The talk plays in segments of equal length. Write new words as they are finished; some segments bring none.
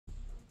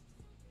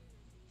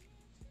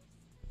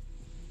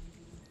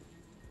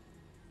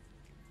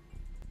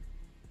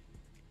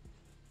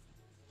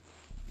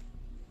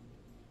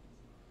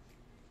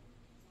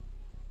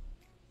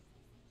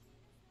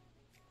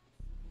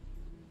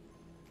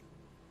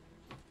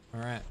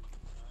right.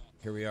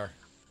 Here we are.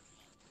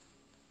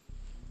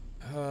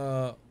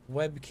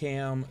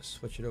 Webcam.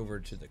 Switch it over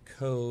to the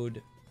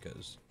code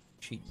because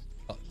cheat.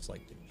 Oh, it's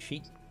like to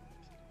cheat.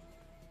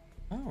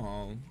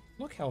 Oh,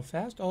 look how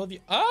fast all of you.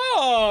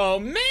 Oh,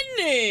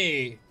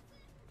 Minnie!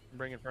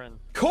 Bring a friend.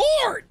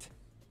 Court!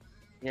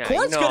 Yeah,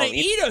 Court's gonna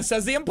eat us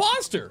as the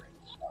imposter.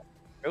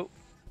 Nope.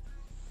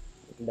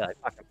 Like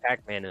fucking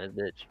Pac-Man in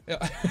this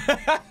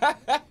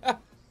bitch.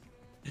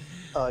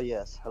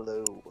 Yes.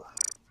 Hello.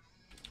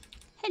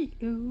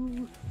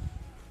 Hello.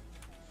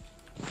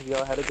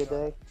 Y'all had a good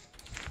day?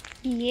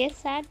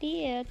 Yes, I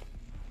did.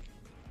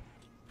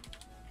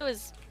 It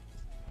was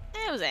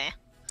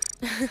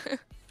See,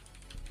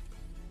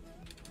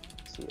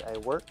 I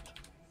worked.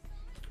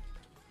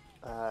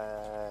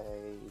 I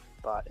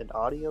bought an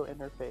audio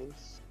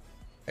interface.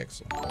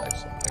 Excellent,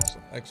 excellent,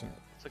 excellent, excellent.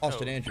 It's a Austin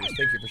code. Andrews,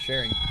 thank you for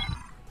sharing.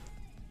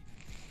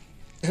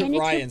 And it's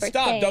your Ryan, stop!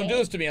 birthday. Don't do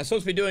this to me. I'm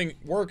supposed to be doing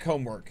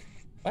homework.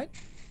 What?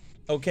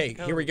 Okay,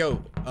 here we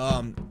go.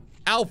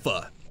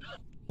 Alpha.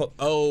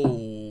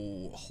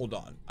 Oh, hold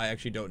on. I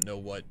actually don't know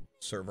what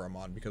server I'm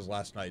on because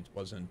last night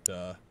wasn't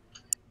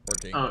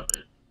working. Oh,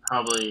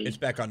 probably. It's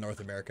back on North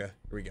America.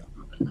 Here we go.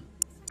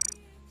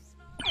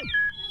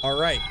 All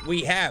right,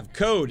 we have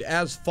code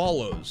as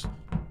follows.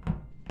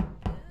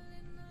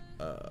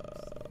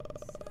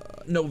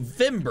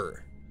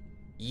 November,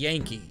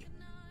 Yankee,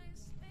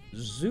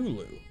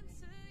 Zulu,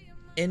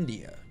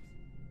 India,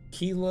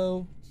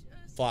 Kilo,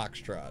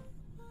 Foxtrot.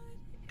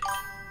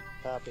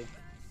 Copy.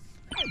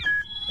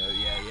 Oh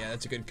yeah,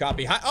 that's a good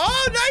copy. Hi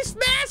oh, nice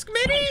mask,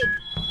 Minnie!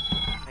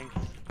 Thanks.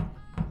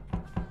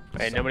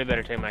 Hey, nobody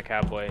better take my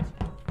cowboy.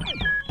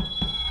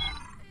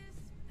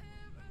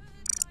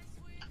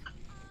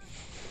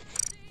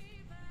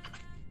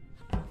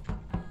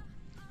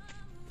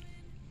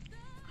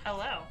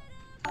 Hello.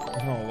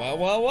 Oh,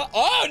 well.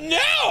 Oh,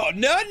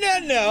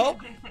 no!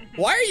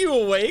 Why are you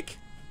awake?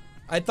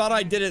 I thought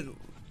I did it.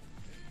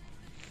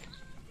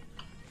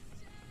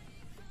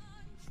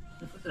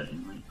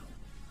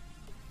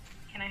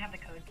 Can I have the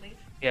code, please?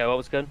 Yeah, what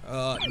was good?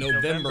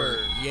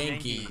 November,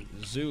 Yankee,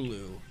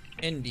 Zulu,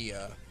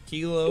 India,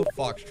 Kilo,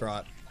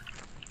 Foxtrot.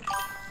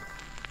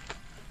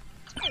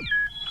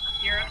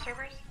 Europe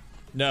servers?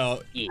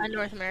 No,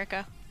 North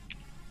America.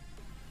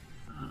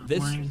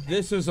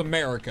 this is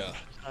America.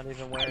 Not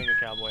even wearing a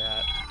cowboy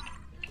hat.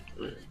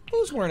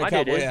 Who's wearing a I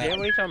did cowboy it. hat? What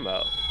are you talking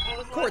about? What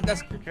was the Court, last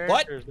that's three? Your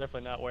what? character is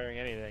definitely not wearing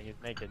anything. He's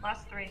naked.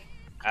 Last three.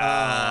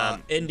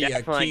 India,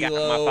 Definitely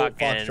Kilo, got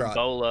my fucking Foxtrot.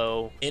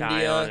 bolo tie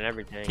India, on and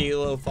everything.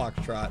 Kilo,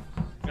 Foxtrot.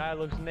 Guy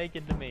looks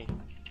naked to me.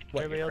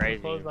 What? Everybody else Crazy.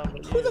 has clothes on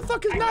but Who you. the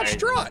fuck is not Crazy.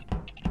 Strut?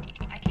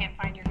 I can't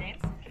find your name.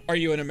 Are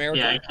you in America?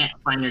 Yeah, I can't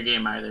find your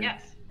game either.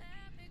 Yes.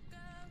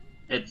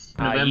 It's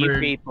You November.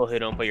 people who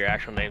don't put your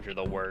actual names are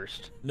the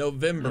worst.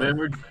 November,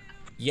 November.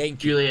 Yankee.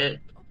 Juliet.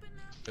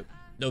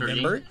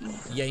 November,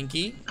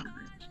 Yankee,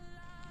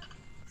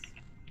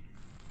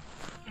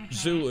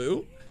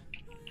 Zulu,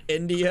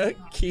 India,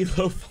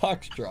 Kilo,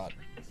 Foxtrot.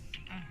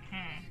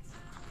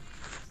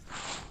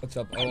 What's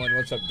up, Owen?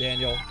 What's up,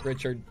 Daniel?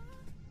 Richard?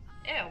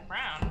 Ew,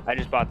 brown. I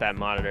just bought that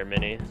monitor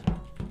mini.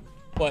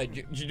 What,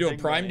 did you do a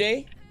Prime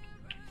Day?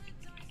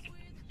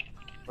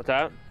 What's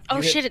that? Oh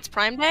You hit- shit, it's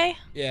Prime Day?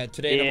 Yeah,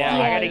 today, Yeah,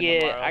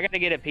 tomorrow. I gotta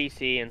get a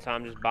PC, and so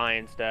I'm just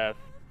buying stuff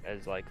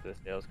as like the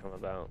sales come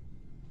about.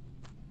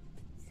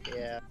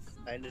 Yeah,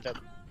 I ended up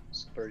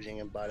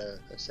splurging and bought a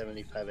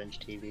 75-inch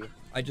TV.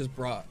 I just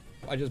bought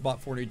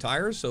 4 new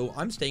tires, so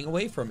I'm staying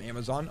away from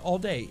Amazon all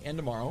day and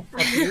tomorrow. Up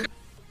to you.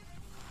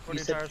 40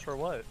 said- tires for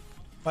what?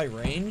 My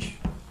range.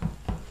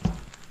 I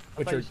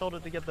Which thought are, you sold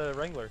it to get the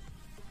Wrangler.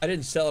 I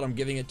didn't sell it. I'm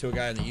giving it to a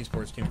guy on the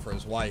esports team for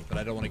his wife, but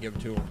I don't want to give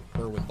it to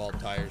her with bald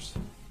tires.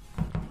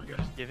 Oh my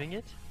gosh. Giving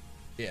it?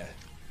 Yeah.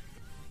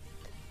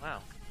 Wow.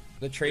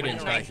 The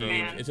trade-in's not Nice, huge.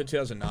 man. It's a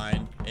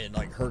 2009, and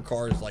like her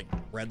car is like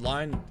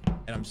redline,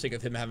 and I'm sick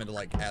of him having to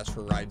like ask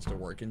for rides to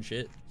work and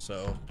shit.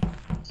 So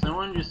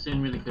Someone just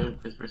send me the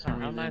code because for some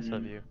How reason nice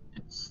of you.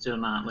 it's still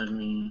not letting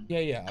me.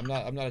 yeah, I'm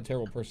not a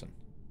terrible person.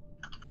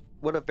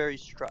 What a very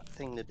strut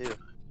thing to do.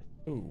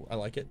 Ooh, I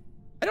like it.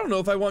 I don't know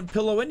if I want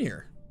Pillow in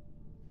here.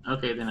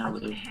 Okay, then I'll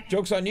leave.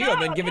 Joke's on you. I've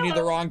been giving you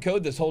the wrong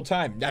code this whole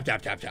time. Tap,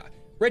 tap, tap, tap.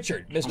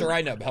 Richard, Mr.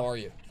 Inub, how are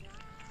you?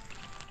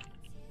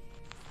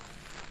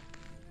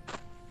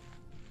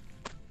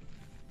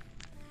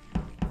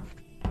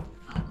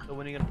 So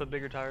when are you gonna put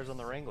bigger tires on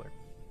the Wrangler?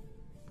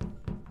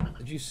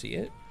 Did you see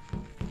it?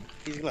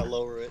 He's gonna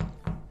lower it.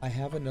 I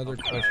have another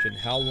question.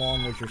 How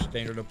long was your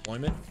standard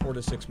deployment? 4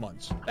 to 6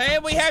 months.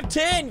 And we have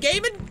 10.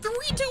 Gavin, 3,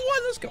 2, 1.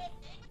 Let's go.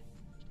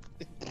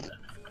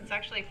 It's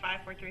actually 5,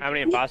 4, 3. How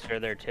many imposters are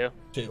there too?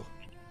 2.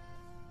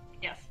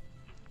 Yes.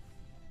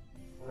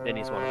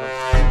 Denny's one of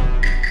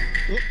them.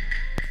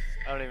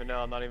 I don't even know.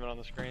 I'm not even on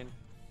the screen.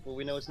 Well,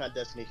 we know it's not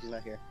Destiny. She's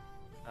not here.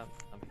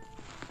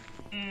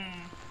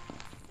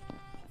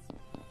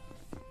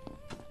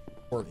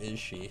 Or is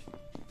she?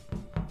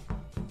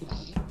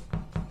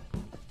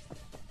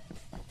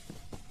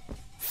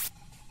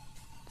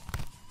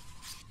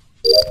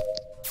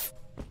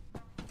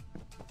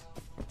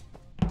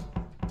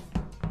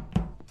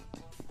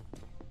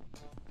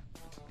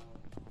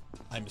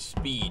 I'm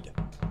speed.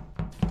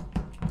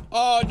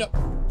 Oh, no.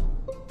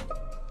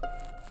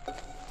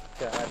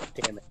 God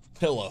damn it.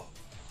 Pillow.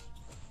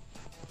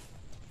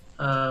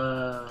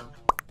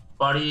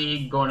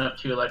 Body going up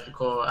to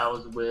electrical. I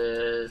was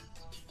with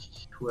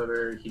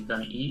whoever he's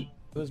gonna eat.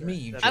 It was me,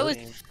 you I was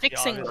jerk.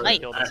 fixing He obviously light.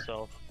 killed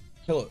himself.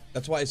 Pillow.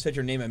 That's why I said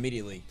your name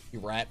immediately, you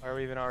rat. Why are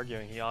we even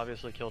arguing? He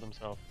obviously killed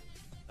himself.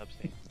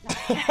 Epstein.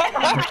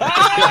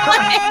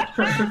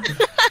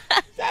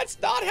 That's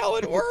not how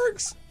it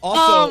works.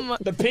 Also, Um.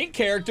 the pink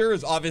character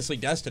is obviously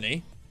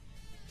Destiny.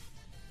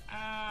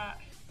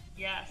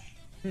 Yes.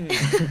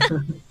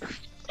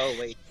 Oh,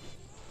 wait.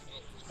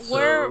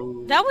 Where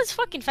So- that was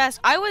fucking fast.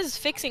 I was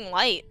fixing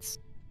lights,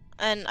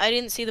 and I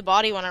didn't see the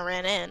body when I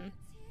ran in.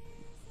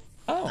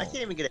 Oh. I can't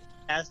even get it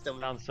past them.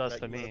 Sounds sus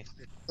to me.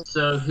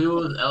 So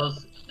who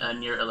else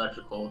near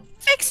electrical?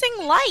 Fixing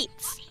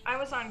lights. I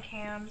was on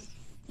cams.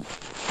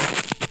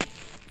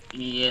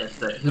 Yes,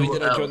 but who When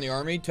did I else? join the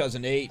army?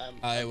 2008.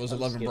 I was I'm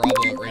 11 skipping.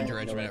 Bravo at I Ranger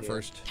have no Regiment at idea.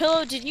 first.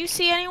 Pillow, did you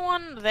see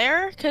anyone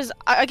there? Because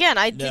again,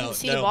 I didn't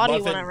see the body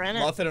when I ran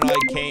in. Muffin and I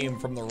came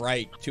from the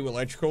right to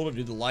electrical to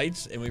do the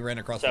lights, and we ran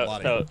across the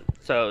body.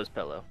 So it was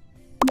Pillow.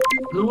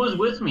 Who was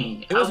with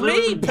me? It was I me,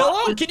 literally Pillow.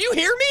 walked with- Can you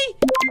hear me?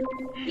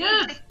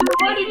 Yes.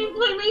 Why did you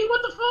blame me?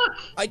 What the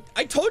fuck?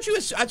 I told you.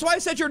 That's why I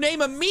said your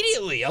name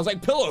immediately. I was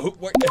like, Pillow.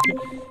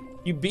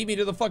 You beat me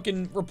to the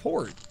fucking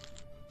report.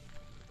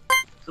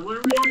 So what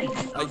are we doing?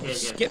 Like, Okay,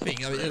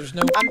 skipping. I mean, there's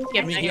no. I'm I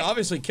skipping. mean, he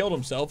obviously killed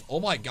himself.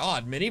 Oh my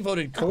God, Minnie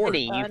voted Court.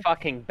 Minnie, you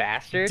fucking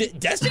bastard.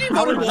 Destiny I was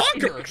voted right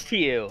Walker. next to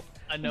you.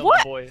 I know What?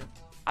 my boy.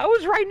 I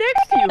was right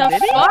next to you, The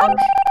Minnie. fuck?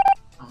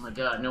 Oh my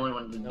god, no one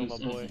wanted to No, do my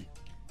anything. boy.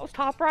 I was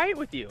top right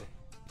with you.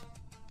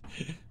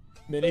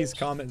 Minnie's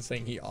comment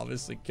saying he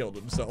obviously killed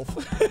himself.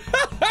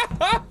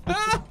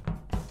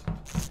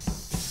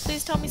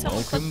 Please tell me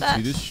someone clipped Welcome that.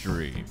 to the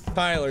stream.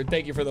 Tyler,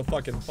 thank you for the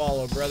fucking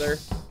follow, brother.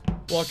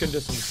 Welcome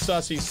to some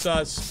sussy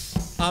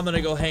sus. I'm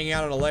gonna go hang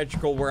out on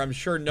electrical where I'm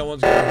sure no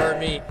one's gonna hurt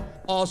me.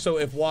 Also,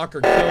 if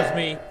Walker kills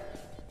me,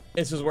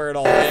 this is where it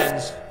all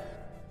ends.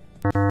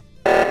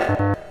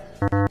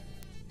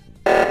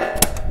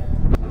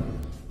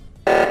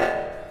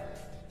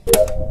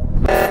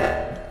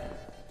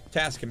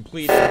 Task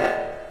completed.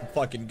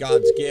 Fucking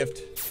God's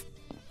gift.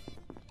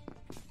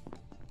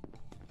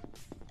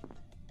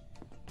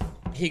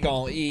 He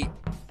gonna eat.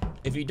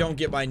 If you don't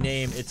get my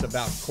name, it's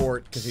about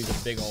Court, because he's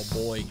a big old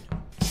boy.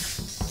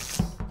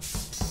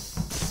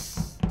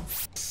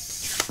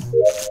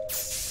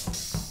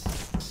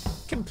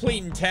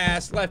 Completing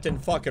tasks, left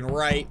and fucking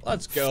right.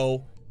 Let's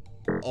go.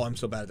 Oh, I'm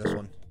so bad at this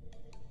one.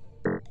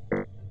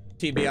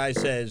 TBI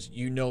says,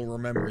 you know,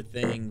 remember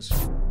things.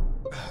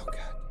 Oh,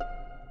 God.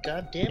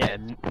 God damn Yeah,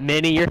 it.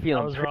 Minnie, you're I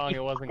feeling was wrong. pretty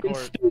It wasn't fucking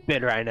Court.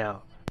 stupid right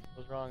now. I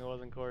was wrong. It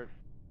wasn't Court.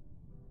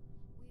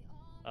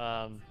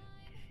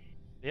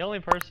 The only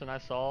person I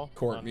saw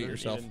Court, mute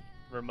yourself. even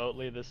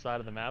remotely this side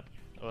of the map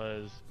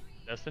was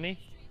Destiny.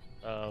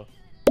 So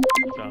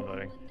that's why I'm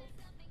voting.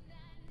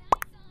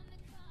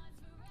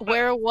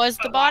 Where was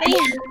the body?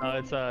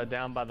 It's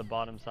down by the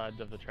bottom side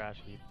of the trash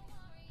heap.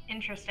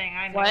 Interesting.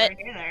 I know What?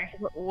 we're near there.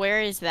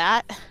 Where is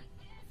that?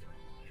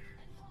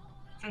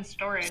 It's in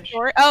storage.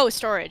 Oh,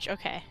 storage.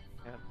 Okay.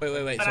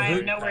 Wait. But So I who?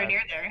 am nowhere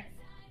near there.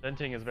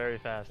 Venting is very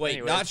fast. Wait,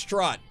 Anyways, not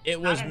Strahd. It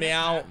was Not in this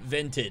Meow map.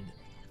 Vented.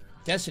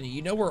 Destiny,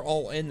 you know we're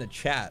all in the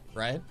chat,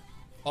 right?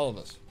 All of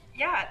us.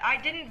 Yeah, I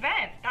didn't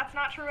vent. That's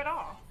not true at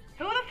all.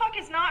 Who the fuck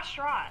is not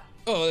Strahd?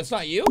 Oh, that's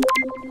not you?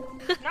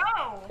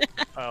 No.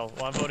 Oh,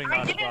 well, I'm voting I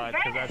not didn't Strahd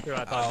because vent. that's who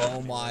I thought. Oh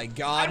Destiny my was.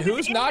 God, I was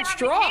who's in not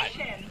Strahd?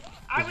 navigation.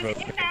 I was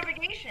in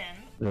navigation.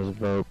 Let's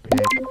vote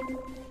pink.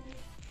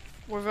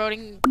 We're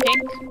voting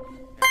pink.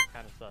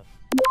 Kind of sus.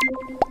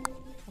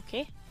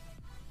 Okay.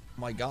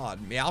 Oh my God,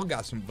 Meow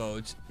got some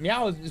votes.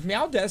 Meow, is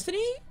Meow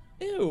Destiny?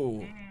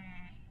 Ew.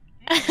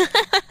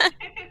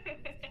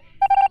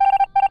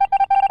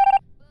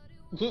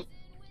 I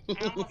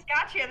almost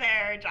got you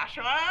there,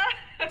 Joshua.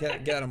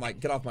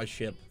 Get off my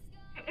ship.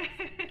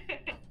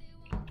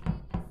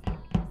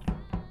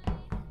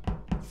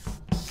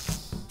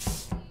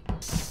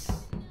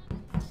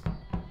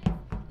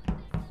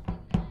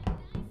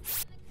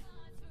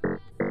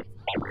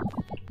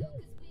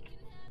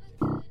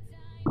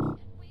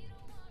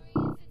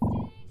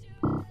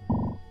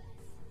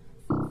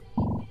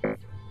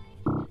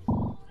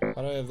 Why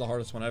do I have the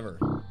hardest one ever?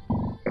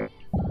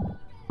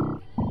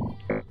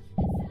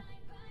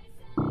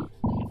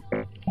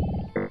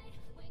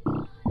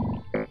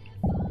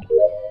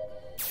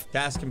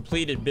 Task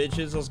completed,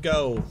 bitches. Let's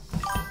go.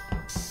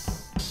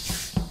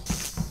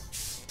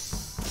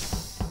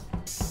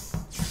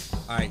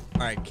 All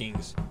right,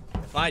 kings.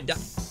 If I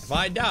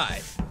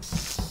die,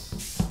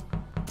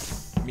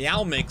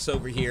 Meow Mix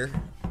over here.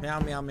 Meow,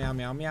 meow, meow,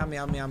 meow, meow,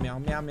 meow, meow, meow,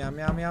 meow, meow,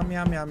 meow, meow,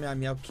 meow, meow, meow,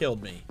 meow,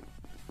 killed me.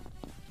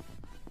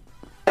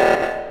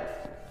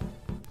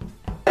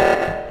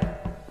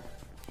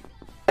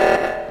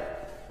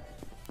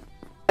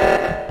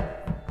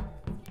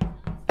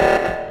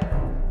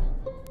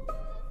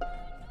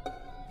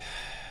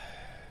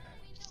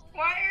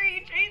 Why are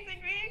you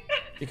chasing me?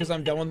 Because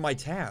I'm done with my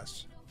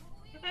tasks.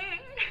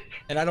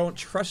 and I don't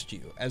trust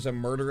you as a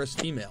murderous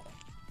female.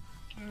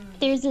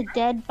 There's a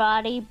dead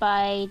body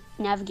by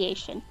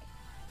navigation.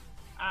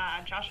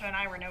 Joshua and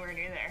I were nowhere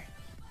near there.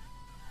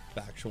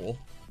 Factual.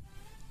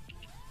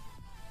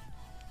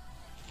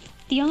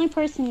 The only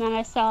person that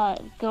I saw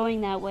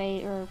going that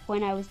way, or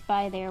when I was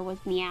by there, was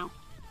Meow.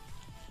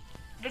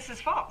 This is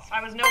false.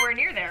 I was nowhere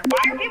near there.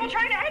 Why are people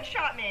trying to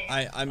headshot me?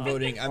 I'm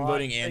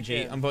voting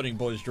Angie. I'm voting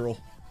Boys Drool.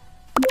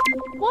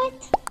 What?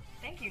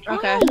 Thank you, Joshua.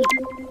 Okay.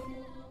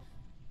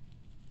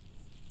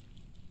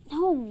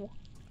 No.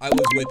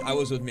 I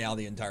was with Meow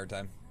the entire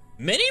time.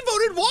 Many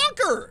voted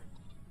Walker.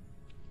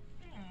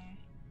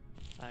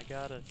 I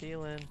got a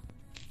feeling.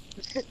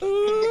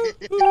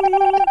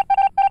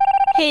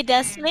 Hey,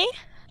 Destiny.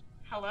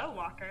 Hello,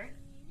 Walker.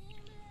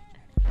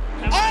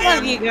 I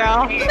love you,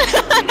 girl.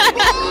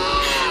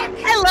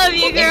 I love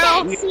you,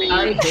 girl.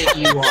 I hate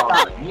you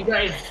all. You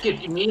guys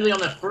skipped immediately on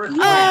the first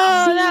round.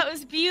 Oh, that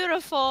was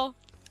beautiful.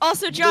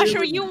 Also,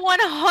 Joshua, you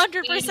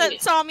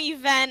 100% saw me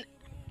vent,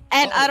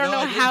 and I don't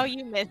know how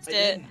you missed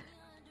it.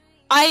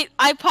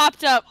 I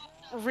popped up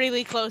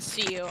really close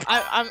to you.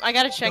 I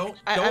gotta check.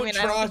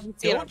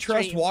 Don't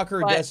trust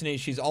Walker or Destiny.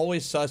 She's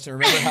always sus, and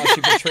remember how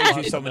she betrayed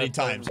you so many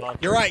times.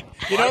 You're right.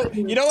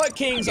 You know what,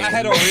 Kings? I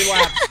had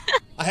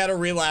a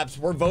relapse.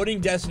 We're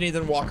voting Destiny,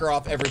 then Walker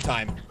off every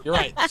time. You're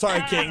right.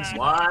 Sorry, Kings.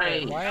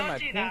 Why am I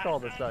pink all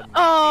of a sudden?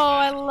 Oh,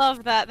 I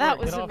love that. That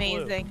was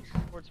amazing.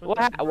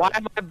 Why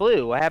am I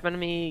blue? What happened to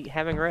me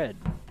having red?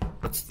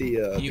 What's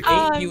the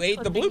You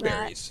ate the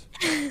blueberries.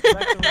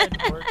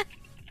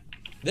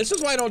 This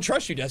is why I don't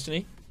trust you,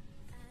 Destiny.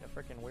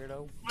 Freaking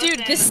weirdo.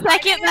 Dude, the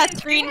second that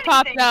screen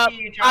popped up,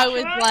 I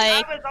was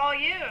like... That was all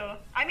you.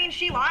 I mean,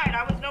 she lied.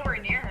 I was nowhere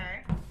near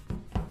her.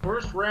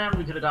 First round,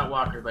 we could have got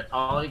Walker, but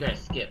all you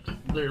guys skipped.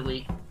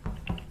 Literally.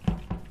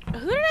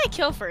 Who did I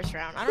kill first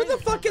round? I don't Who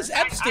the fuck is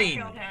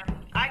Epstein? I killed him.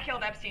 I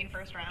killed Epstein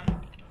first round.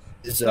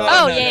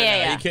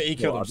 Yeah. He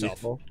killed himself.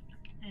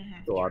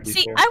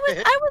 See, I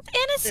was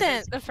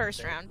innocent the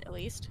first round, at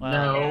least.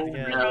 No,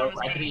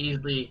 I could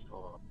easily...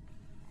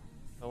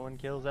 Someone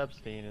kills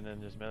Epstein and then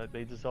just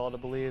leads us all to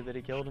believe that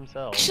he killed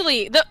himself.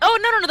 Actually, no,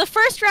 the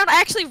first round I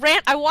actually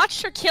I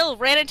watched her kill,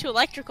 ran into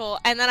electrical,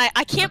 and then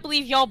I can't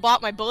believe y'all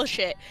bought my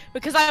bullshit,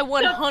 because I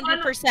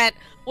 100%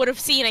 would have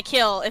seen a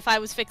kill if I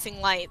was fixing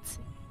lights.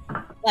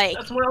 Like...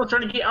 That's what I was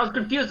trying to get. I was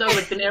confused. I was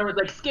like, the air was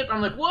like, skip. I'm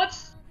like, what?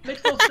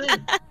 Makes no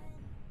sense.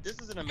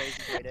 This is an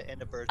amazing way to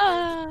end a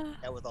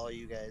birthday with all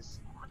you guys.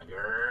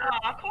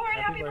 Aw, Corey,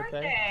 happy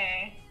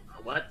birthday.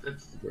 What?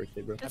 It's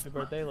birthday, bro. Happy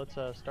birthday. Let's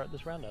start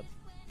this roundup.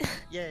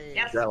 Yay.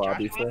 Yes, Joshua,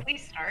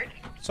 please start.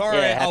 Sorry,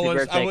 Yeah, I happy was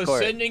birthday,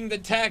 Court. sending the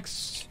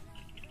text.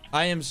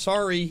 I am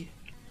sorry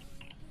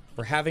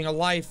for having a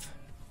life.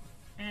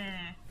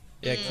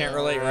 Yeah, can't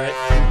relate, right?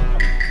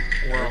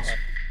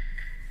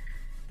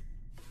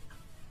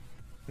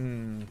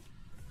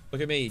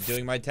 Look at me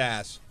doing my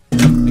tasks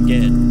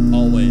again,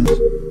 always.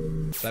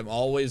 I'm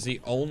always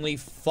the only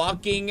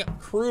fucking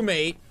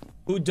crewmate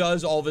who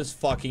does all this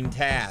fucking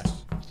tasks.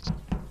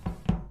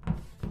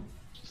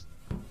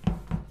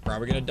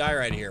 Probably gonna die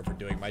right here for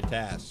doing my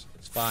tasks.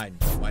 It's fine.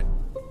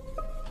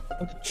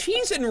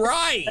 Cheese and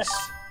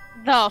rice.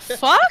 The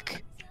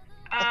fuck?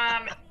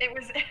 It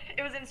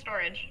was in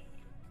storage.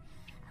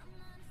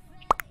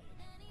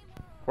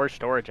 Where's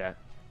storage at?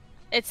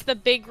 It's the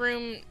big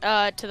room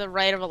to the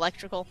right of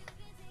electrical.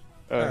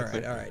 All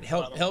right.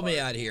 Help me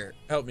out here.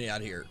 Help me out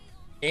here.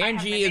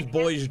 Angie is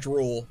Boys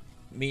Drool.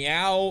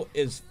 Meow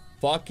is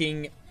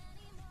fucking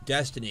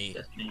Destiny.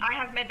 I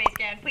have medbay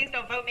scan. Please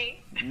don't vote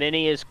me.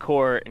 Minnie is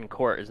Court, and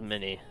Court is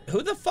Minnie.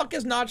 Who the fuck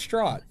is not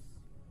Strahd?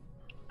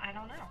 I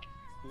don't know.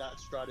 Not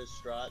Strahd is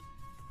Strahd.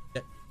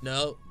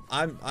 No,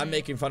 I'm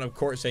making fun of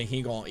Court saying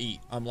he gonna eat.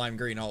 I'm lime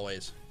green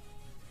always.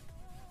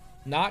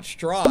 Not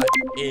Strahd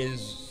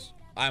is,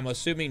 I'm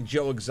assuming,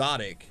 Joe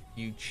Exotic,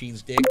 you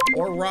cheese dick,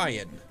 or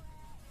Ryan.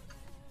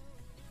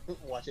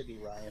 Watch it be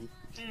Ryan.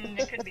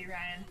 It could be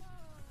Ryan.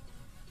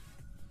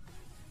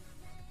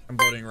 I'm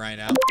voting Ryan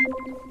out.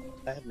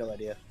 I have no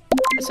idea.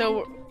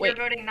 So, wait.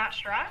 You're voting not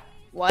Strahd?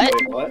 What?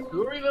 Wait, what?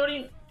 Who are we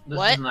voting? This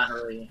What? is not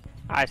really.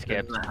 I This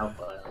skipped. is not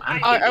helpful.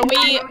 Are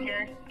we-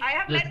 I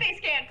have medbay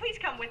scan. Please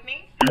come with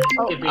me.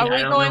 skipping. Are we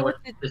I don't going know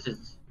what with this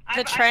is.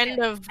 The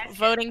trend of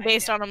voting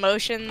based on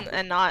emotion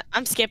and not...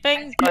 I'm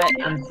skipping, but...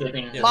 I'm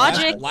skipping. Yeah,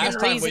 Logic last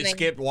and time reasoning. we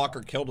skipped,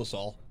 Walker killed us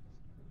all.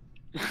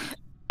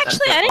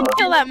 Actually, I didn't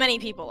kill that many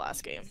people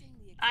last game.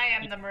 I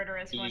am the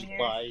murderous one here.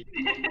 Lied.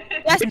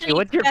 Destiny,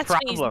 what's your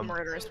Destiny's the problem?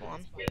 murderous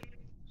one.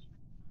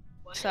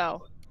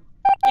 So,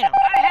 you know.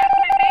 I have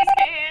medbay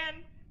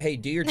scan. Hey,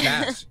 do your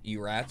tasks,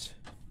 you rats.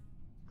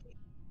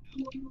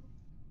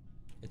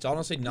 It's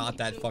honestly not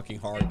that fucking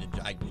hard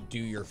to do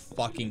your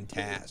fucking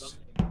tasks.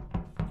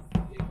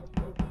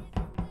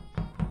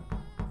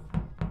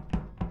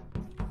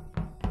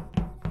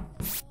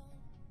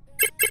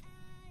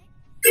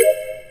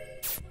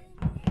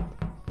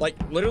 Like,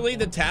 literally,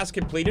 the task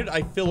completed,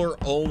 I feel are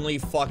only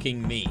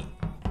fucking me.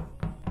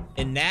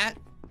 And that,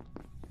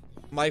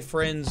 my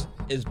friends,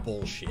 is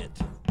bullshit.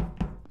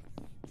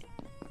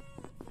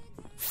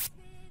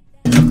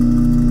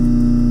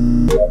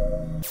 'Cause,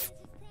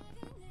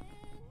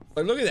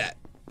 Like, look at that.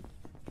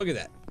 Look at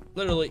that.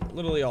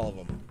 Literally all of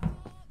them.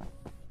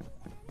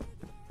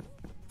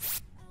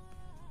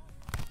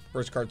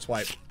 First card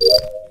swipe.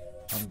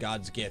 I'm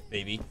God's gift,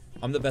 baby.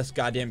 I'm the best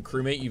goddamn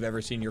crewmate you've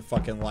ever seen in your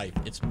fucking life.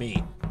 It's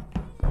me.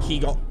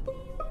 Kegel.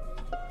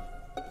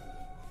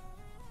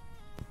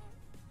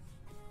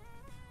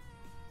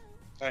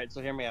 Alright,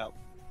 so hear me out.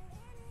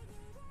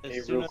 Hey,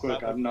 real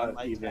quick, I'm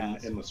not even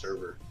in the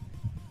server.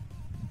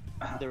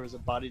 There was a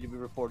body to be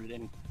reported,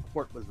 and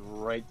Court was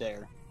right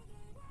there.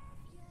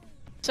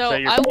 So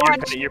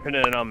you're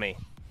pinning it on me.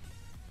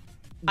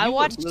 I You were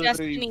watched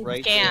literally Destiny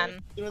right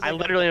scan. there. I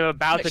literally am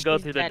about to But go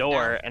she's through the dead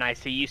door, now. and I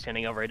see you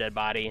standing over a dead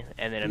body,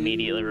 and then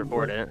immediately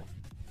report it.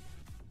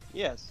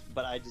 Yes,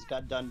 but I just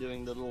got done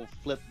doing the little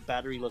flip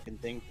battery looking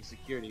thing for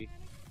security.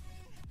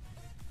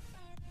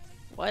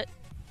 What?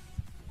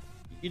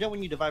 You know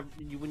when you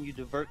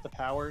divert the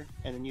power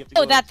and then you have to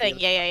Oh, go that to thing.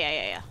 the-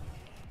 Yeah.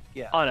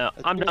 Yeah. Oh no,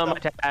 As I'm soon as done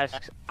with my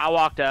tasks. I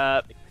walked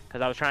up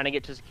because I was trying to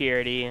get to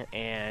security,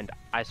 and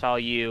I saw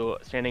you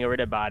standing over a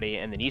dead body,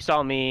 and then you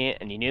saw me,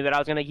 and you knew that I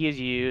was gonna accuse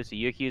you, so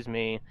you accused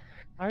me.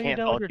 How are you Can't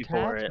done fault with you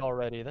your for task it.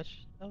 already? That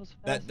was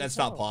fast. That's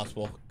not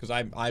possible because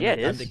I'm Yeah, it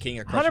I'm is. the king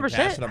of crushing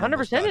tasks and I'm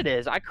almost 100% done. it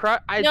is. I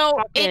No,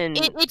 fucking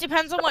it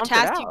depends on what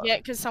stomped it task you out. get,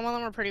 because some of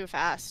them are pretty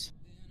fast.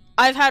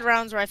 I've had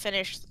rounds where I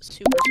finished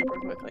super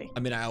quickly. I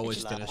mean, I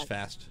always It's finish loud.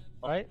 fast.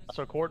 Alright,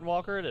 so Court and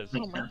Walker it is.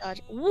 Oh my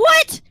god.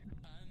 What?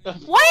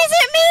 Why is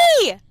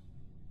it me?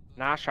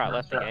 Nah, shot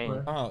left the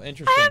game. Oh, I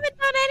interesting. haven't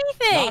done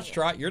anything. Not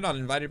Strat, you're not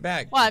invited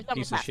back. Well, I've done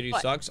Piece my of shit, he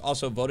task, but- sucks.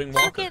 Also, voting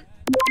Walker. Fucking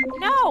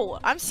no,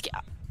 I'm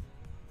scared.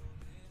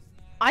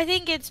 I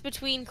think it's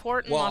between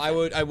Court and Well,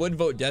 Muffin. I would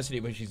vote Destiny,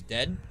 but she's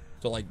dead.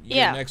 So like, you're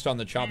Yeah. next on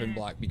the chopping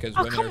block because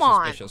Oh, women come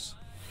are on. suspicious.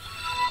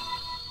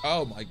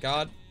 Oh my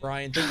God,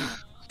 Brian, thank you.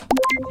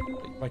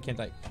 Wait, why can't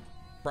I?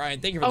 Brian,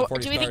 thank you for the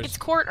 40 do we stars. think it's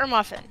Court or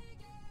Muffin?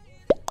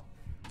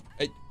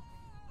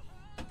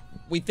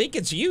 We think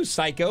it's you,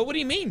 Psycho. What do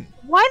you mean?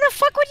 Why the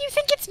fuck would you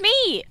think it's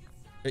me?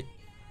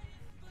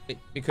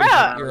 Because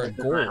Bruh. you're a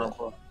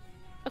girl.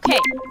 Okay,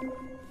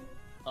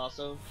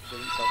 Also,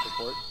 didn't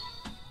self-report.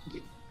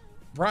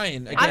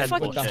 Brian, I'm again,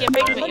 fucking with the skipping,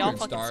 but 100 y'all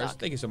fucking stars. suck.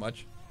 Thank you so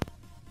much.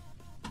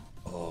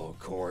 Oh,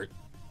 Court.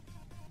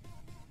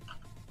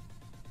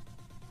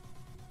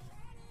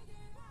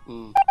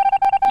 You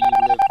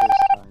live this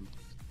time.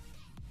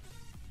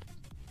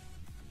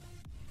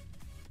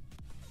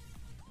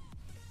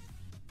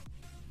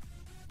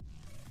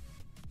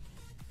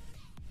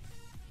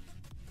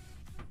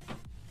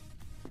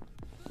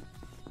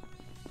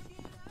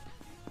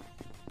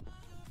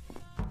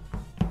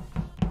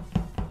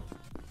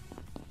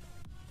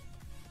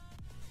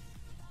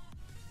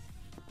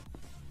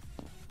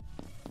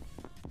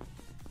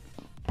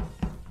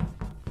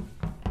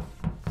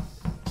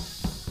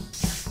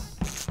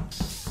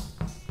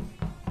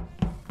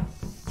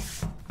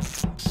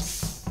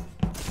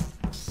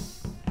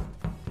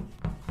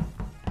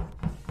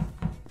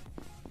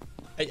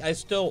 I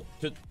still.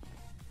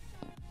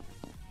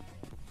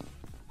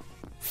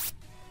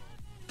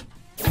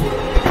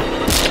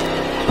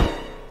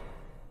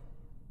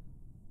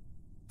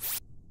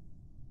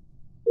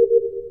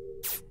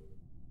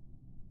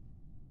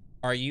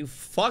 Are you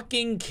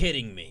fucking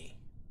kidding me?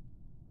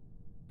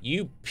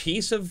 You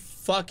piece of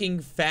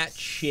fucking fat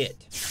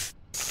shit.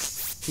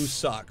 Who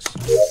sucks?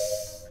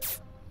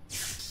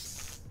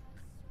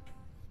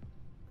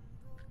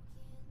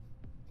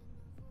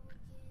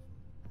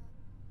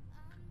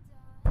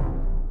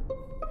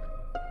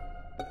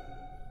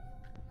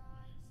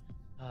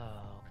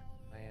 Oh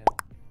man.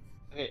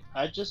 Okay,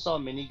 I just saw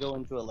Minnie go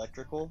into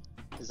electrical.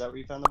 Is that where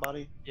you found the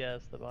body?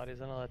 Yes, the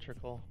body's in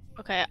electrical.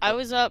 okay, I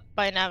was up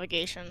by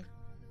navigation.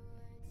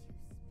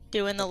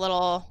 Doing the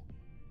little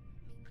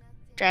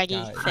draggy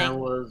Guys, I thing.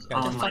 was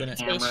Guys, on he's my gonna-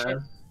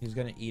 camera. He's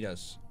gonna eat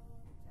us.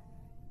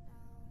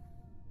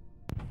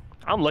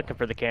 I'm looking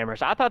for the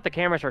cameras. I thought the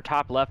cameras were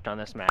top left on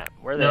this map.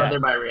 Where are they No, at? they're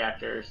by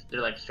reactors.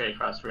 They're like straight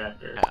across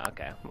reactors. Oh,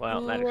 okay.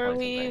 Well, that Who are explains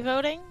we something.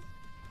 voting?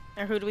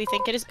 Or who do we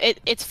think it is?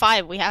 It's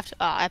 5. We have to.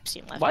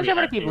 Epstein left. Why does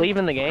everybody keep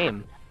leaving the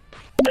game?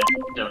 I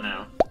don't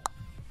know.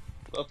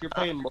 Well, if you're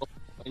playing mobile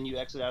and you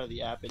exit out of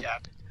the app, it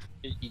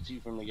eats you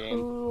from the game.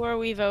 Who are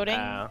we voting?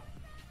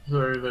 Who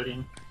are we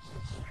voting?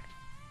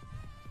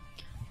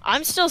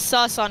 I'm still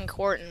sus on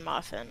Court and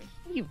Muffin.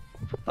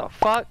 What the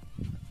fuck?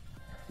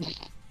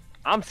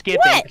 I'm skipping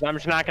because I'm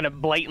just not gonna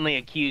blatantly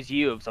accuse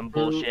you of some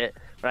bullshit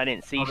when I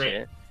didn't see Okay.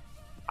 shit.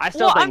 I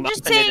still Well, think I'm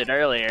just Muffin did saying- it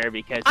earlier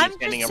because he's I'm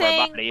standing just over a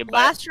saying, body, but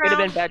last could have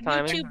round, been bad you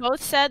timing. two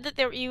both said that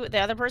the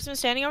other person was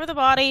standing over the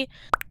body,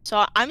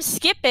 so I'm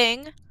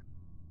skipping.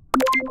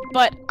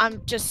 But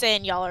I'm just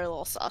saying y'all are a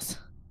little sus.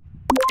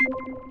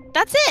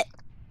 That's it.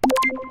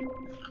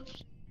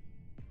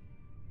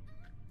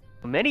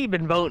 Many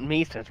been voting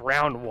me since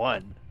round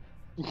 1.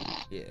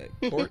 Yeah,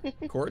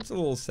 Court's a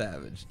little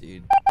savage,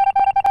 dude.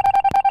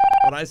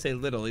 When I say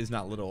little, he's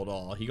not little at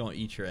all. He gonna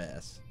eat your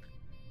ass.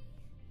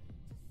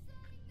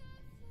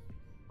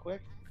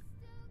 Quick,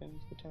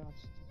 finish the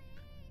task.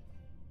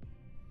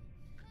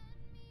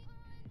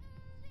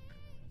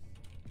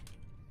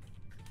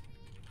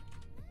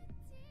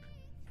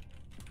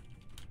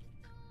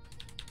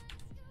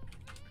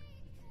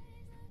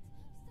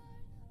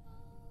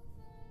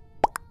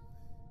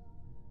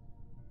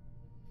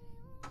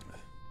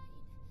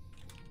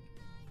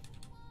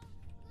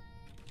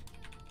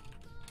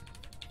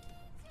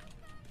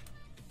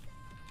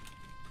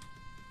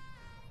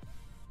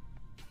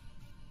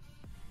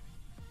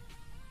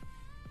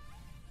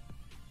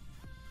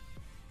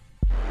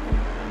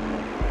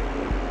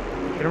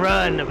 can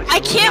run. But I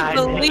can't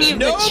believe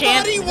the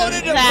chances of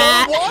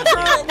that.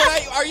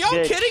 Are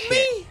y'all kidding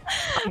me?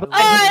 Oh,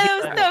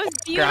 that was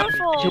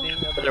beautiful.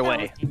 The other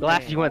way.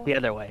 Glad you went the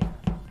other way.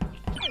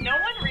 No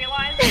one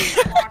realizes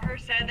that Walker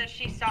said that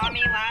she saw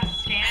me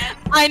last scan.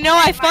 I know,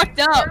 I fucked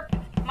up.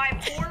 My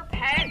poor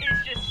pet is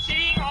just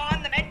sitting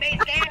on the medbay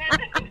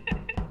stand.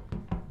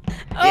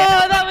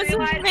 Oh, that was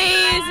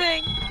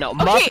amazing. No,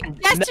 okay,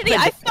 Destiny,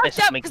 I fucked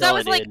up because I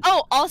was like,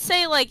 oh, I'll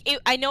say like,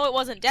 I know it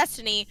wasn't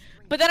Destiny,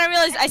 but then I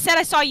realized I said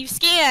I saw you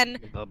scan,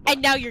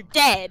 and now you're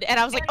dead, and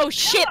I was like, oh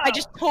shit, I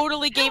just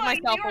totally gave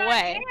myself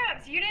away.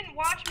 You didn't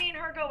watch me and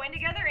her go in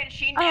together, and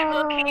she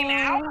never came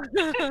out.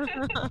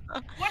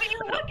 What are you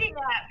looking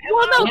at?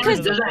 Well, no, because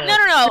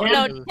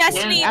no,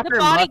 Destiny, the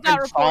body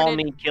got reported. Saw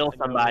me kill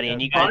somebody,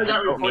 and you guys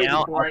got me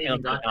out.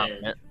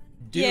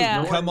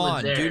 Dude, come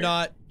on, do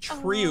not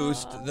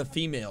trioost the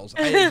females.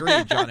 I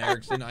agree, John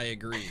Erickson, I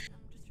agree.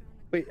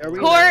 Wait, are we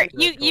Court,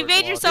 you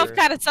made yourself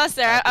kind of sus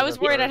there. I was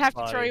worried I'd have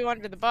to throw you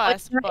under the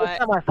bus, but... It's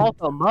not my fault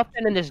though.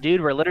 Muffin and this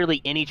dude were literally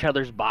in each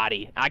other's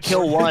body. I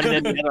kill one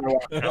and then the other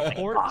one.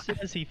 Court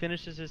says he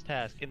finishes his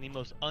task in the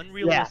most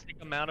unrealistic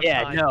amount of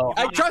time. Yeah, no.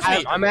 Trust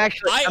me, I'm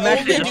actually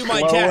only do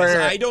my tasks.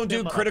 I don't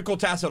do critical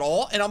tasks at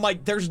all, and I'm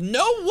like, there's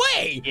no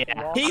way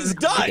he's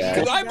done,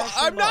 because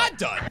I'm not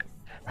done.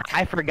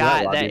 I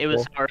forgot that it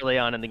was early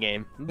on in the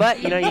game.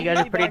 But, you know, you guys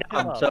are pretty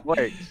dumb, so it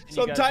works.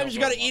 Sometimes you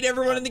gotta eat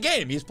everyone in the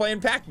game. He's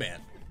playing Pac-Man.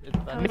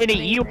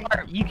 Minnie, you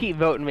keep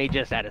voting me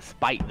just out of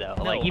spite, though.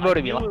 No, like, you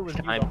voted me last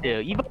time, too.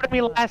 You voted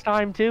me last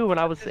time, too, when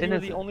I was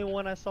innocent. You're the only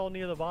one I saw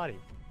near the body.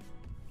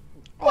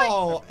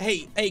 Oh,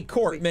 hey,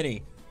 Court,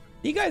 Minnie.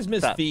 You guys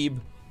miss Phoebe?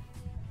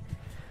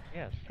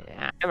 Yes.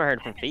 Yeah, I haven't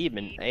heard from Phoebe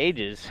in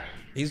ages.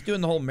 He's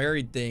doing the whole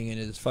married thing and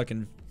his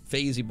fucking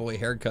phasey boy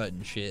haircut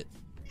and shit.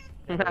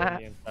 Yeah,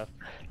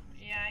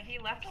 he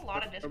left a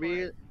lot of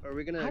discord. Are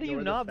we gonna? How do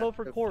you not vote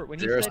for Court when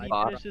he said he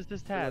finishes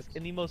this task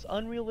in the most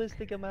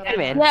unrealistic amount of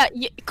time?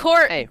 Yeah,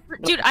 Court,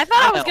 dude, I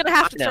thought I was gonna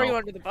have to throw you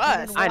under the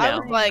bus. I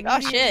was like, oh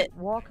shit.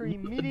 Walker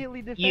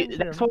immediately defends him.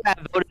 That's why I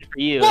voted for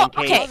you. Well,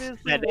 in case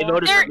that they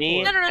voted for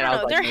me.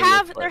 No. There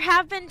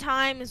have been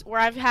times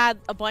where I've had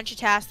a bunch of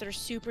tasks that are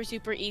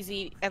super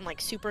easy and like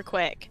super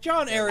quick.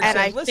 John Erickson, and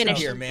I listen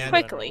finished here, man.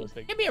 quickly.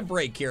 Give me a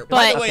break here. But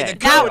by the way, the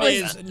code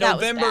is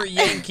November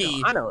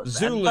Yankee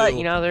Zulu but,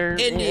 you know,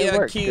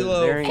 India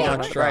Kilo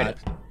Foxtrot.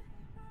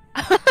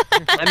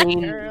 I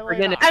mean, for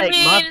goodness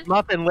sake,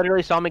 Muffin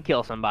literally saw me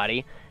kill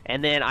somebody,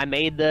 and then I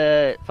made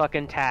the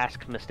fucking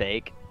task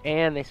mistake,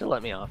 and they still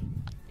let me off.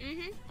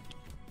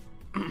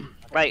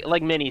 Right,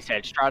 like Minnie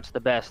said, Straut's the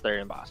best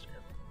third imposter.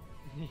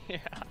 Yeah.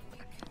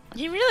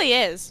 He really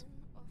is.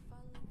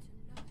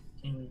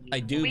 I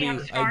do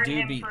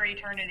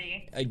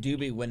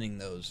be winning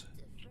those.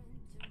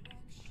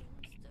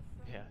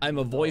 I'm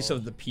a voice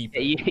of the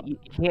people. You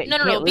can't,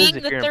 no. Being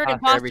the third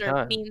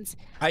imposter means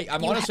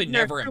I'm honestly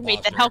never an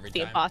imposter. That helps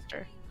the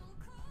imposter.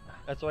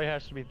 That's why he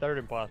has to be third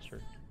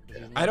imposter.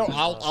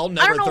 I'll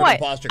never third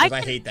imposter because I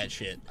hate that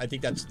shit. I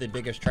think that's the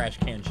biggest trash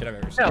can shit I've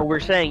ever seen. No,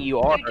 we're saying you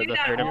are the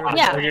third imposter.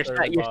 Yeah, you're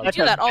such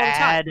a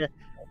bad,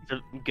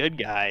 good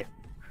guy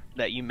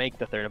that you make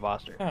the third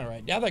imposter. All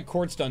right, now that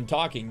Court's done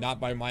talking, not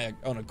by my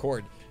own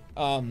accord.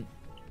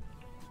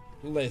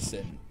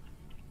 Listen,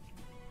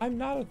 I'm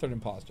not a third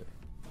imposter.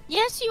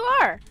 Yes, you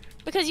are.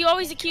 Because you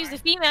always accuse the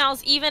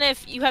females, even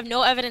if you have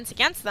no evidence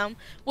against them,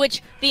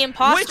 which the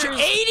imposters... Which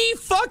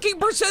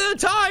 80% of the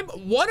time,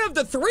 one of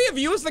the three of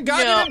you is the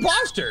goddamn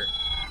imposter.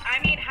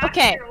 I mean, half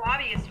of your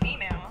lobby is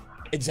female.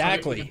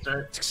 Exactly.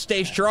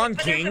 Stay strong,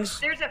 kings.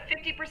 There's a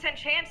 50%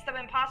 chance the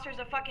imposter's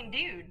a fucking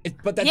dude.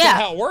 But that's not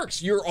how it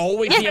works. You're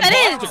always the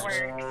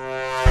imposter.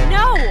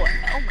 No.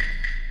 Oh my.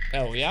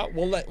 Oh yeah.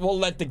 We'll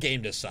let the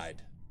game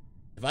decide.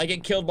 If I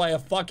get killed by a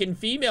fucking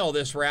female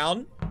this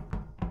round,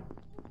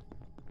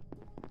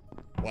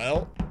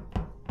 well.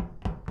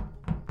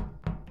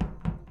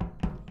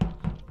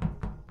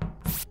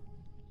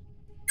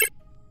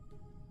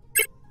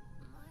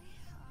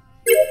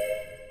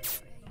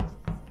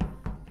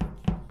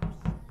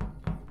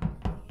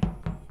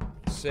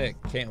 Sick.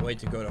 Can't wait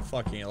to go to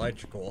fucking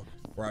electrical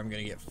where I'm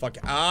gonna get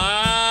fucking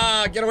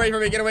get away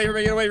from me, get away from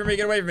me, get away from me,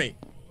 get away from me.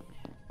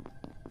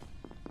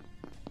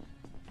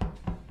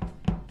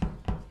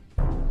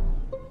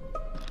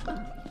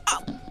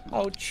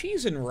 Oh,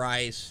 cheese and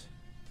rice.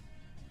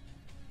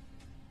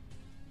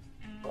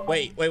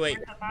 Wait.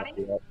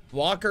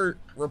 Walker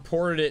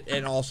reported it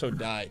and also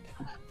died.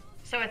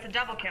 So it's a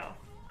double kill.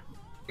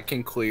 I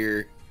can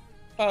clear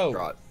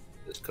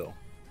this kill.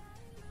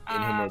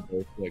 In him or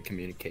both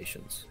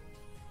communications.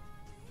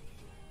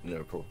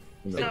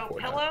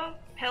 Pillow,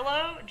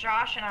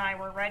 Josh, and I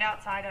were right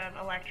outside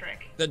of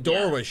electric. The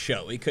door was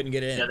shut. We couldn't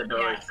get in. Yeah, the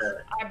door was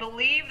shut. I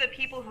believe the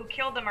people who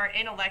killed them are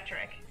in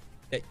electric.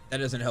 Hey, that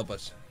doesn't help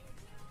us.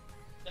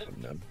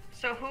 No.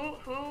 So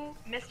who,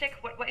 Mystic?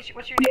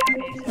 What's your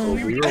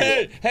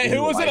name? Hey,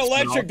 who was in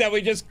electric that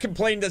we just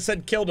complained that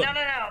said killed him?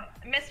 No.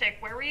 Mystic,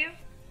 where were you?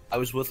 I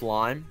was with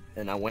Lime,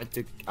 and I went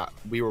to.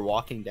 We were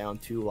walking down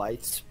 2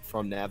 lights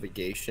from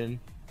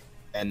navigation,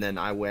 And then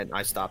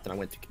I stopped and I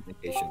went to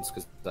communications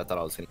because I thought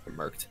I was gonna get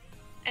murked.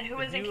 And who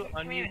was in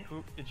community?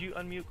 Did you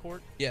unmute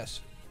Court? Yes.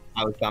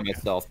 I was by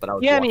myself, but I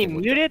was. Yeah, I mean,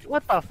 muted?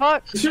 What the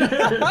fuck?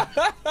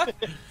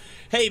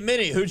 Hey,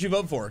 Minnie, who'd you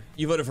vote for?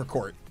 You voted for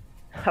Court.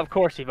 Of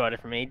course he voted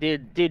for me.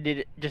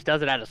 Dude just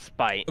does it out of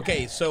spite.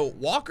 Okay, so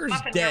Walker's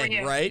Muffin, dead, where were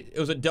you? right? It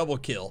was a double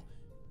kill.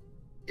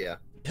 Yeah.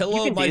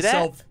 Pillow, can do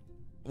myself.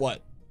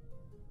 What?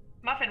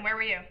 Muffin, where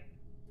were you?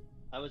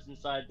 I was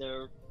inside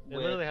there. They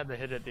with literally had to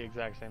hit it at the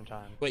exact same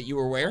time. Wait, you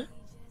were where?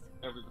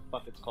 whatever the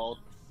fuck it's called.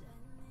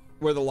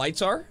 Where the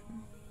lights are?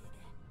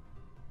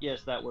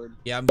 Yes, that word.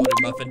 Yeah, I'm voting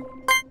Muffin.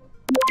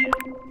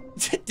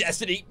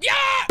 Destiny. Yeah!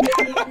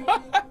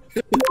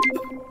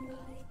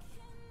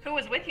 Who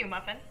was with you,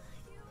 Muffin?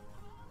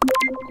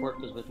 Court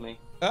was with me.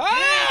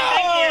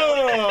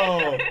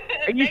 Oh!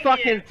 Are you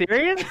fucking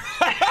serious?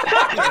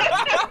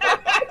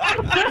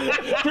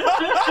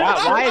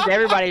 Why does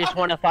everybody just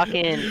want to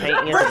fucking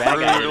paint me as a bad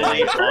guy?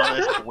 Brutally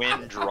honest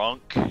when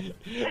drunk?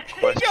 He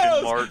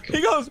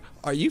goes,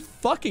 are you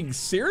fucking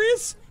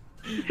serious?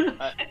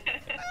 I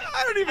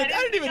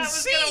didn't even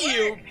see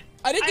you.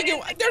 I didn't think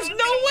it. There's no way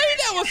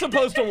that was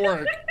supposed to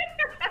work.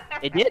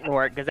 It didn't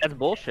work because that's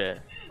bullshit.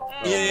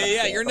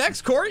 Yeah. You're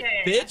next, Court,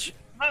 bitch.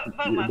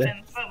 Vote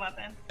Muffin. Vote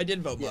Muffin. I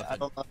did vote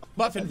Muffin.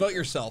 Muffin, vote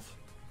yourself.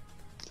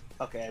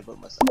 Okay, I vote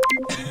myself.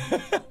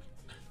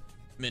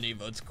 Minnie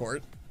votes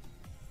Court.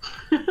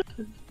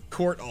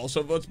 Court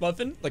also votes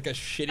Muffin, like a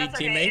shitty That's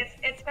okay. teammate.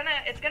 It's gonna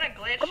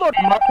glitch. I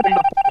voted Muffin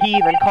before he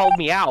even called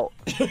me out.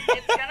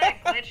 It's gonna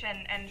glitch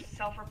and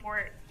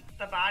self-report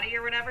the body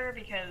or whatever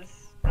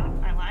because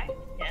I lie.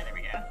 Yeah, there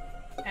we go.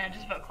 And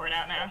just vote Court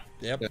out now.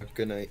 Yep. Yeah,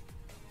 good night.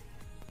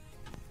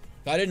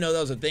 I didn't know that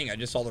was a thing. I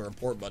just saw the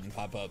report button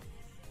pop up.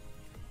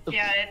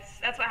 Yeah,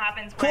 that's what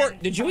happens. Court, when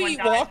did you someone eat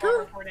dies while Walker?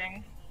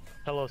 reporting.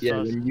 Hello,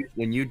 yeah,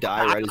 when you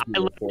die, right as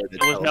you report It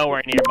was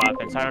nowhere near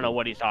Muffin, so I don't know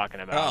what he's talking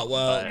about. Oh,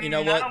 well, you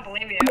know what? I don't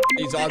believe you.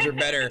 These odds are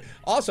better.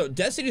 Also,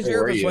 Destiny's Where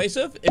very are you?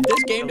 persuasive. If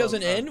this game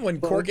doesn't end when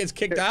Court gets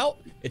kicked out,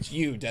 it's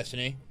you,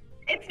 Destiny.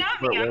 It's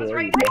not me. I was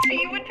right next to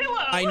you with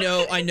Pillow.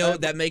 I know.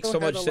 That makes so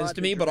much sense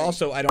to me, but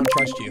also I don't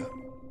trust you.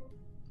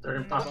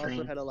 I've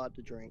also had a lot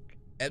to drink.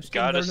 Epstein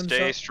Gotta hurt stay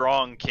himself?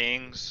 strong,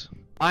 Kings.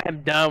 I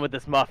am done with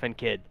this Muffin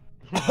kid.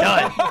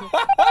 Done.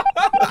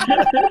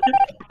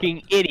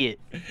 Fucking idiot.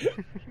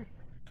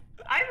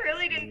 I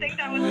really didn't think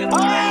that was gonna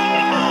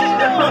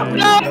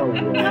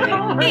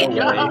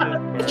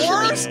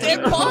Worst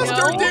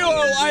imposter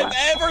duo I've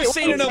ever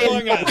seen in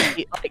Among Us.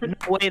 Like, no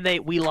way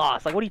we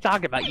lost. Like, what are you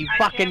talking about? You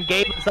fucking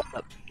gave us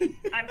up.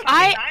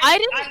 I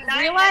didn't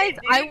realize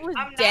I was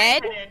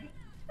dead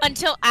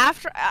until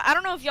after. I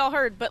don't know if y'all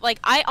heard, but like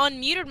I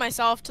unmuted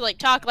myself to like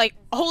talk. Like,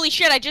 holy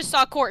shit! I just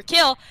saw Court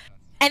kill,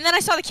 and then I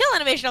saw the kill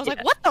animation. I was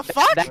like, what the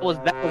fuck? That was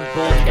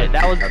bullshit.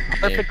 That was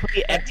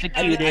perfectly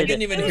executed. I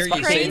didn't even hear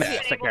you say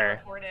that.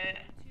 Massacre.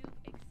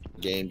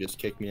 Game just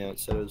kicked me out,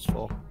 said it was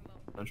full.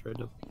 I tried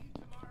to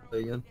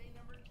play again.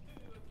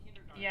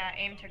 Yeah,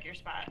 Aim took your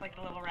spot, like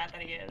the little rat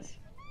that he is.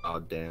 Oh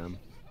damn.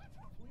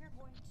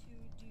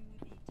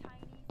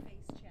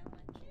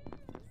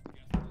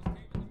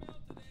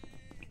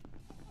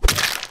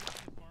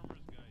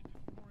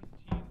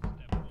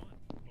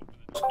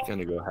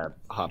 Gonna go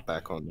hop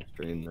back on the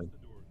stream then.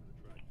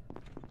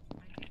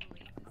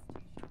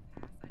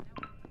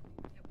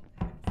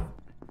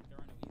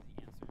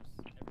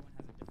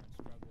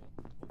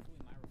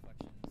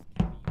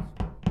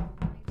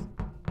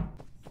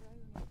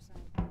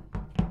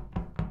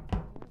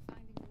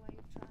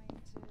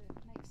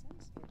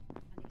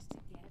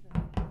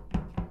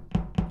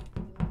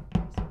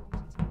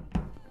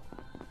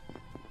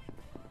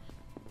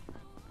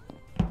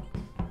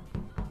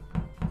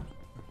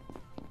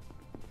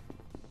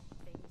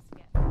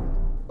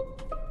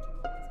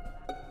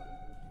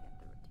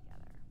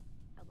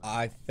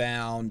 I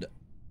found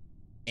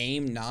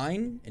Aim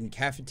 9 in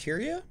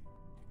cafeteria.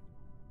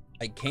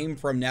 I came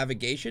from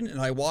navigation and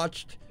I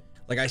watched,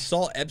 like I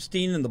saw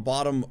Epstein in the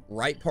bottom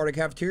right part of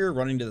cafeteria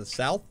running to the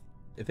south.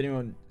 If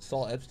anyone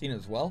saw Epstein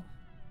as well.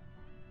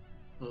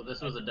 Well,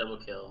 this was a double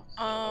kill.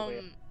 So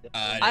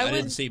I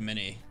didn't see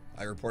many.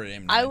 I reported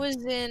Aim 9. I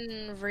was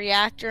in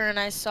Reactor and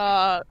I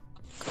saw,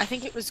 I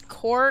think it was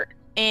Court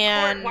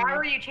and Court, why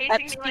were you chasing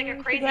me like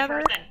a crazy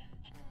person?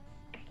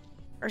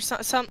 Or some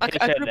Who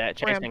said that?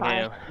 Chasing who?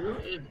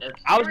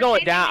 I was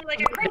going down.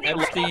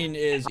 Epstein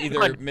is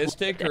either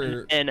Mystic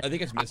or I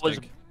think it's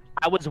Mystic.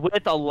 I was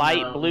with a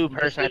light blue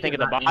person, I think, at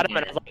the bottom,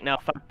 and I was like, no,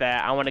 fuck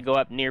that. I want to go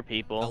up near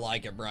people. I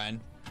like it, Brian.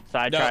 So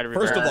I tried to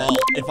reverse. First of all,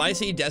 if I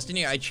see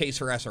Destiny, I chase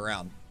her ass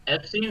around.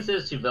 Epstein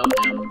says to vote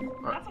him.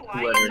 That's a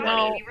lie. You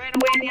ran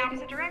away in the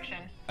opposite direction.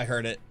 I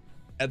heard it.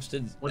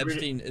 Epstein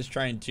is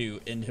trying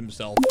to end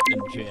himself in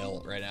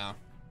jail right now.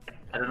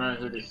 I don't know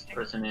who this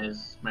person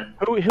is.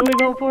 Who we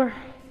vote for?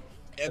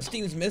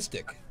 Epstein's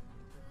Mystic.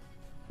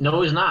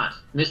 No, he's not.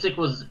 Mystic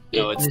was.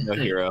 No, it's no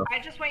hero. I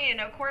just want you to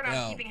know, Court,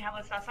 I'm keeping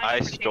hella sus. I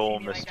stole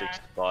Mystic's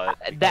spot.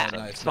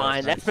 That's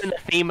fine. That's been the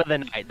theme of the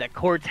night. That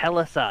Court's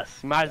hella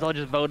sus. You might as well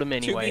just vote him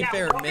anyway. To be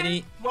fair,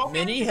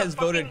 Minnie has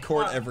voted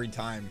Court every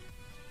time.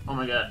 Oh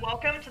my god.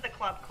 Welcome to the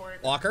club, Court.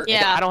 Walker?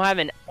 Yeah. I don't have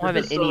an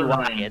any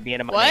Y at the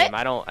end of my What? name.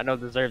 I don't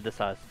deserve the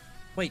sus.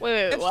 Wait,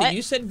 wait, Epstein, what?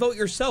 you said vote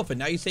yourself, and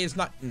now you say it's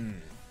not. This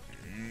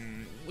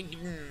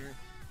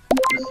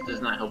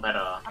does not help at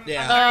all.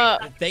 Yeah.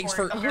 Thanks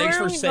for Who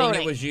are we saying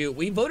voting? it was you.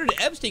 We voted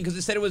Epstein because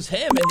it said it was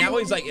him, and now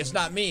he's like, it's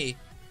not me.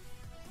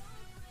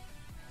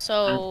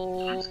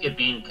 So I'm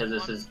skipping because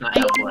this is not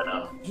helpful at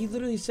all. He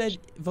literally said,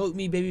 "Vote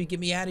me, baby, get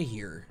me out of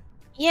here."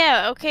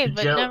 yeah, okay,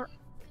 but Joe. never.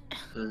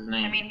 His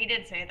name. I mean, he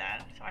did say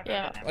that, so I voted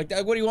Yeah. him.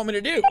 Like, what do you want me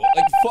to do?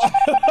 Like,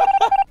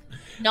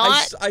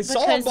 Not. I saw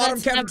him because bottom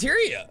that's never-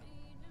 cafeteria.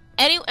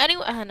 Anyway,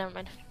 never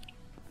mind.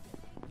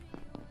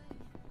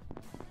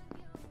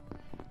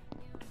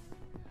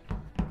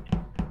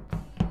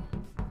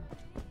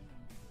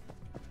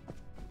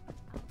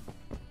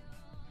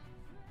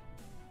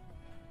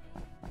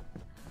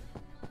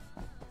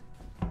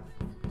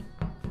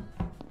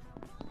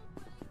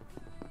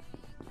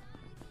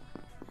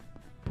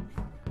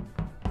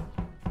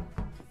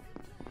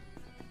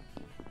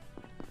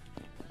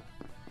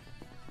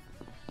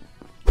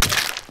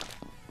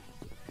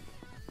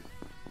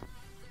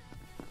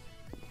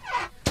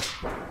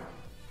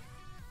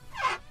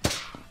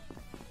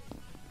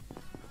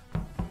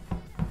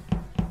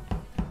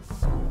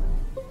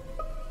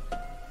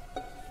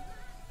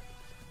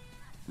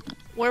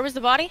 Where was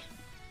the body?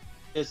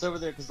 It's over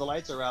there because the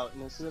lights are out.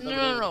 And as soon as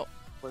No.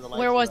 Where, the lights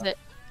Where are was out. it?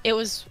 It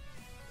was.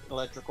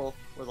 Electrical,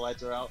 where the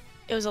lights are out.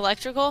 It was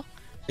electrical.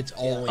 It's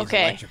always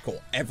Okay.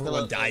 electrical.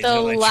 Everyone dies The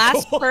in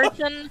last electrical.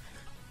 person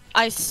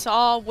I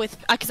saw with,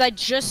 because I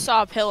just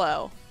saw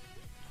Pillow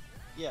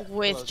Yeah.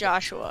 with Pillow's-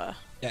 Joshua.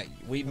 Yeah,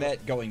 we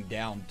met going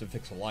down to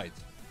fix the lights.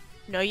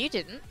 No, you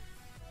didn't.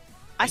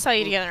 I saw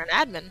you together in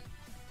admin.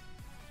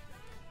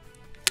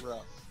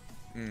 Rough.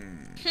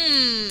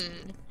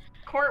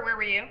 Court, where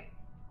were you?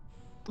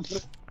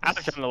 I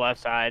was on the left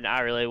side.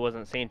 I really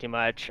wasn't seeing too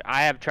much.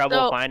 I have trouble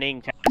So-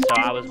 finding tasks, so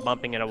I was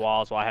bumping into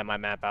walls while I had my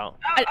map out.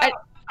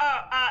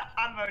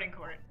 I'm voting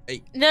Court.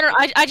 No,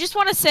 I just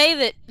want to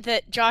say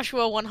that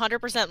Joshua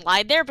 100%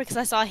 lied there because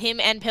I saw him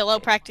and Pillow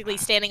practically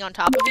standing on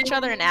top of each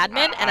other in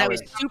admin, and I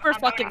was super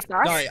fucking sus.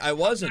 No, I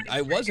wasn't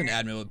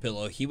admin with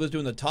Pillow. He was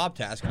doing the top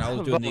task, and I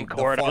was doing the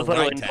Court. I far was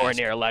literally right nowhere task.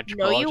 near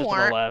electrical. No, I was you just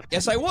weren't. on the left.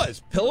 Yes, I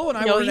was. Pillow and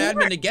I No, were in you admin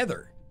weren't.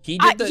 together. He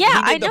I- did the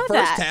yeah, I he did the know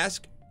first that.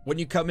 task when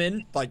you come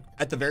in, like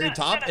at the very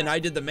top, and I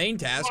did the main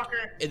task,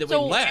 Walker. and then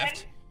So- we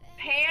left.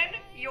 Pan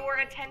your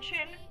attention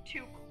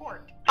to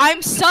Court.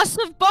 I'm sus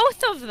of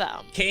both of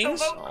them.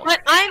 Kings? So vote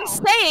But Court I'm now.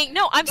 saying,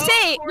 no, I'm Vote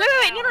saying, Court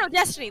wait, now. no,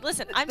 Destiny,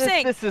 listen, I'm This,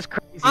 saying, this is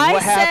crazy. I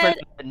What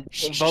happened?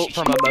 said- Vote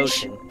from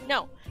emotion.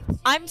 no,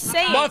 I'm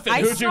saying, Muffin, I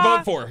who'd you saw-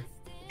 vote for?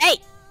 Hey,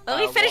 let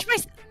me finish my,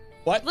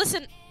 What?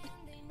 listen,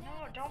 No,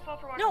 don't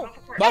vote for Walker. No. Vote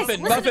for Court.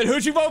 Muffin, listen. Muffin,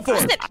 who'd you vote for?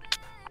 listen,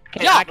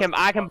 Okay, Yo. I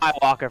can buy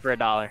Walker for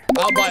 $1.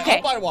 Okay.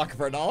 I'll buy Walker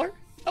for $1.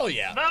 Oh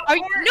yeah. Vote Are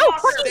you- Court, no,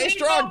 Walker. stay Please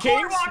strong, vote Court,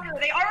 Kings. Walker.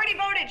 They already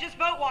voted. Just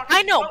vote Walker.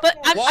 I know, Vote but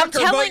Court. I'm Walker,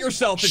 vote telling,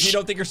 yourself if you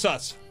don't think you're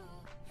sus.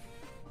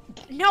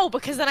 no,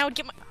 because then I would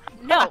get my,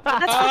 no,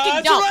 that's fucking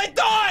That's dumb. what I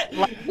thought.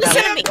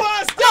 Listen to me.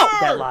 Imposter!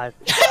 That live.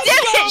 Damn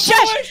it,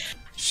 shush.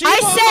 She I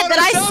voted said on that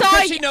I herself saw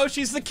 'cause you- she knows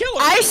she's the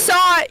killer. I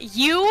saw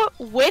you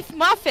with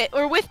Muffet,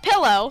 or with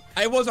Pillow,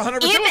 I was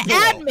 100% in with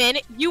Pillow.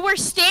 admin. You were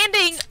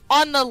standing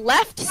on the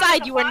left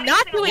side. You were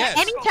not doing Yes.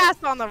 any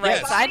tasks on the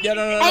right Yes. side. Yeah,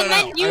 no, And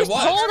then you I was.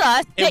 told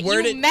us And that where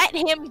you did- met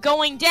him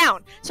going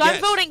down. So Yes.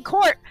 I'm voting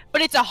Court,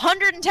 but it's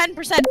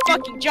 110%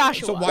 fucking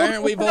Joshua. So why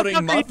aren't we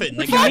voting Muffin,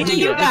 the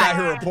guy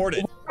who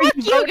reported? Fuck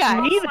you guys. Oh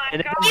my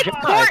It's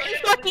God. Court and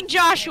fucking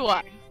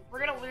Joshua. We're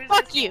gonna lose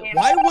Fuck this you. game.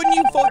 Why wouldn't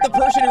you vote the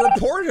person who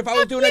reported if I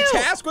was doing a you.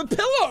 task with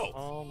Pillow?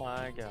 Oh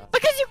my god.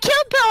 Because you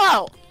killed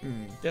Pillow.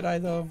 Did I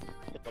though?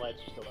 The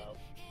lights are still out.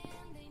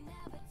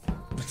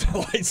 The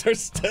lights are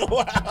still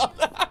out.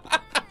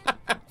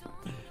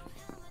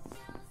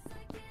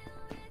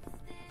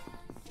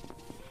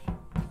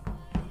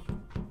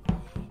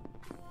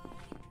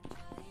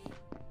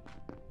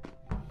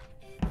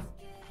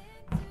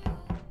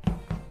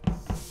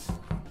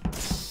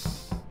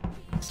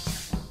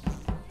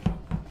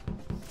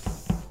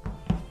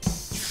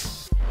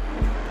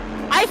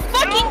 I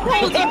fucking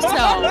told you so.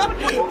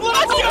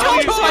 Fucking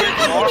told you so.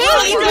 I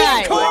hate you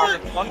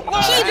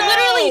guys. He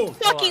literally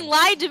fucking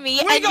lied to me,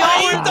 We and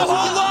got y'all you the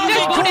whole you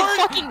guys lobby, voted Court.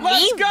 fucking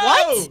Let's me. go.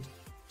 What?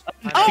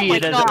 Oh my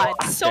Defeated as a god,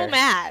 so monster.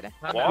 mad.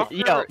 Walker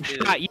Yo, is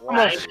Scott, you lying.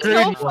 almost screwed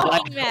So me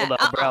fucking mad.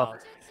 though, bro.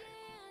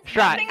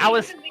 Scott, Nothing I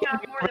was pisses me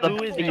off more for than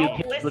the people you don't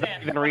kids listen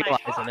without even when I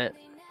realizing talk. it.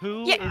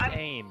 Who Yeah, is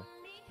AIM?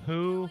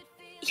 Who?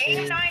 Game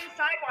is... 9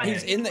 Sidewinders.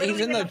 He's in the- Literally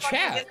he's in the fucking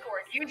chat.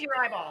 Discord. Use your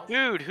eyeballs.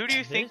 Dude, who do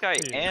you think I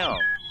am?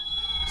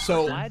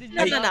 So, Why did you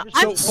No, no, no. not just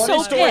I'm so tell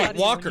funny so story, pissed.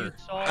 Walker.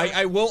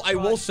 I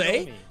will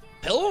say,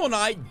 Pillow and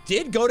I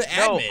did go to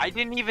No, admin. I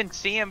didn't even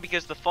see him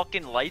because the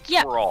fucking lights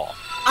Yeah. were off.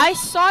 I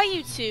saw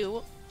you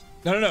two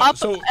No. up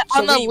So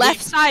on the we-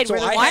 left side so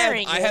where the I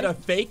wiring had, I had is. a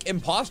fake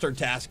imposter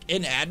task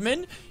in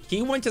admin.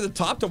 He went to the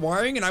top to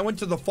wiring, and I went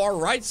to the far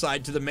right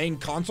side to the main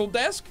console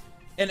desk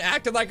and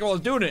acted like I was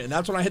doing it, and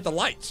that's when I hit the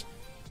lights.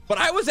 But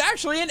I was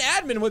actually in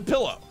admin with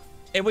Pillow.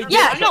 And we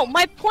yeah, no,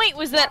 my point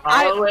was that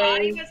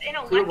Following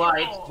two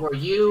lights were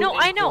you No,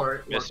 I know.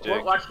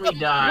 Court watched me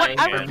die. What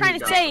I was trying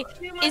to say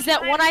is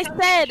that when I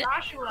said...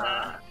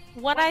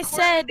 When I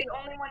said... the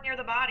only one near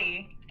the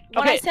body.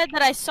 When I said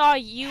that I saw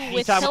you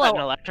with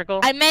Pillow,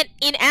 I meant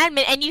in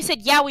admin, and you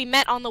said, yeah, we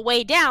met on the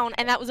way down,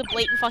 and that was a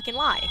blatant fucking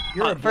lie.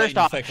 You're a First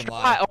off, fucking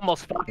lie. I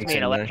almost fucked me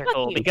in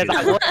electrical because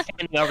I was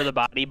standing over the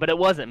body, but it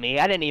wasn't me.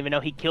 I didn't even know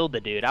he killed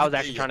the dude. I was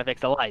actually trying to fix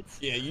the lights.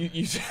 Yeah,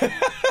 you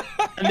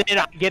And then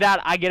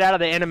I get out of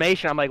the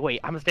animation. I'm like, wait,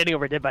 I'm standing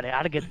over a dead body.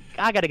 I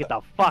gotta get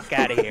the fuck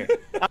out of here.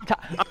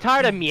 I'm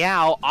tired of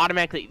Meow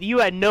automatically. You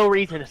had no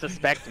reason to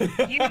suspect me.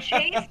 You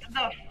chased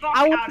the fuck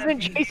I out of me.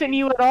 wasn't chasing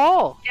you at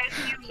all. Yes,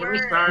 you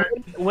were.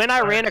 When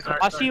I ran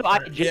across you, I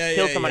just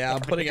killed somebody.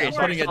 I'm putting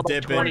a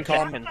dip in.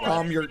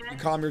 Calm your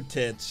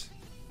tits.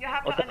 You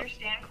have to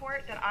understand,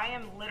 Court, that I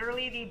am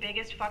literally the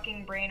biggest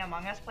fucking brain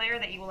Among Us player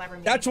that you will ever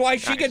meet. That's why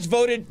she gets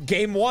voted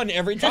game 1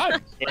 every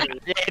time.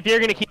 If you're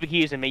gonna keep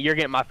accusing me, you're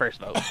getting my first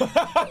vote.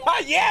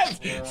 Yes!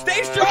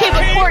 Stay strong! Okay,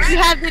 but Court, you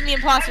have been the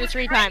imposter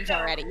 3 times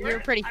already.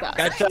 You're pretty fucked.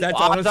 That's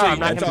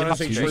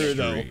honestly true,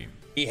 though.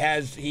 He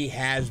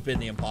has been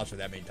the imposter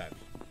that many times.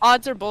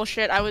 Odds are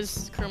bullshit. I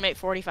was crewmate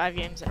 45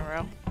 games in a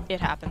row. It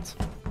happens.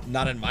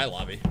 Not in my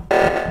lobby.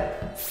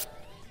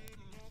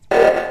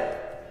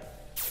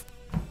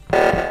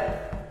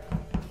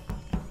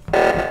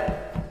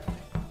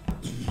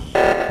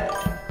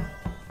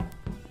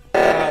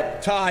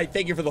 Ty,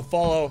 thank you for the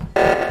follow.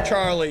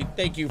 Charlie,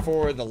 thank you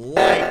for the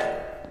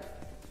like.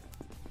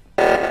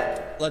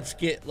 Let's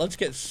get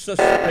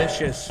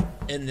suspicious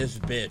in this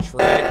bitch,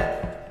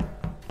 right?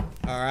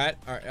 All right.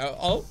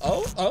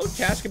 Oh,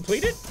 task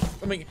completed.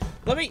 Let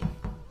me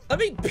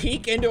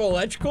peek into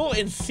electrical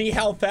and see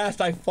how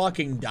fast I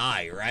fucking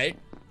die, right?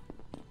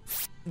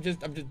 I'm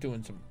just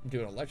doing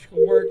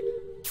electrical work.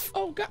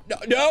 Oh god,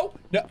 no.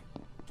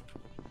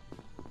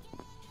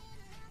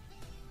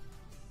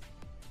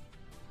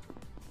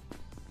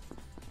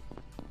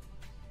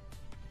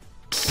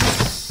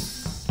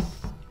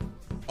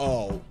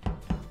 Oh,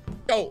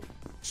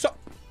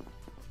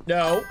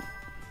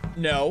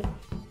 no,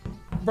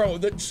 bro.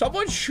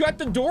 Someone shut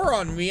the door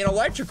on me in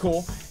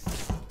electrical.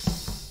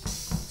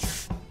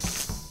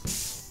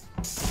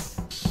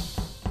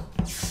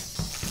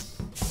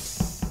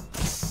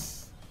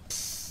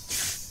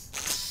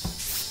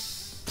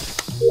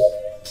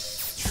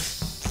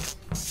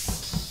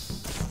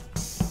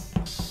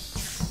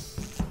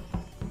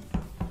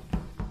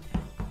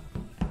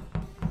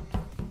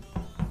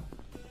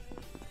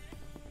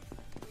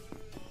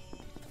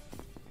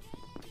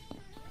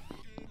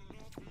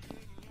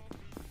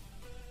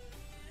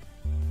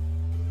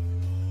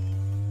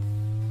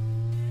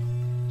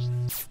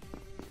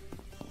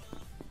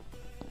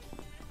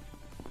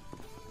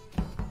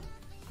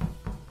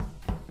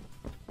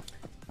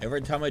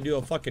 Every time I do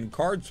a fucking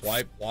card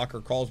swipe, Walker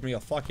calls me a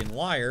fucking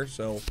liar,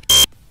 so...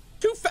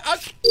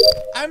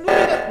 I'm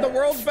literally the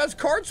world's best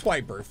card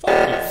swiper.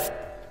 Fuck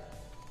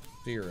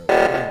you. 0,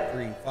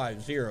 3,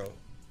 5, 0.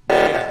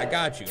 Yeah, I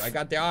got you. I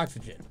got the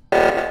oxygen.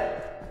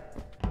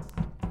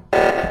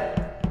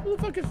 Who the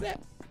fuck is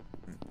that?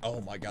 Oh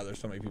my god, there's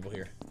so many people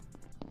here.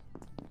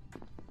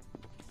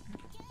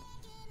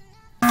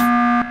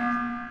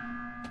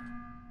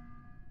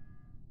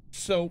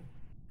 So,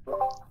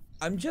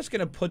 I'm just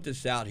gonna put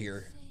this out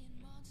here.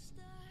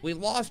 We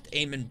lost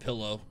Aim and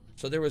Pillow,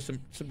 so there was some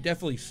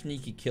definitely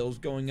sneaky kills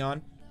going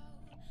on.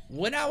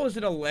 When I was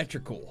in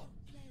electrical,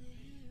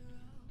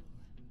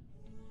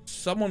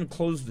 someone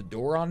closed the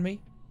door on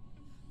me.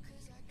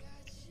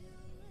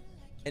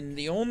 And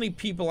the only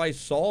people I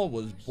saw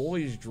was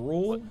Boys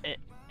Drool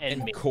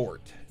and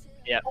Court.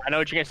 Yeah, I know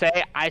what you're gonna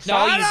say. I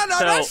saw you. No,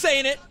 I'm not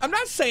saying it. I'm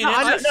not saying it.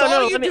 I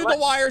saw you do the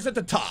wires at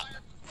the top.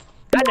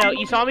 I know,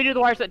 you saw me do the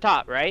wires at the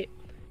top, right?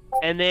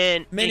 And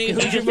then you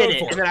just did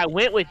it. And then I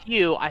went with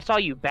you. I saw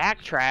you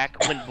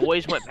backtrack when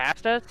Boys went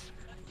past us.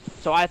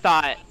 So I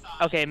thought,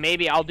 okay,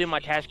 maybe I'll do my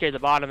task here at the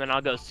bottom, and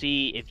I'll go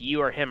see if you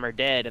or him are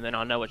dead, and then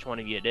I'll know which one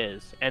of you it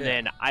is. And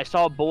then I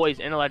saw Boys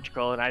in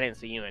electrical, and I didn't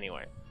see you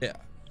anywhere. Yeah.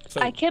 So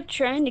I kept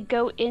trying to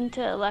go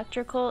into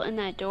electrical, and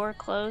that door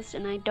closed,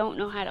 and I don't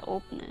know how to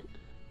open it.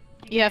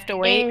 You have to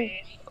wait. And,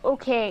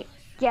 okay,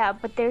 yeah,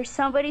 but there's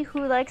somebody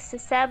who likes to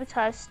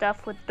sabotage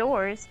stuff with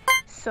doors.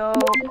 So,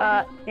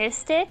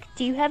 Mystic,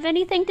 do you have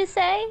anything to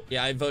say?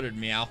 Yeah, I voted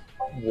Meow.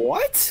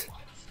 What?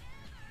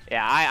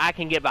 Yeah, I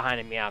can get behind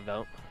a Meow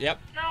vote.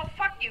 Yep. No,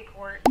 fuck you,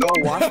 Court. No,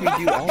 watch me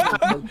do all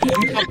I'm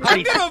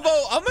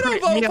gonna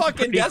vote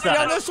fucking Destiny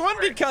on this one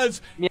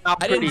because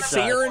I didn't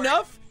see her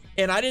enough,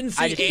 and I didn't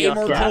see Aim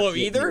or Pillow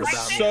either,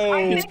 so...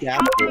 I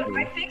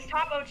fixed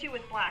top O2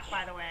 with Black,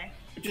 by the way.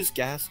 You just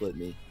gaslit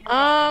me.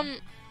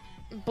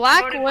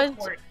 Black was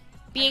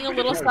being a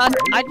little sus.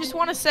 I just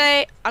want to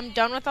say I'm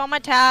done with all my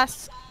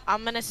tasks.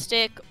 I'm gonna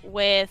stick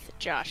with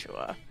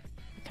Joshua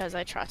because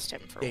I trust him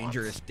for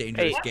dangerous game.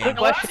 game.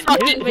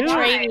 Fucking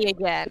betray me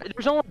again.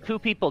 There's only 2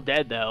 people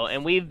dead though,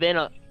 and we've been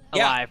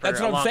alive for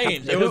that's a what I'm long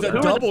saying. time. It was a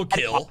double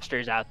kill.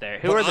 Imposters out there.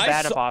 Who are the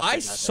bad imposters? I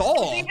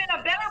saw. Even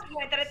a better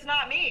point that it's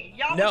not me.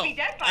 Y'all No, would be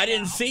dead by I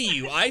didn't now. see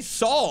you. I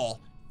saw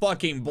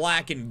fucking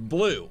black and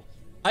blue.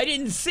 I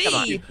didn't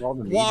see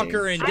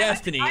Walker and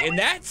Destiny, and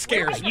that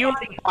scares me. You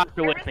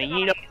Walker with me.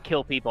 You don't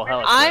kill people.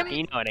 Hell,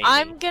 you know what I mean.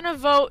 I'm gonna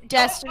vote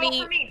Destiny. Don't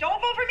vote for me.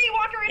 Don't vote for me,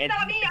 Walker. It's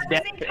not me.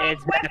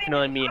 It's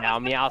definitely me now.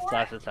 Meow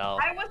sus as hell.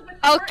 I was with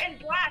Court and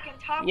Black and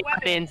top I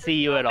weapon. didn't see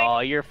you at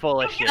all. You're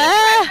full of shit.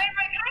 Boys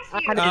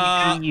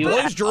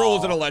Drool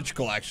is an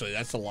electrical, actually.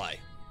 That's a lie.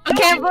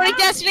 Okay, I'm voting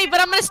Destiny,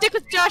 but I'm gonna stick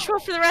with Joshua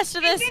for the rest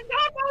of this.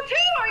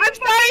 I'm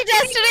sorry,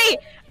 Destiny!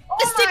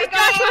 I stick with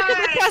Joshua because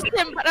I trust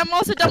him, but I'm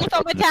also done with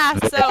all my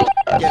tasks, so...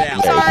 Get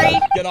out. Sorry.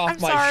 Get off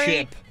I'm my sorry.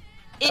 ship.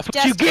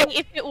 Destiny,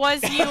 if it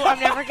was you, I'm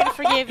never gonna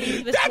forgive you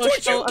for this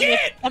emotional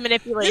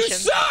manipulation. You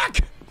suck!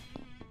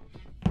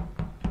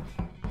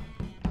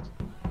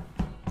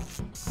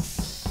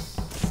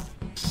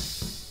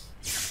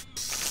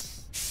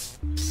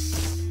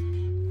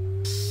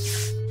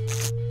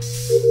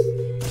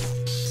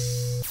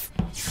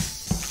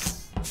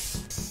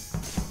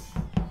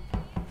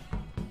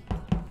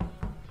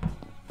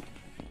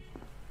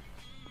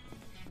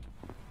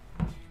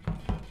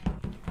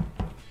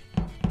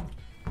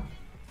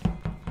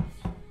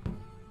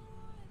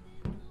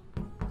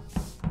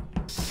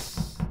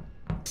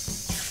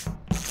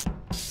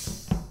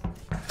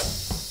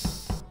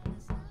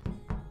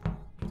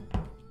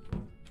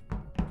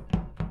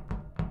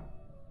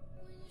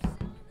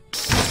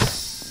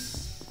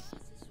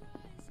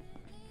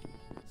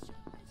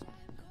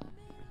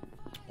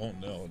 Oh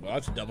no,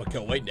 that's a double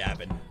kill waiting to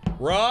happen.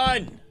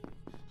 Run!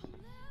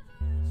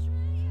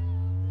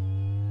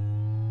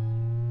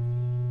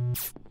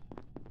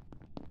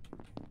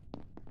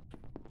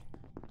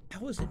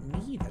 How is it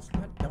me that's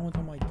not done with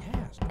all my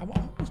tasks? I'm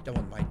always done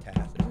with my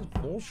tasks. This is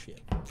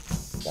bullshit.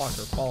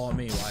 Walker, follow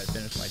me while I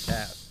finish my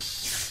task.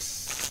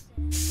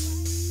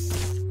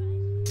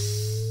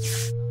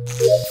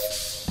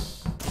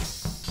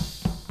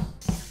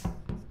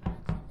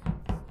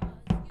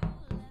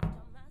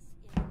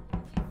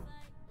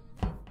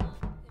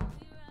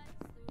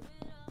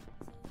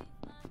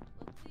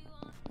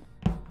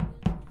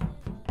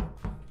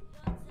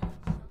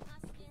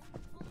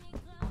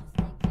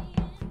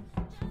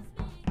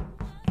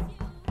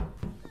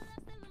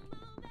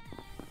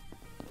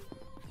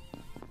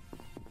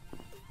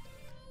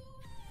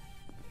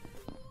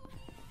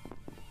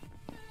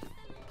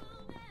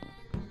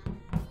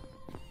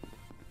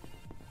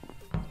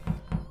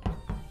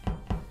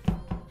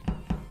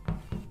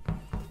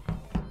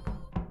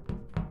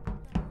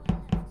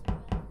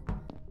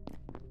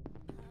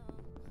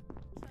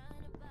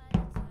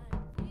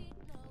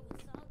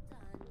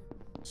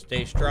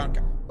 Stay strong.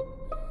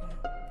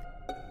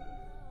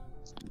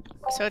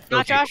 So it's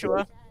not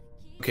Joshua.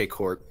 Okay,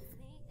 Court.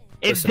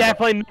 It's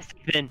definitely missing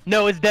then.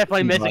 No, it's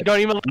definitely missing.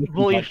 Don't even let me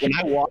bully you. When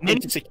I walk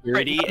into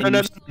security and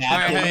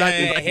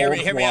hear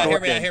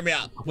me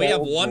out. We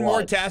have one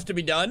more task to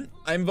be done.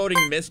 I'm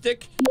voting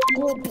Mystic.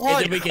 And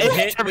then we can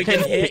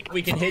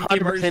hit the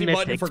emergency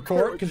button for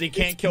Court because he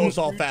can't kill us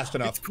all fast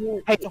enough.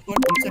 Hey,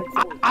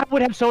 I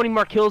would have so many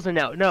more kills than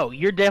now. No,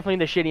 you're definitely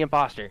the shitty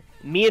imposter.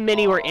 Me and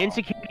Minnie were in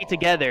security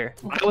together.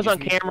 I was on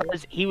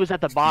cameras. He was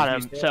at the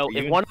bottom. So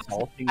if one of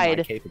us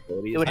died, it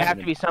would have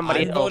to be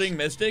somebody else. I'm voting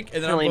Mystic,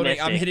 and then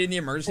I'm hitting the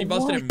emergency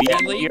button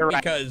immediately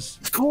because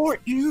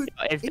Court, dude.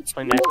 It's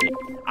definitely Mystic.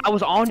 I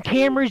was on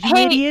cameras, you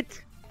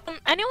idiot.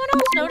 Anyone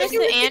else notice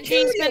that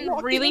Angie's been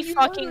really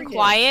fucking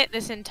quiet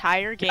this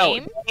entire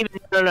game?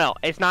 No,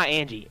 it's not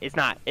Angie. It's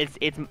not.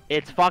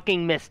 It's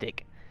fucking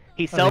Mystic.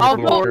 He I'll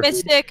vote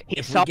Mystic.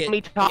 He saw me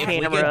talk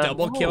camera. If we get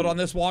double killed on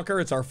this Walker,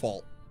 it's our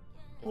fault.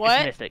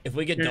 What? If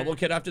we get double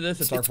killed after this,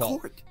 it's our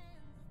fault.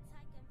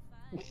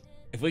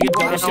 If we get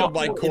double killed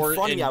by Court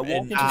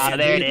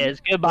there it is.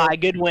 Goodbye.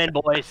 Good win,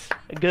 boys.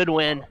 Good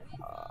win.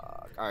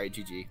 All right,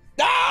 GG.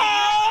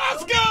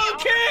 Let's go,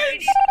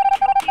 kids!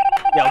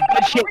 Yo,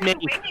 good shit,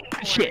 Minnie.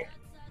 Good shit.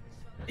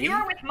 You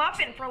were with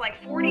Muffin for like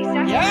 40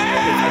 seconds.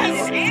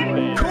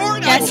 Yes!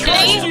 Court, I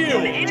trust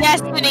you!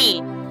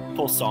 Destiny!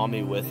 People saw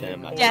me with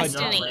him.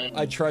 Destiny.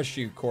 I trust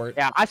you, Court.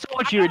 Yeah, I saw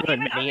what you were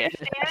doing, Minnie.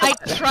 I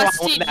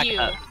trusted you.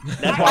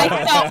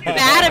 I felt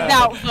bad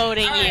about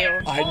voting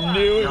you. I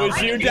knew it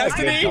was you,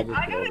 Destiny. I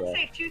gotta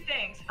say two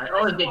things. I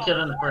always get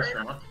killed in the first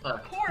round. What the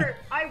fuck? Court,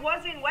 I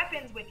was in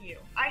weapons with you.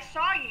 I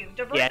saw you.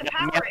 Divert the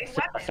power in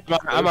weapons.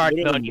 I'm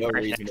already voting you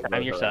first next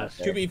time. You're sus.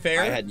 To be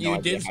fair,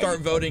 you did start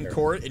voting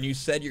Court, and you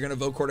said you're going to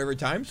vote Court every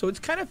time, so it's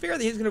kind of fair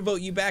that he's going to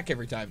vote you back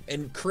every time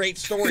and create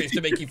stories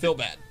to make you feel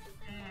bad.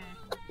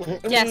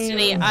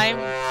 Destiny,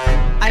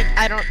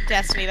 I don't.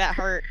 Destiny, that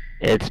hurt.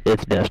 It's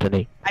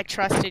Destiny. I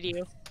trusted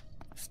you.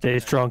 Stay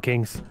strong,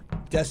 Kings.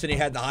 Destiny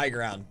had the high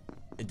ground.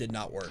 It did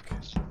not work.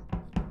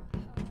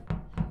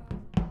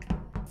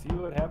 See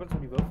what happens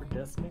when you vote for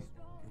Destiny?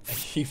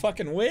 You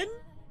fucking win?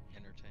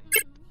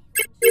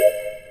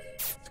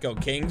 Let's go,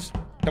 Kings.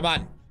 Come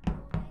on.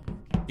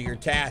 Do your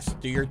task.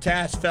 Do your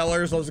task,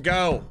 fellers. Let's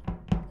go.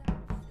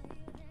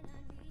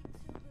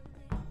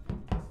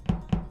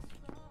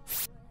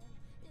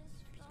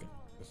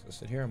 Let's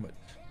sit here, but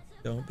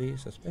don't be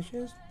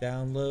suspicious.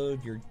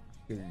 Download your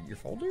Your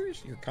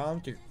folders? Your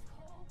comp? Your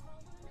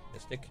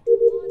Mystic?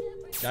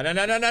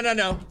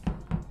 No.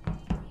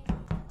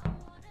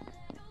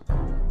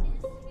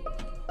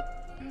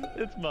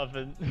 It's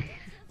Muffin.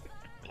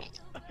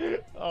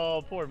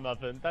 Oh, poor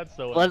Muffin. That's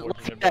so Let's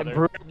unfortunate, get brother.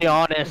 brutally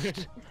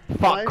honest.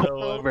 Fuck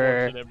So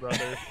over. unfortunate,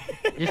 brother.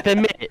 Just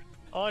admit it.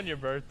 On your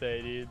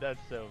birthday, dude. That's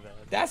so bad.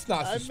 That's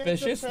not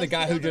suspicious. The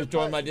guy who just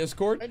joined my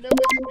Discord. I know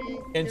it's me.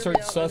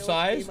 Insert sus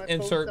eyes.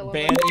 Insert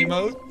ban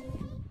emote.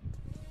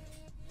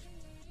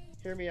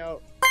 Hear me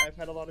out. I've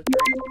had a lot of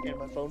drink and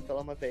my phone fell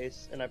on my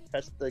face and I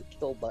pressed the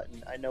kill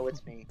button. I know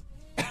it's me.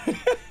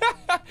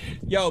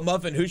 Yo,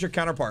 Muffin, who's your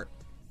counterpart?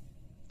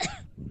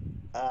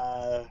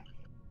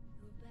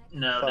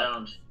 No, fuck.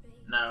 don't.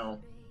 No.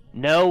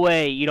 No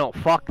way you don't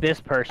fuck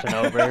this person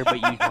over, but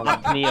you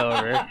fucked me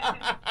over.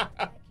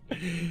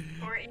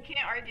 Or you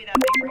can't argue that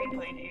big brain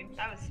play, dude.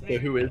 That was So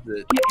smooth. who is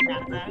it? Can't be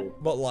mad at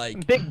that. But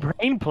like, Big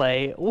brain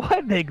play?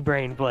 What big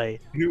brain play?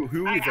 Who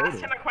I we asked voted?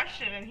 him a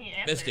question and he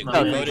answered.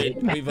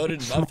 Mystic, we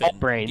voted Small Muffin.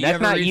 brain. Do you That's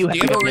have a not reason, you do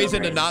you have a having a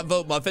reason to brain. not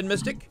vote Muffin,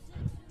 Mystic?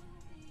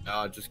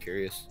 Oh, just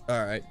curious.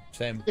 Alright,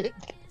 same.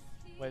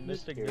 When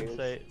Mystic did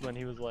say, when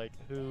he was like,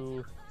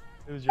 who's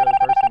your other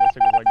person,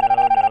 Mystic was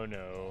like,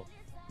 no.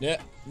 Yeah,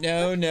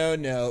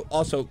 no.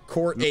 Also,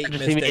 Court 8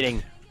 Emergency Mystic.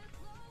 meeting.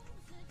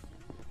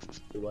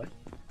 What?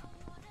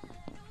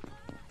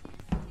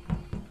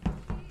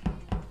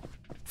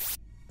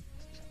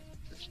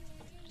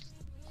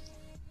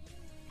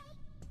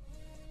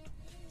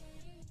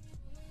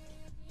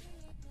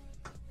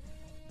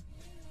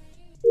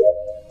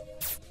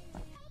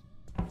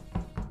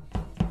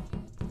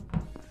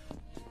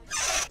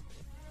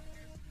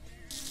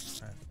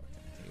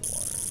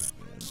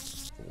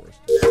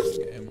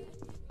 Game.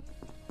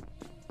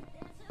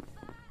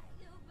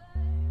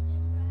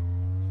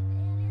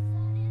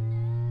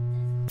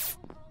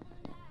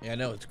 Yeah, I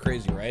know, it's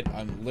crazy, right?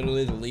 I'm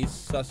literally the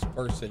least sus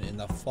person in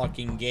the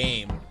fucking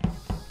game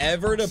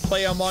ever to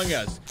play Among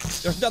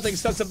Us. There's nothing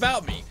sus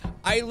about me.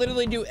 I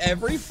literally do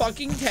every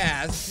fucking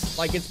task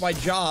like it's my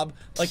job,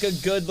 like a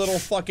good little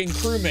fucking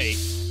crewmate.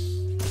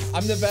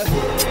 I'm the best.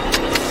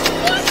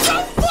 What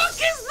the fuck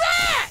is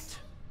that?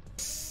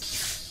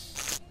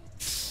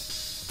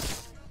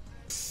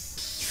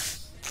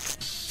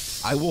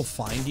 I will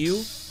find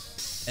you,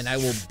 and I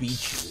will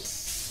beat you.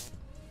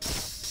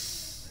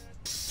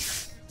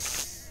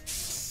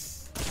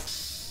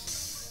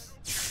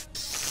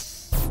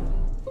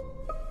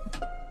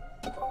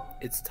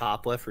 It's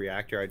top left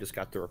reactor. I just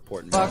got the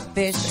report. Fuck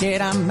this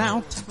shit, I'm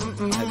out.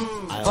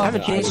 I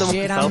haven't seen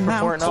them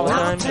self-reporting all the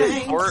time.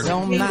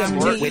 Don't mind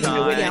me. Wait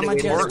I'ma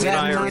just a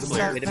grab minute.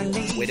 myself and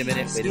leave. Wait a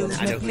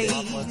minute. I know who it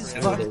is.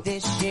 Fuck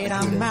this shit,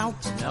 I'm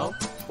out. No,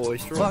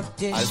 Boys Room. Fuck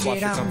this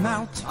shit, I'm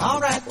out.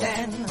 Alright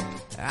then.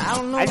 I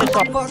don't know I just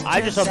what the saw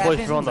fuck Boys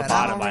just Room on happened, the but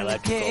bottom I by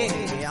don't really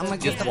electrical. care. I'ma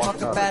get the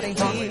fuck up out of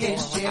here.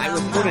 Shit, I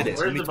I'm reported out. it.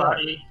 Where's the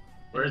body?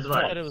 Where's the You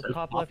body? said it was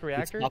top left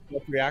reactor? Top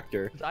left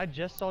reactor. I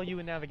just saw you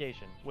in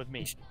navigation with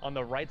me on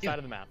the right side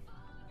of the map.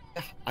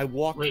 I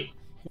walked. Wait.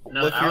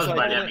 No, Look, I was here's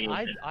by what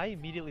navigation. I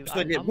immediately. So,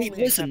 I'm wait, only in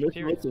listen.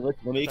 cafeteria.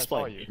 Let me I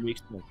saw explain. you.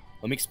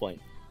 Let me explain.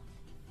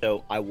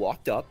 So I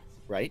walked up,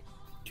 right?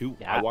 Yeah,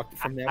 I walked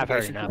from I've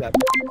heard navigation to enough. that.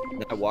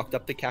 Then I walked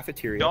up the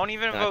cafeteria. Don't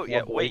even and I vote saw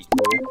yet, Boys wait.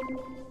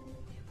 Drool.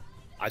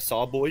 I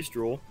saw Boys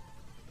Drool,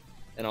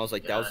 and I was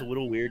like, that was a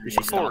little weird. She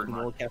stopped in the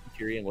middle of the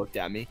cafeteria and looked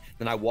at me.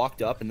 Then I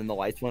walked up, and then the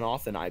lights went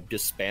off, and I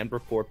just spammed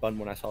report button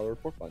when I saw the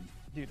report button.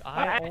 Dude, From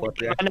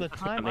the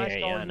time I saw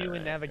Yeah, you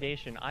in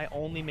navigation, I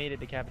only made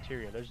it to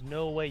cafeteria. There's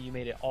no way you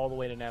made it all the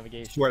way to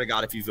navigation. Swear to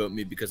God, if you vote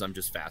me because I'm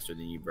just faster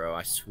than you, bro,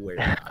 I swear.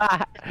 To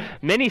God.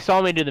 Minnie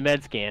saw me do the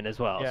med scan as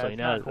well, Yeah, so he it's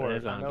knows not court. it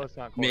is I on. know it's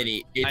not court.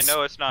 Minnie, I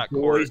know it's not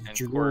court Boys and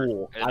Drool.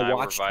 court, and I'm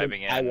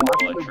reviving I it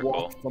watched her electrical.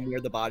 walk from where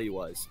the body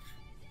was.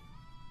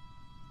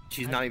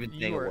 She's not even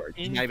saying a are word.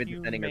 She's not even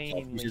defending herself. She's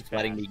inhumanely just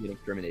letting me get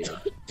incriminated.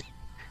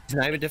 She's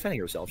not even defending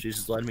herself. She's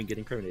just letting me get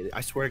incriminated.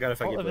 I swear to God,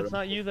 if I Well, get if voted, it's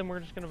not you, then we're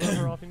just gonna vote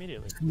her off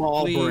immediately.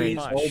 small brain. Please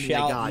Oh my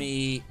shout God.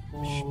 me.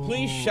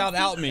 Please shout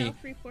out me.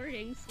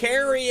 Self-reporting.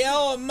 Carry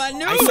on my I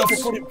news.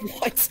 self-reported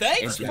what?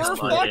 Thanks And for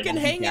just fucking like,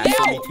 hanging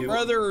gaslit me out, too.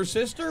 brother or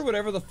sister,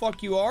 whatever the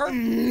fuck you are.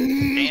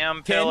 Damn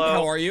Ken, pillow.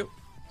 how are you?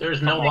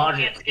 There's no Oh,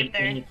 logic can't skip in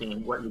there.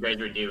 anything what you guys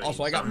are doing.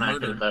 Also, I so got I'm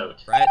not gonna murdered. vote.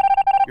 Right?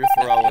 You're It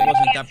throwing. wasn't You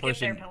that can't skip their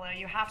person. pillow.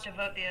 You have to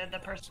vote the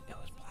person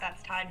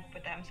that's tied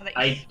with them, so that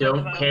you I split the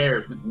don't vote.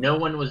 care. No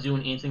one was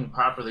doing anything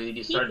properly. They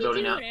just He started can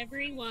voting do out. whatever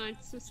he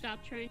wants, so stop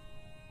trying.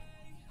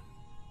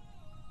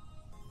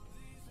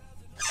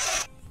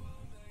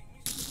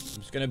 I'm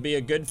just gonna be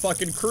a good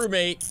fucking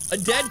crewmate, a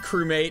dead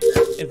crewmate,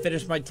 and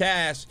finish my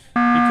task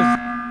because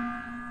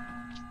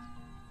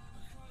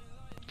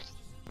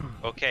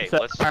Okay, So,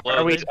 let's are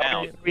slow we- this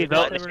down. we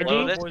vote Let's Reggie?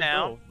 slow this Boys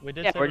down. Drool. We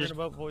did Yeah, say we're we're just-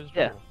 gonna vote Boys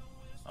yeah. Drool.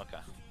 Okay.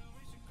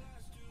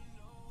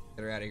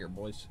 get her out of here,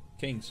 boys.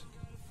 Kings.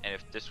 And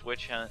if this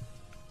witch hunt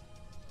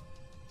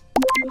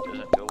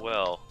doesn't go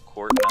well,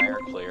 Court and I are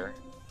clear.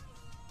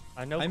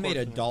 I know. I made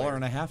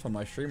 $1.50 on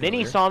my stream. Then he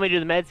earlier. saw me do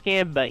the med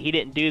scan, but he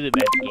didn't do the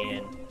med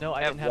scan. No,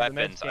 I I didn't have have the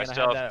med weapons. scan. I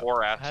still have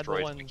 4 I had the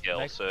asteroids one to kill,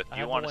 next- so if I you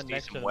had the want to one see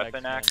next some to the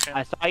weapon med action, scan.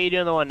 I saw you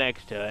doing the one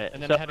next to it.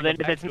 And then So I had to then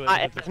go if back it's to it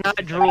not, with if the it's not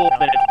 57 drool, then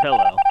pound it's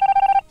pillow.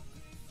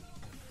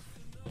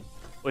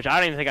 Which I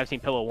don't even think I've seen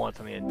pillow once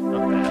on the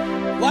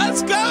map.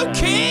 Let's go,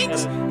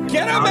 Kings!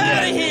 Get him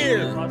out of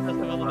here! Process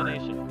of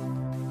elimination.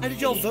 How did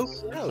y'all vote?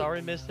 No.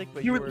 Sorry, Mystic,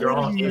 but You you were were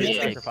all a idiots.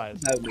 sacrifice.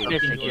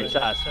 Mystic, you're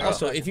sus.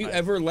 Also, if you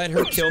ever let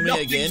her kill me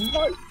again,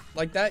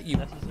 like that, you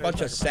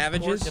bunch of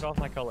savages. Get off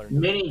my color.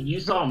 Minnie, you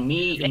saw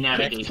me in It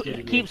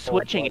navigation. keeps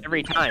switching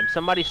every time.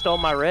 Somebody stole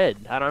my red.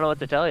 I don't know what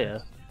to tell you.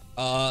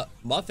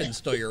 Muffin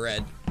stole your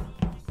red.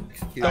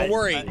 Don't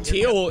worry,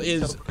 Teal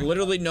is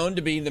literally known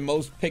to be the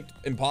most picked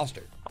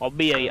imposter. I'll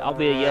be a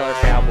yellow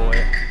cowboy.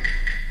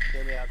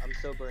 Hear me out. I'm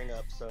sobering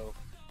up, so.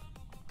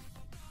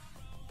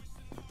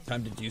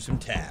 Time to do some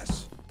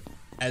tasks.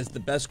 As the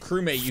best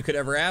crewmate you could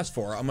ever ask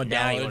for, I'm gonna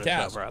Now you download a want to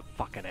task. sober up,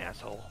 fucking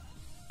asshole.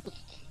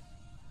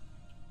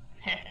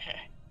 If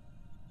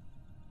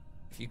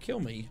you kill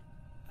me.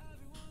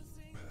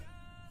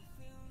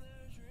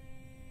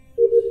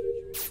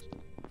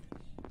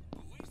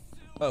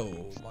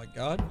 Oh my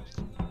god.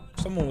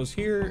 Someone was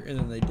here and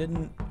then they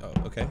didn't. Oh,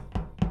 okay.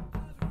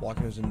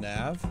 Walker's a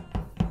nav.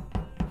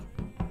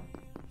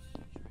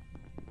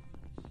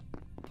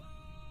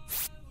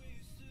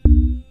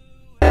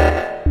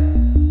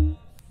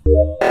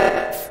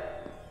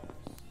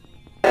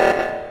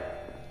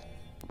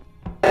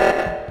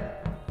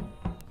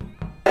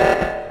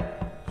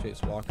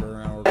 Chase Walker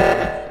around real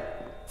quick.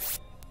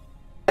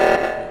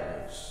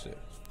 6,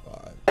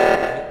 5,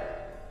 8.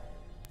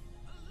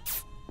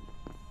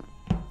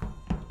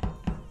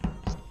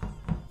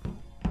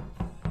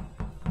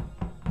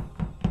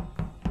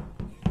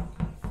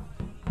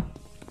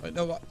 Wait,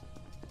 no,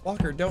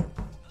 Walker, don't.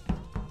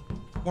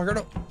 Walker,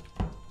 don't.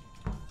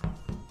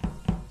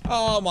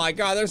 Oh my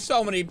god, there's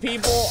so many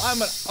people. I'm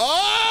gonna.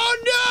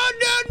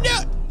 Oh, no,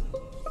 no,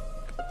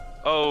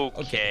 no!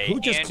 Okay, who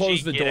just Angie,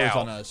 closed the get doors out.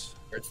 on us?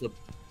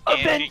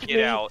 Angie, get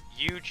out.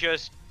 You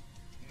just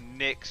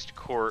nixed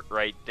court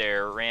right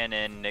there, ran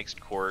in, nixed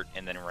court,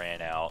 and then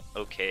ran out.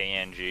 Okay,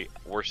 Angie,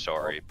 we're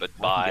sorry, but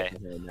bye.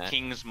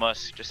 Kings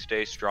must just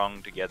stay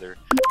strong together.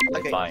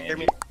 Okay, Bye, hear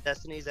me. Angie.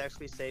 Destiny's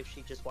actually safe.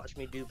 She just watched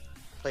me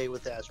play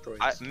with the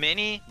asteroids.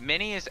 Minnie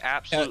is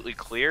absolutely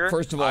clear.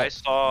 First of all, I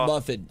saw.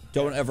 Muffin,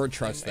 don't ever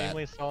trust that.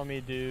 Emily saw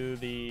me do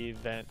the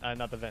vent,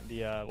 not the vent,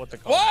 the what's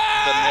it called?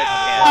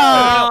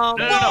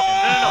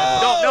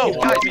 No,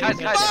 guys,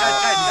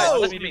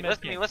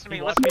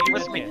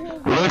 listen to me.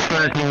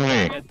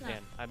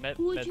 I met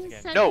Who med just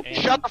scan. said No, that?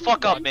 shut the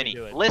fuck up, Who Minnie.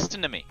 do it.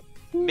 Listen to me.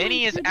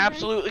 Minnie is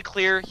absolutely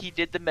clear he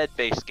did the med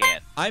base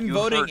scan. I'm You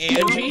voting heard two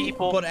Angie,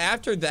 people- but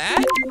after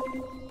that,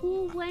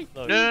 Who went?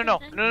 Look, No.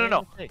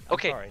 mistake. I'm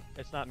Okay. sorry.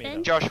 It's not me. Ben-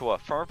 Though. Joshua,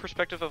 from a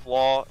perspective of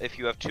law, if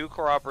you have 2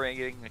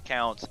 corroborating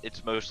accounts,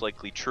 it's most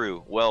likely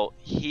true. Well,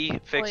 he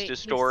fixed his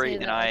story,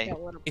 and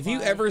if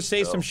you ever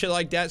say some shit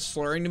like that,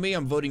 slurring to me,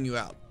 I'm voting you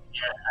out.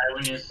 Yeah,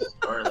 eyewitness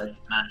story, like,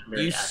 not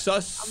very You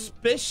accurate.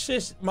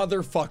 suspicious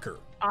motherfucker.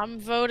 I'm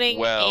voting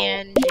Well,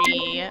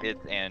 Angie.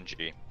 It's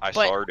Angie. I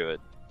But- saw her do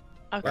it.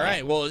 Okay. All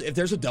right. Well, if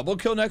there's a double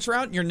kill next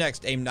round, you're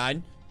next, Aim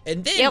 9.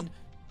 And then,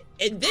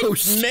 Yep.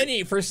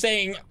 Many for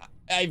saying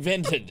I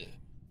vented.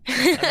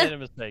 I made a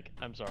mistake.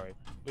 I'm sorry.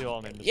 We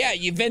all made mistakes. Yeah,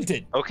 you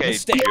vented. Okay,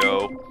 Mistake.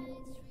 Joe.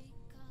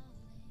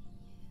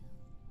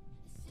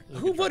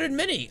 Who voted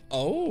Minnie?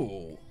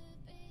 Oh.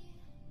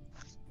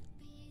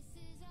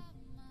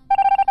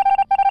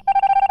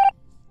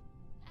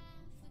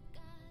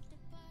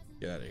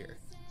 Get out of here.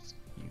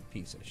 You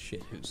piece of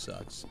shit who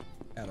sucks.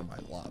 Out of my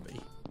lobby.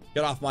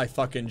 Get off my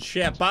fucking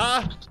ship,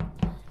 huh?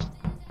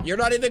 You're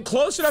not even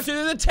close enough to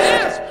do the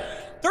task!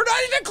 They're not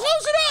even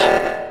close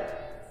enough!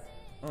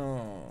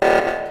 Oh.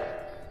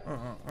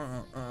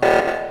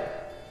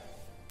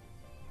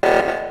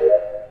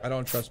 I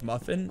don't trust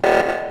Muffin.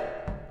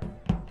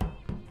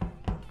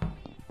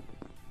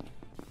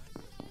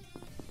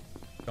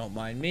 Don't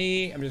mind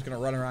me. I'm just gonna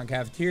run around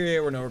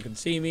cafeteria where no one can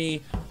see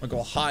me. I'm gonna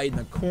go hide in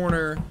the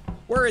corner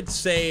where it's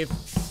safe.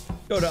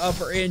 Go to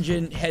upper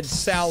engine, head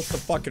south to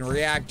fucking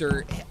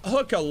reactor,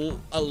 hook a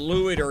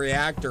Louis to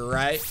reactor,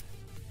 right?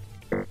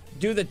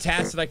 Do the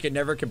task that I can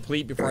never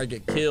complete before I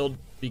get killed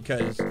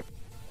because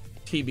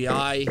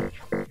TBI.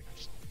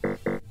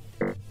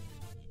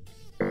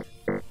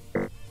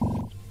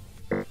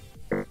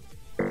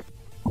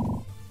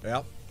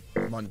 Yep.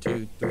 1,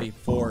 2, 3,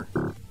 4.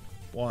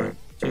 1,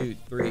 2,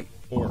 3,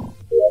 4.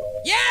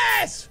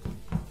 Yes!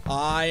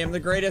 I am the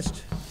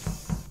greatest.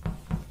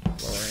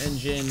 Lower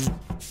engine.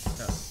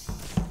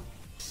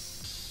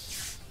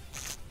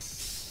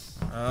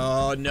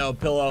 Oh no,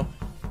 pillow.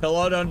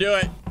 Pillow, don't do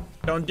it.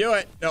 Don't do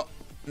it. No.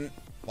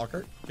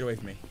 Walker, get away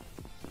from me.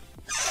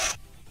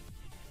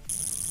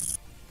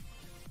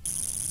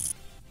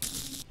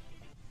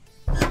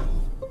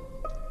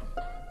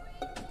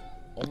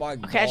 Oh my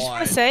god. Okay, I just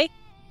want to say,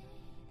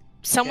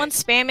 someone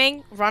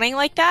spamming running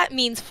like that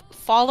means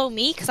follow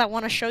me because I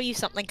want to show you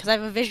something because I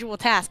have a visual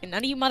task and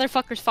none of you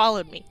motherfuckers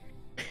followed me.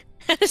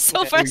 So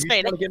Were frustrating.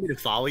 you trying to get me to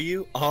follow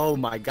you? Oh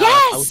my god.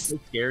 Yes! I was so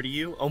scared of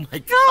you. Oh my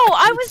god. No,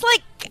 I was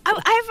like,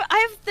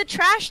 I have the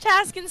trash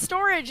task in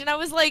storage, and I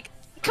was like,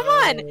 come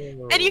on,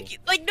 and you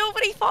like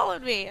nobody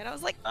followed me, and I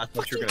was like,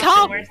 fucking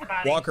come.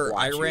 Walker,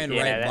 I ran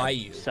right by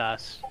you.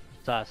 Sus.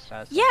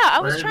 Yeah, I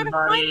was Where's trying the to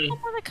find body?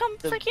 someone to come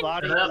freaking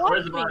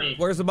Where's the walk body? me.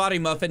 Where's the body,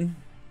 Muffin?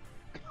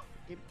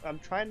 I'm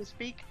trying to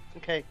speak.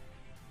 Okay.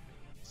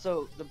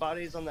 So the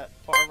body is on that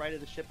far right of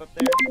the ship up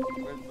there,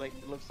 where like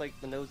it looks like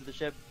the nose of the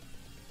ship.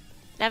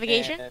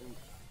 Navigation?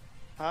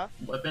 Huh?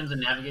 Weapons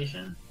and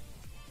navigation?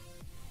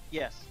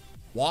 Yes.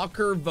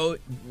 Walker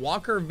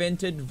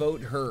vented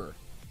vote her.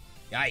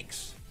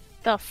 Yikes.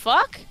 The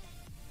fuck?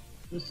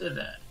 Who said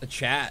that? The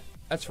chat.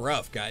 That's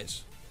rough,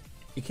 guys.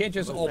 You can't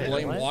just all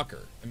blame Walker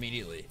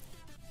immediately.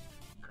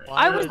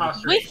 I was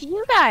with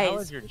you guys. How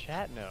does your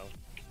chat know?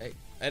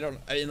 I don't,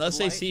 unless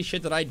they see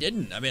shit that I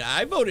didn't. I mean,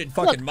 I voted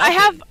fucking Look,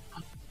 Muffin.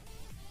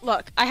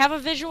 I have a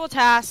visual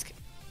task.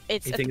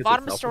 It's You at think the it's a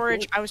bottom of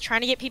storage. self-report? I was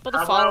trying to get people to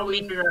How about follow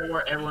we me. figure out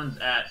where everyone's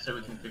at so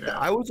we can figure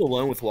out? I was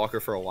alone with Walker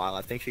for a while.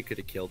 I think she could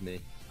have killed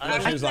me.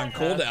 She was on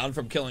cooldown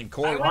from killing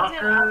Court.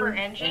 Walker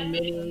and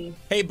Minnie.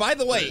 Hey, by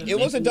the way, it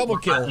was a double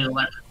kill.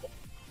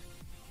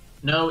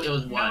 No, it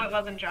was No, one. it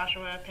wasn't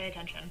Joshua. Pay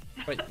attention.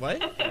 Wait, what?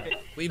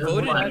 We It was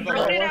voted. one.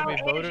 We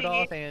voted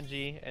off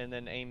Angie, and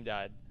then AIM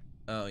died.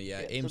 Oh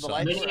yeah, AIM So the saw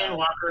lights Minnie were and out.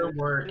 Walker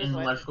were As soon as in the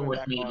lights electrical were with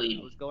back me on, I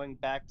leading. was going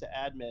back to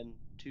admin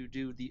to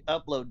do the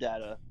upload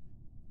data,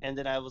 and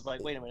then I was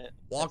like, wait a minute.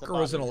 that's a Walker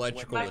was in body.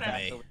 electrical Went with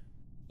back me. over-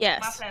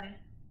 Yes. Muffin.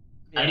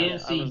 I didn't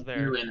I see was there.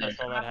 you in there. I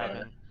saw that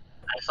happen.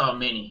 I saw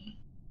Minnie.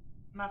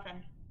 Muffin.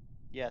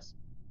 Yes.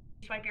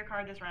 Swipe your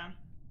card this round.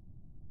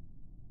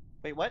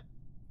 Wait, what?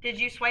 Did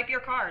you swipe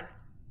your card?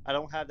 I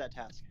don't have that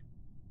task.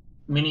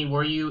 Minnie,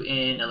 were you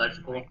in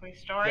electrical? Likely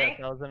story. Yes,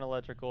 I was in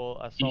electrical.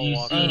 I Did saw you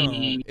Walker.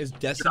 see? Is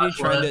Destiny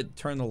Joshua? trying to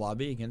turn the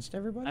lobby against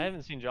everybody? I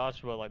haven't seen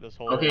Joshua like this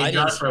whole. Okay, I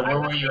didn't- Joshua,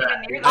 where were you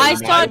at? I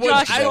saw I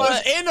Joshua.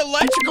 was in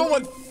electrical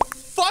with Are we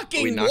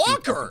fucking not gonna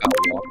talk Walker.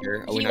 about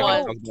Walker? Are we He not gonna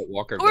was. talk about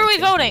Walker? Who are we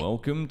venting? voting?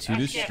 Welcome to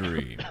the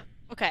stream.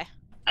 Okay.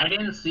 I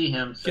didn't see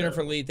him. So.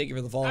 Jennifer Lee, thank you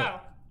for the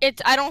follow. Oh.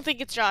 I don't think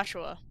it's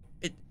Joshua.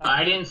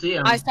 I didn't see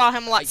him. I saw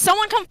him a lot.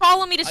 Someone come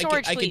follow me to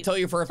storage, I can please. tell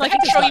you for a So I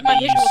fact can it's show you not my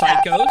me, you visual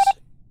task. psychos.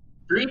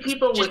 3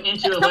 people went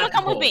into Someone electrical.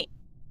 come with me.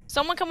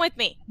 Someone come with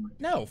me.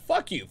 No,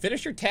 fuck you.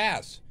 Finish your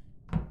task.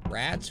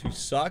 Rats who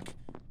suck.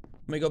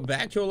 Let me go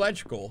back to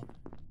electrical,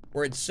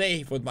 where it's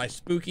safe with my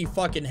spooky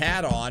fucking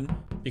hat on,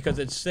 because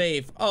it's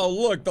safe. Oh,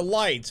 look, the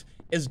lights.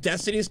 Is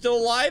Destiny still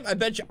alive? I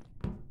bet you.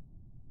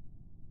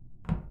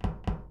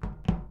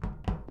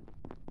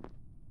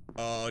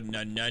 Oh,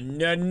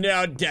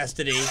 no,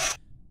 Destiny.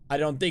 I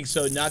don't think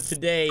so. Not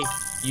today,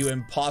 you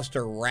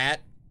imposter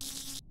rat.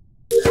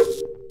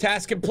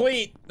 Task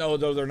complete. No,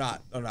 they're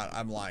not. They're not.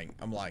 I'm lying.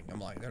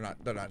 They're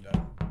not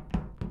done.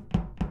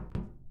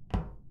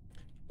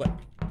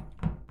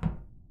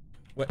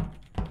 What?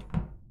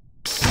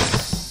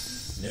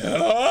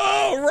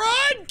 No!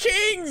 Run,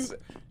 Kings!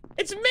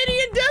 It's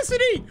Minnie and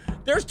Destiny!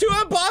 There's 2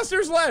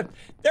 imposters left!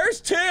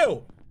 There's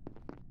 2!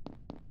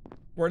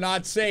 We're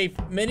not safe.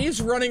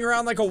 Minnie's running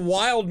around like a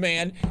wild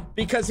man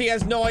because he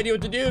has no idea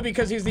what to do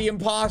because he's the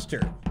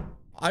imposter.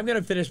 I'm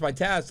gonna finish my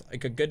task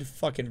like a good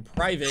fucking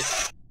private,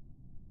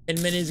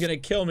 and Minnie's gonna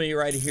kill me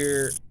right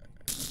here.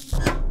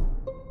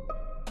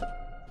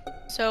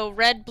 So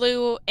red,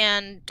 blue,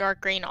 and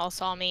dark green all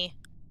saw me.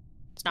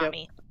 It's not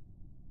me.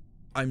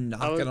 I'm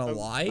not gonna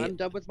lie. I'm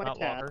done with my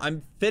task.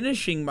 I'm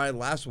finishing my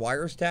last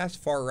wires task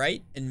far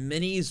right, and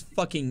Minnie's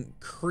fucking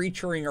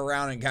creaturing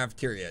around in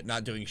cafeteria,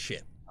 not doing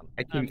shit.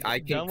 I can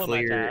done with my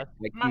clear. task.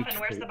 Muffin,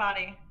 where's the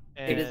body?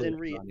 It is in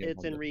And-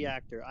 it's in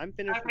reactor. I'm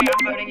finished. Okay,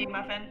 I'm voting you,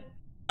 Muffin.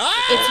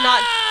 It's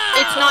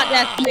not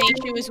Destiny.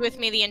 She was with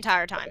me the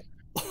entire time.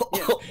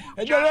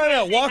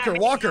 No,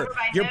 Walker,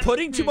 you're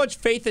putting too much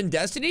faith in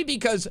Destiny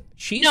because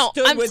she No,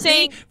 stood I'm with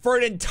saying- me for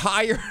an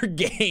entire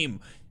game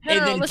No, and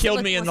no, then listen, killed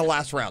listen, me in the listen.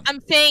 last round. I'm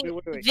saying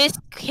this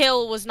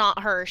kill was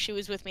not her. She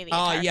was with me the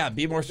entire Yeah, time.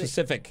 be more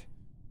specific.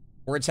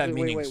 Words have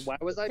meanings. Why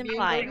was I being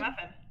Simplified. voted?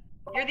 Muffin.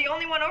 You're the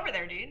only one over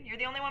there, dude. You're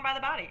the only one by the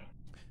body.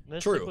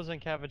 Mystic True. was in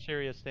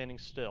cafeteria standing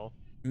still.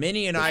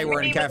 Minnie and I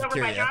were in Minnie was over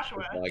by cafeteria.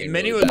 Joshua. And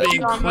Minnie was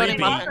being So I'm voting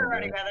creepy. Muffin.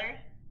 We're together.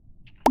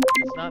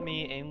 It's not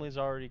me. Ainley's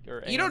already.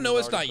 You don't know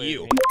it's not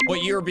you,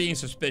 but you're being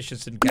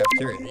suspicious in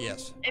cafeteria,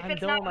 yes. If I'm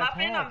it's done not with my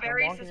Muffin, task. I'm I'm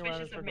very walking around in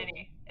suspicious of circles.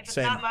 Minnie. If it's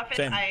Same, not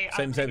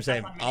Muffin,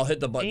 same. I'll hit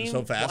the button so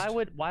AIM, fast.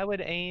 Why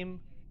would AIM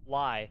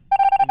lie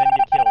and then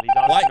get killed? He's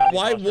obviously not the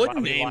Why imposter.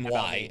 wouldn't would he AIM lie about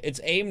lie? me? It's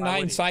AIM Why 9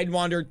 would he?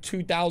 Sidewinder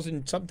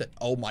 2000 something.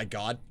 Oh my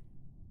god.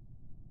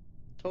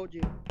 Told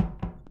you.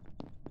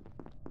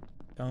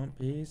 Don't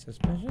be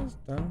suspicious.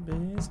 Don't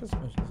be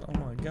suspicious. Oh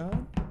my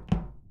god.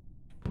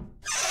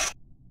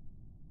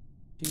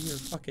 Do your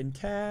fucking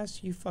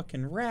task, you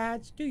fucking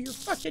rats. Do your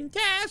fucking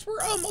task.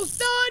 We're almost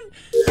done.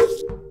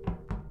 Oh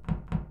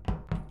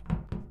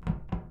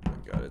my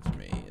god, it's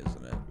me,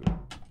 isn't it?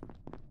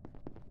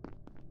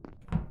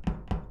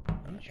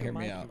 Hear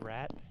me out.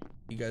 Rat.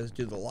 You guys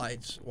do the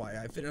lights. Why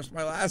I finished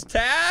my last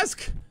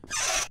task.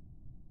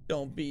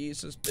 Don't be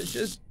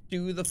suspicious.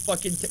 Do the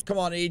fucking come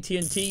on,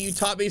 AT&T. You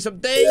taught me some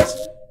things.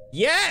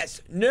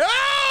 Yes.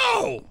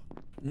 No.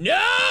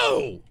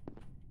 No.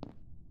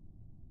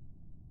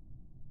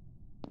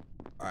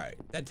 All right,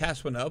 that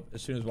task went up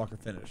as soon as Walker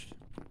finished.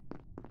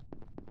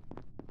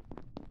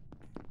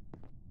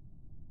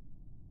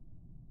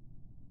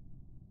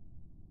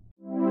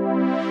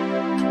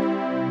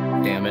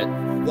 Damn it.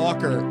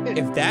 Walker,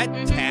 if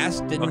that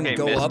task didn't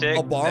go Mystic,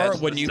 up a bar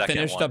that's when the you second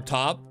finished one. up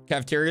top,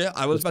 cafeteria,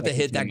 I was about to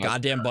hit that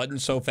goddamn button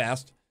so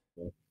fast.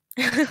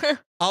 I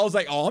was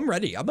like, oh, I'm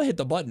ready. I'm gonna hit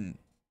the button.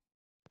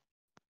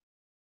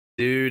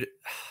 Dude.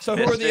 So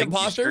who are the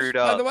imposters,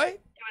 by the way?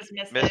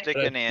 It was Mystic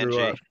and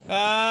Angie.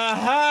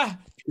 Uh-huh.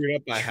 Screwed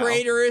up my house.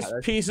 Traitorous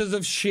pieces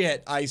of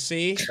shit, I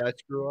see. I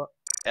screw up.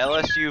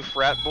 LSU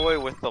frat boy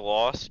with the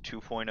loss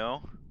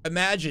 2.0.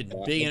 Imagine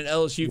being an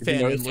LSU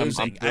fan and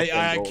losing.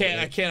 I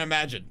can't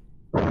imagine.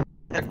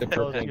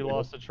 LSU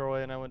lost to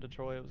Troy and I went to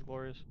Troy. It was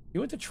glorious. You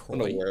went to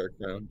Troy?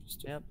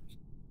 Yep.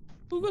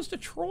 Who goes to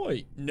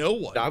Troy? No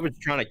one. I was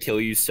trying to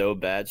kill you so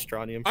bad,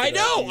 Stronium. I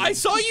know. I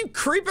saw you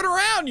creeping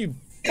around, you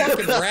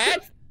fucking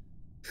rat.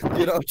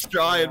 Dude, I was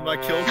trying my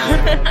kill.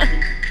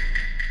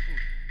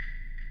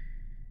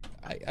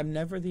 I'm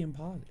never the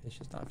imposter. It's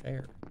just not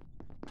fair.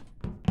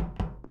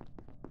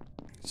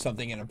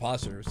 Something an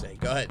imposter would say.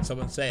 Go ahead,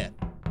 someone say it.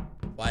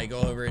 While I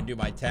go over and do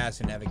my task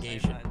in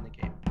navigation.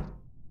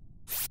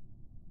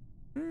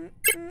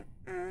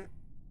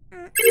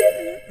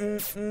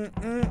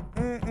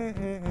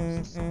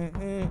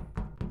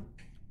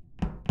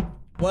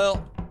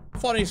 Well,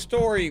 funny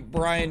story,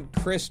 Brian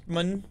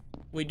Christman.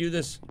 We do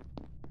this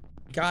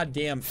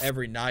goddamn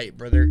every night,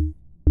 brother.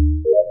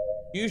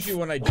 Usually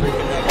when I drink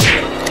enough.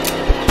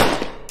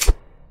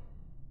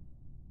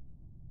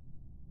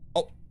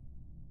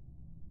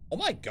 Oh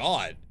my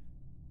god.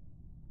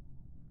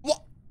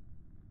 What?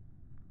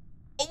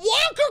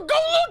 Walker, go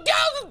look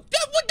down!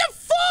 What the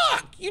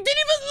fuck? You didn't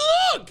even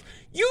look!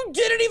 You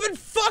didn't even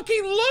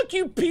fucking look,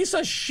 you piece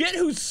of shit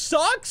who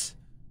sucks!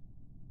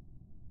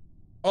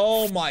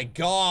 Oh my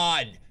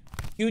god.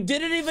 You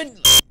didn't even,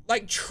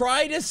 like,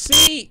 try to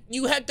see.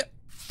 You had to...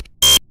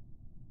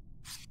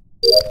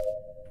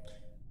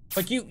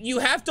 Like, you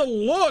have to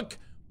look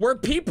where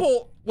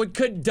people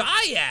could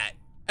die at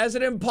as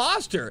an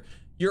imposter.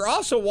 You're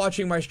also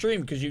watching my stream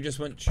because you just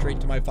went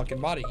straight to my fucking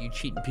body, you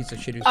cheating piece of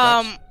shit who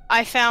sucks.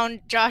 I found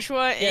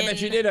Joshua in... Yeah, I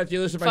bet you did after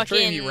you listened to my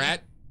stream, you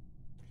rat.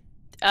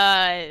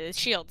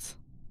 Shields.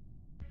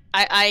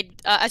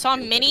 I saw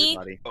Minnie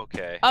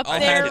Okay. up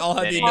there. I'll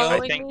have you know. I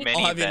think Minnie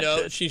I'll have you know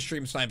vented. she's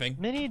stream sniping.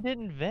 Minnie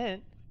didn't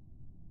vent.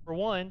 For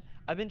one,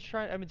 I've been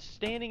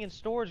standing in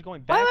stores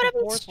going Why back would I and be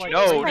forth like.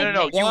 No. You went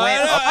up to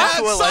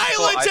electrical.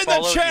 Silence I in the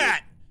followed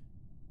chat!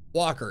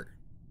 Walker.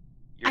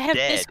 You're I have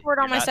dead. Discord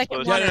on You're my not second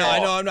supposed to monitor. No, I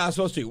talk. know I'm not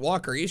supposed to.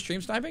 Walker, are you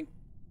stream sniping?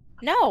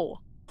 No.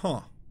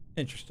 Huh.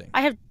 Interesting.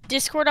 I have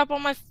Discord up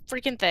on my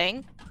freaking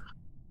thing.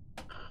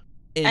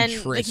 And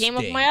Interesting. the game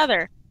of my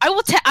other. I'm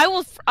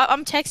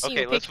texting you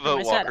Okay, a let's picture of vote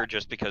my setup. Walker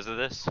just because of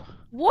this.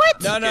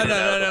 What? No, Get it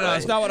out of the way.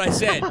 that's not what I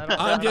said.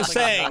 I'm just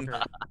saying,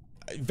 Walker.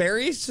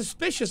 very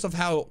suspicious of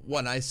how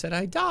when I said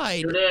I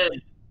died,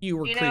 you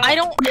were creeping. I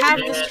don't have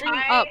the stream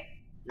up.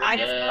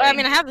 I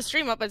mean, I have the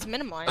stream up, but it's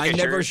minimized. I Okay,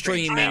 never share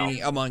stream your any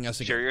Among Us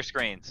Share again. your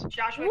screens.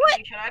 Joshua, What? can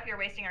you shut up? You're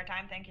wasting our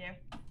time. Thank you.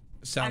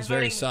 Sounds I'm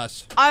very voting-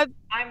 sus. I'm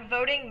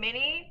voting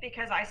Minnie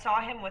because I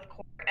saw him with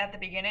Court at the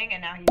beginning,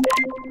 and now he's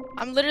dead.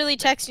 I'm literally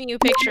texting you a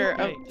picture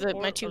of Hey,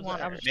 my two I was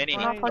monitors. Minnie,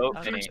 I'm not vote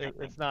fucking Minnie. streaming.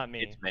 It's not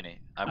me. It's Minnie.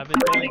 I'm I've been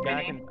pretty going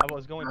back and I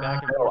was going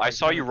back and No, forth. I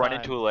saw you run time.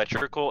 into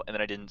electrical and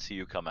then I didn't see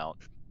you come out.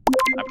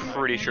 I'm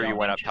pretty sure you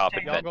went up top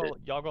and Y'all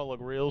vented. gonna look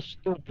real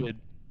stupid.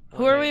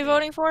 Who are we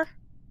voting for?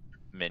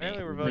 Minnie.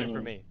 Apparently we're voting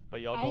for me,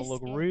 but y'all gonna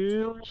look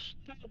real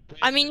stupid.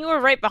 I mean, you were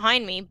right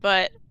behind me,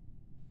 but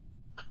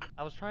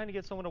I was trying to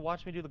get someone to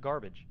watch me do the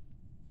garbage.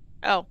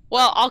 oh,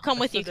 well, I'll come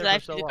with I you stood because I there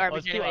have for to so do long.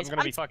 garbage Well, anyways. I'm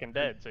gonna be fucking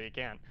dead, so you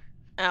can't.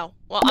 Oh,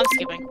 well, I'm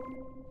skipping.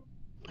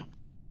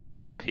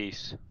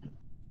 Peace.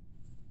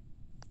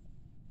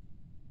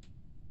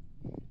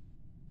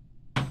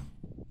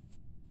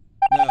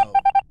 No,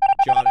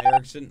 John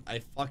Erickson, I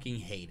fucking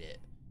hate it.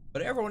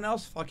 But everyone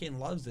else fucking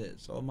loves it.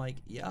 So I'm like,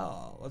 yeah,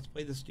 let's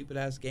play this stupid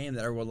ass game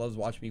that everyone loves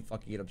watching me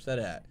fucking get upset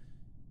at.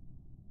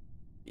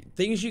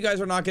 Things you guys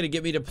are not gonna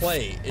get me to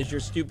play is your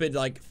stupid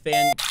like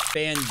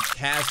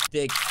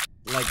fantastic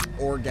like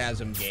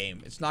orgasm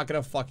game. It's not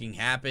gonna fucking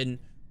happen.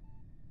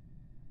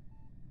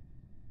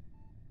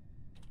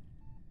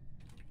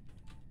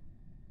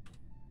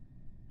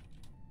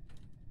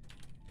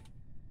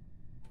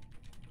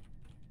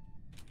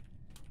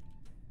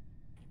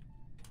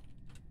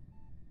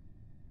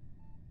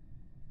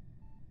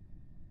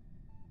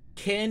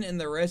 Ken and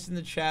the rest in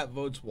the chat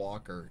votes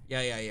Walker.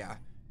 Yeah.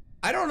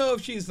 I don't know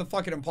if she's the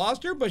fucking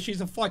imposter, but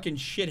she's a fucking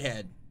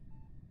shithead.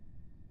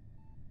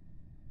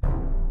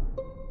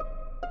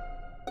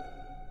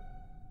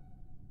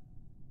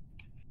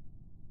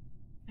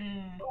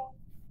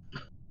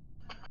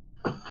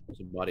 There's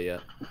a body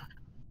at.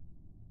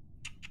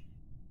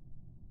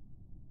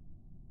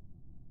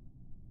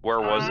 Where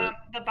was it?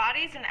 The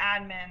body's an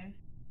admin.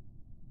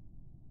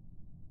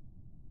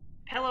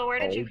 Hello, where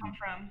did you come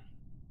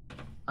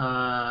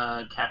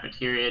from?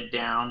 Cafeteria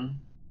down.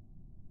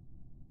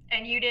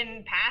 And you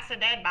didn't pass a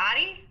dead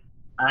body?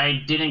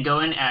 I didn't go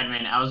in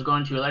admin. I was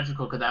going to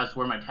electrical because that's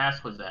where my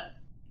task was at.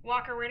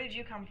 Walker, where did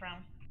you come from?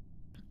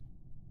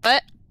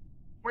 What?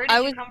 Where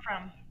did you come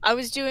from? I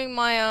was doing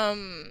my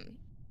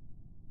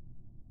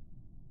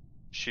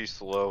She's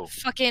slow.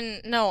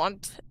 Fucking no,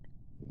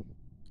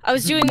 I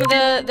was doing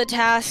the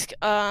task.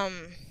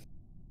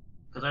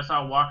 Because I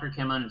saw Walker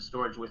came on in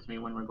storage with me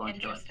when we were going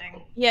to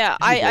electrical. Yeah,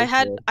 I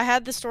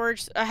had the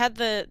storage. I had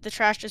the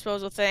trash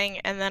disposal thing,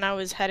 and then I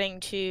was heading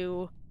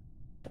to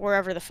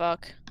wherever the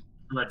fuck.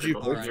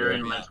 Electrical. All right, You're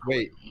in yeah. electrical.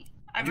 Wait.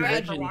 I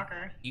voted for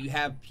Walker. You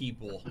have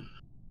people.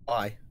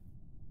 Why?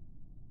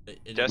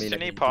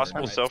 Destiny,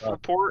 possible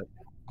self-report?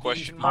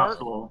 Question mark?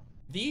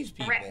 These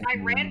people. I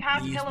ran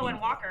past These Pillow and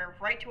people. Walker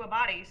right to a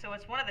body, so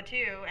it's one of the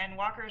two, and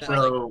Walker's So-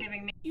 like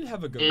giving me. You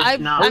have a good. I'm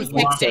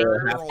fixing.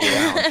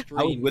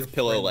 I was with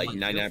Pillow like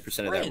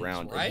 99% of that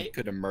round, and he right?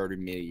 could have murdered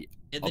me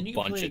And a then you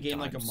bunch play a of game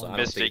like times. a so I don't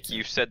Mystic, think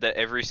you said that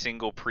every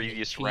single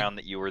previous round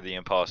that you were the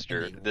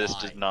imposter. This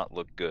does not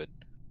look good.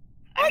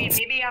 I mean,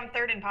 maybe I'm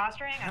third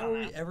impostering. I How don't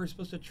are know. we ever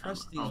supposed to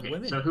trust these Okay,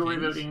 women? so who are we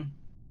Kings? voting?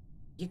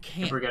 You If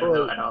can't. we're gonna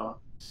vote at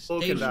all.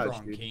 Full Stay can vouch,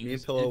 strong, dude. Me Kings.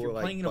 and Pillow If you're were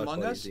like playing in butt Among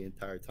buddies Us, the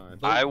entire time.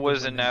 I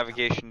was in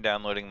navigation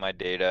downloading my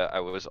data. I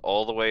was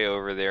all the way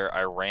over there.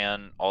 I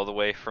ran all the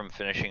way from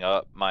finishing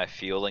up my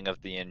fueling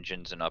of the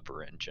engines and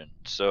upper engine.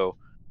 So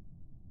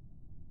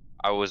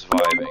I was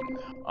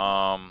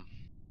vibing.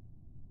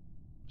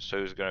 So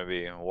who's gonna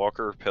be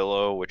Walker,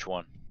 Pillow? Which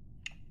one?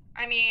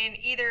 I mean,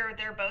 either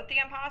they're both the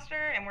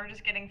imposter and we're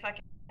just getting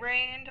fucking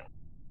brained,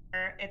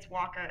 or it's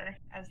Walker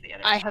as the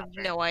other. I have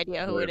imposter. no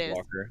idea who it is.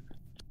 Walker.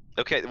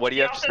 Okay, what do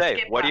you He have to also say?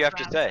 skipped What do you have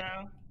last to say?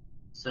 round,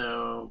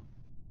 So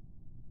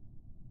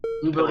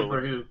who voted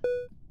for who?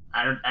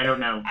 I don't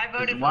know. I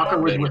voted for Walker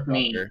was Walker. with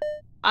me.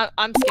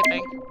 I'm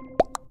skipping.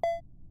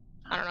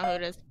 I don't know who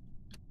it is.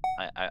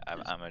 I'm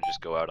gonna just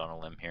go out on a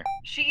limb here.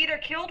 She either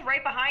killed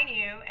right behind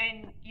you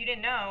and you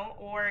didn't know,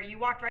 or you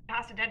walked right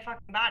past a dead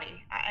fucking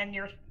body, and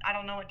I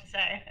don't know what to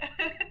say.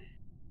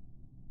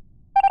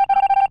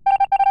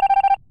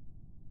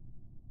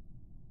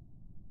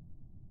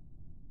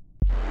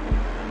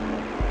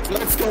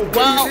 Let's go,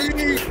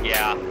 baby!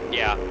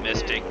 Yeah,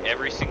 Mystic.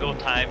 Every single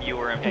time you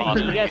were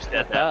imposter, you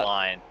said that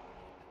line.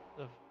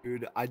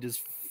 Dude, I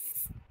just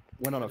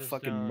went on a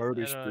fucking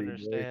murder spree.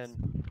 Boy.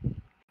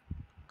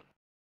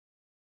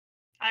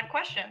 I have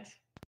questions.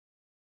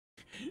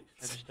 I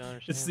just don't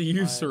understand. It's the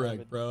user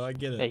egg, bro. I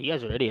get it. Hey, you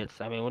guys are idiots.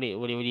 I mean, what do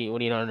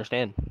you not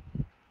understand?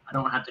 I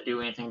don't have to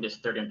do anything,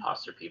 just third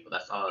imposter people.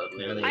 That's all it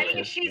literally I is.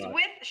 mean,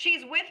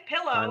 she's with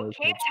Pillow.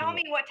 Can't tell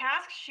me what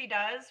tasks she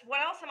does. What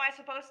else am I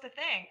supposed to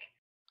think?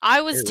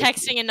 I was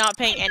texting and not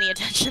paying any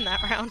attention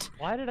that round.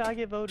 Why did I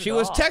get voted She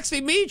was off?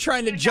 texting me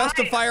trying to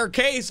justify her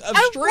case of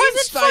I stream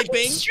wasn't fucking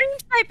sniping. stream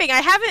sniping.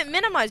 I haven't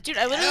minimized, dude.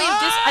 I literally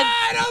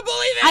I don't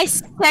believe it.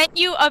 I sent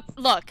you a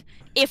look.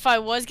 If I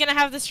was gonna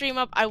have the stream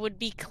up, I would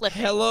be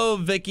clipping. Hello,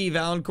 Vicky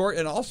Valancourt,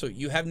 and also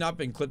you have not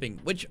been clipping,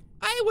 which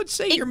I would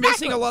say you're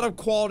missing a lot of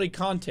quality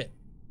content.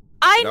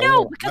 I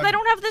know because I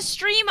don't have the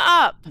stream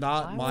up.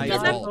 Not my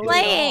Because I'm fault.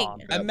 playing.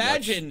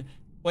 Imagine.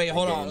 Wait,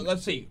 hold on.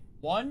 Let's see.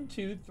 1,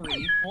 2,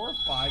 3, 4,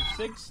 5,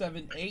 6,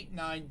 7, 8,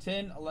 9,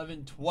 10,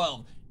 11,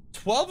 12.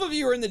 12 of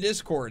you are in the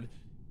Discord.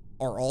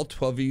 Are all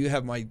 12 of you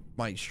have my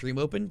stream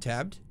open,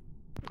 tabbed?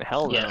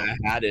 Hell no. Yeah,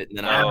 I had it, and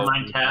then I have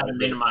mine tabbed and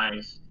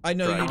minimized. I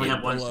know Right. you I only do,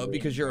 have one Below, stream.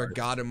 because you're a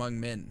god among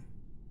men.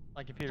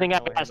 My computer Think I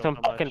can only got some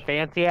handle so fucking much.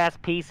 fancy ass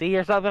PC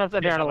or something? I'm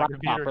sitting there on a My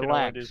computer laptop. can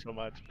only do Relax. so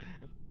much.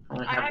 I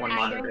only I have have one Azure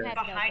monitor.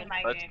 behind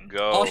my Let's game.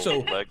 go.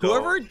 Also, Let go.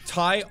 whoever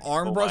Ty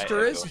Armbruster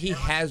my is, echo. he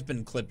has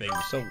been clipping.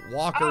 So Oh,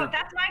 Walker.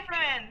 that's my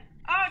friend.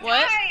 Oh,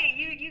 What? Ty,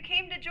 you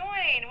came to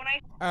join when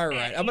I. All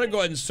right, I'm gonna go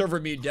ahead and server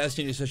mute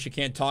Destiny so she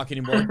can't talk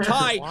anymore.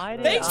 Ty, Why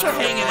did thanks for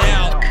I- hanging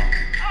out.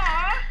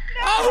 Aw,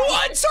 Oh,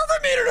 who unserver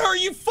muted her?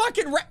 You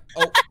fucking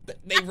oh,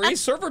 they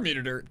re-server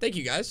muted her. Thank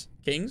you guys,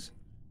 Kings.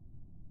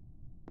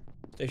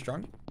 Stay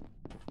strong.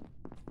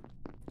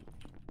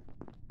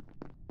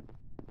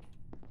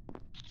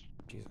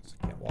 Jesus,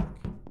 I can't walk.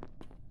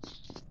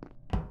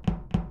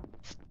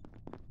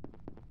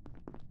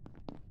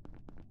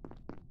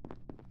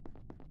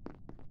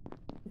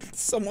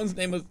 Someone's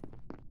name is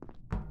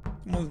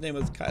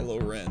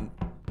Kylo Ren.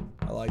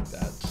 I like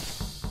that.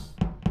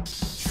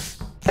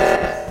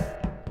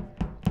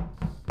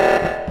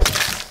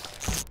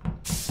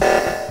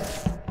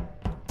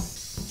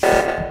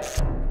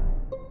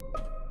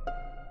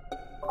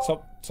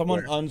 So,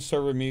 someone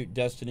unserver mute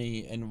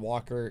Destiny and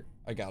Walker.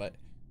 I got it.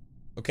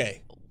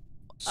 Okay.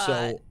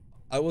 So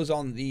I was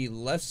on the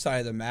left side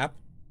of the map.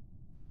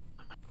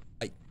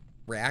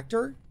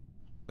 Reactor?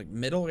 Like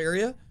middle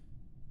area?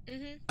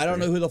 I don't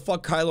know who the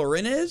fuck Kylo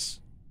Ren is,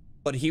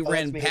 but he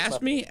ran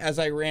past me as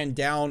I ran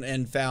down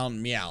and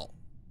found Meow.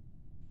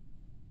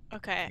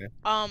 Okay.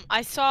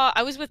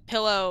 I was with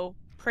Pillow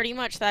pretty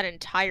much that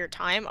entire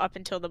time up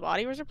until the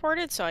body was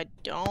reported, so I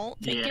don't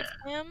think it's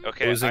him.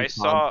 Okay,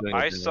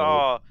 I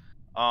saw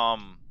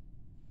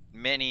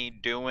Minnie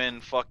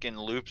doing fucking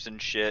loops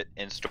and shit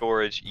in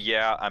storage.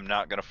 Yeah, I'm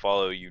not gonna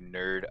follow you,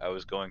 nerd. I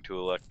was going to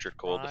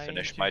electrical to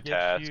finish my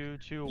task.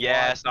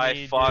 Yes,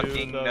 I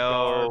fucking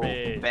know.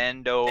 Garbage.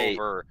 Bend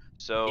over.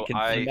 So can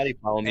somebody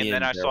follow me and then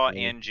and I saw verify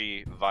me?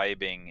 Angie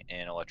vibing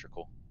in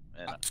electrical.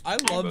 And I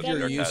we love both your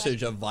did our task.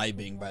 usage of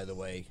vibing, by the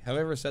way. Have I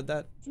ever said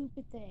that?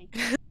 Stupid thing.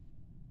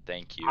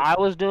 Thank you. I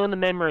was doing the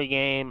memory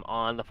game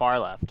on the far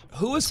left.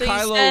 Who is So you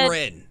Kylo said-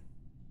 Ren?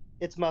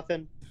 It's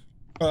Muffin.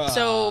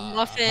 So,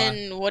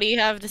 Muffin, what do you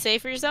have to say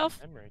for yourself?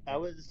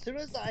 As soon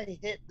as I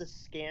hit the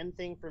scan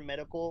thing for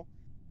medical,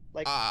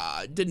 like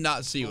Did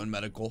not see you in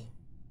medical.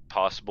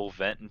 Possible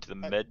vent into the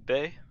med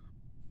bay.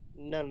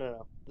 no.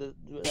 No.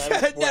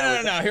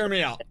 Hear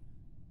me out.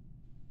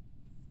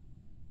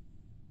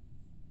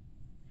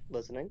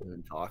 Listening.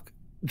 And talk.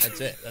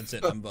 That's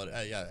it. I'm but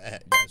yeah.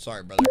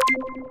 Sorry, brother.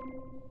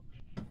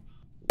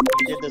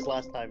 You did this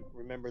last time.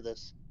 Remember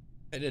this.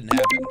 It didn't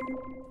happen.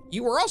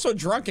 You were also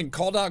drunk and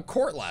called out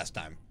court last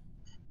time.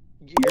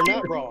 You're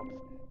not wrong.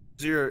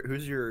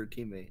 Who's your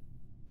teammate?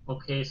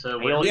 Okay, so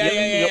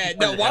Yeah.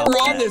 No, while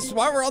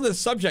we're on this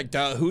subject,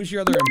 who's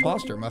your other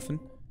imposter, Muffin?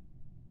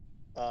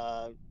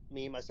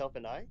 Me, myself,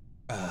 and I.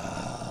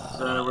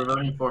 So we're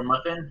voting for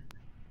Muffin.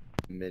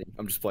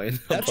 I'm just playing.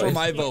 That's where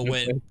my vote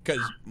went, because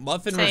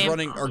Muffin was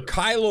running, or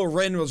Kylo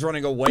Ren was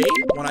running away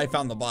when I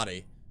found the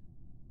body.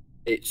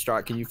 Hey,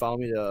 Strat, can you follow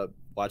me to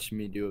watch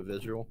me do a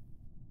visual?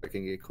 I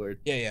can get cleared.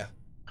 Yeah.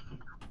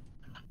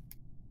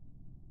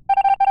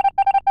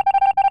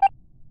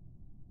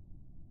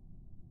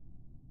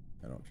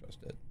 I don't trust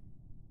it.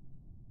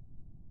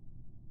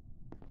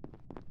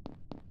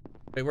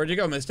 Wait, where'd you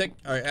go, Mystic?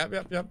 All right,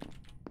 yep.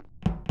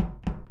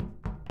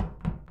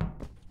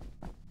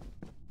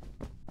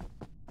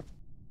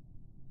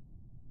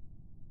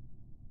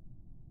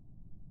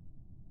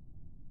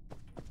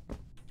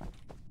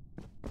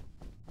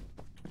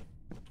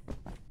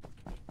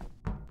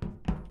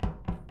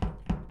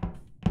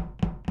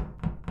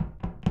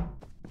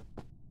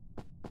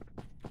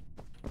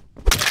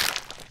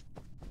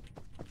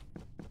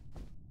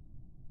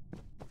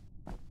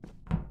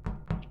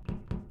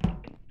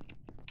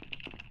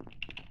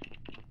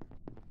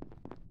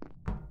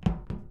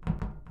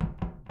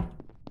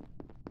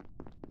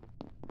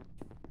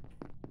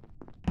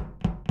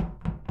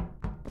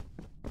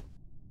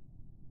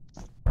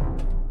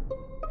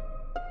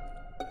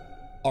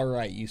 All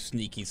right, you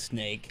sneaky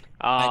snake.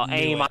 Oh, knew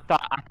Aim, it.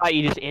 I thought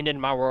you just ended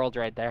my world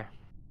right there.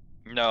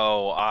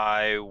 No,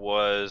 I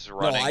was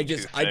running. No, I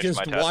just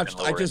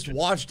to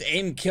watched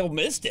Aim kill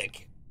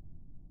Mystic.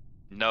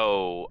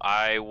 No,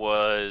 I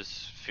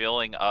was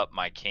filling up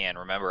my can.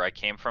 Remember, I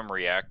came from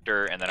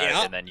reactor, and then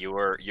and then you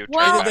turned Into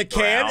back the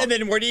can, around. and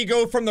then where do you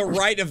go from the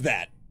right of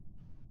that?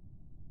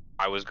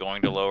 I was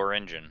going to lower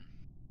engine.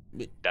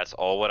 That's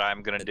all what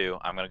I'm gonna do.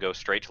 I'm gonna go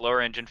straight to lower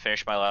engine,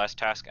 finish my last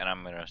task, and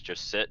I'm gonna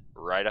just sit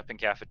right up in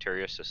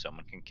cafeteria so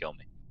someone can kill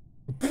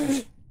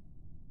me.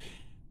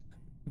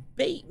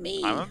 Bait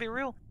me. I'm gonna be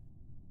real.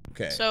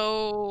 Okay.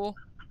 So,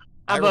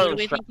 I who vote do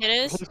we think it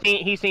is?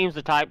 He seems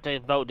the type to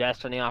vote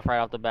Destiny off right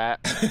off the bat.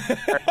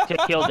 Or to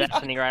kill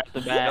Destiny right off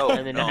the bat,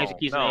 and then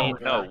execute Aim.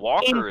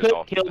 Walker Aim is could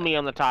off. kill me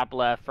on the top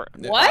left. What?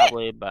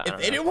 Probably, but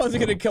If anyone's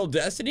gonna kill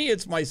Destiny,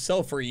 it's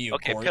myself or you.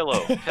 Okay, Court.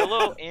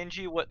 Pillow,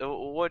 Angie, what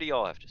do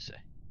y'all have to say?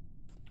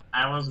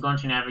 I was going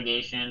to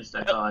navigations.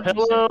 That's all I have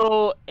to say.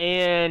 Pillow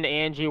and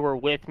Angie were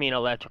with me in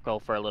electrical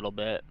for a little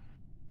bit.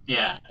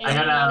 Yeah, And I got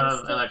then out I was of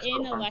still electrical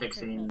in from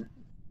electrical. fixing.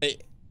 Hey,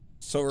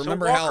 so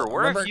remember Walker, how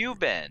where have you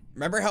been?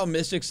 Remember how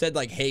Mystic said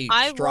like, "Hey,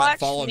 I Strat, watched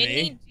follow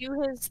Minnie me."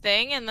 do his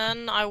thing, and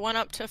then I went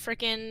up to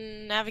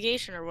freaking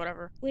navigation or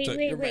whatever. Wait, So,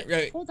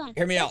 wait. Hold on.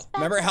 Hear me out. Let's back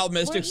Remember up. how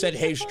Mystic Weren't said, you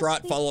 "Hey, supposed Strat,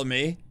 to be- follow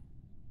me"?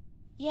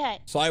 Yeah.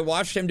 So I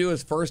watched him do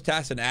his first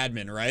task in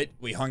admin, right?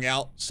 We hung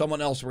out.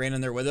 Someone else ran in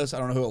there with us. I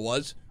don't know who it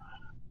was.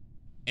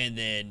 And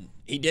then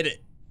he did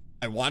it.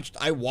 I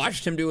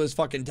watched him do his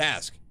fucking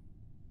task.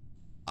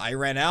 I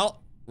ran out,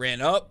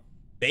 ran up,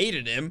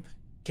 baited him,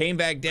 came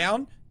back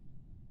down.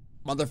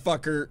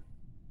 Motherfucker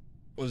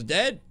was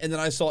dead, and then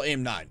I saw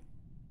aim 9.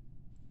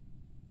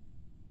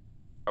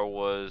 I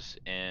was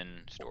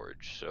in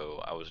storage,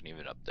 so I wasn't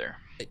even up there.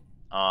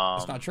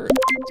 That's not true.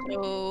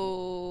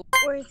 So,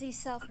 Or is he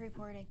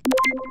self-reporting?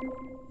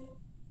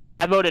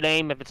 I voted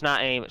Aim. If it's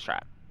not Aim, it's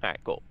Trap. Alright,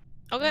 cool.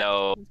 okay.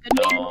 No,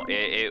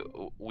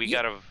 we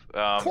gotta.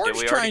 Did Court's we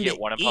already trying get to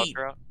one eat.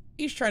 imposter out?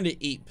 He's trying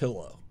to eat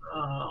Pillow.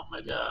 Oh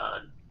my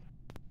god.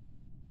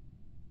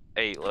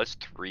 Hey, let's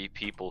 3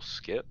 people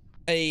skip.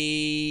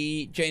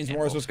 Hey, James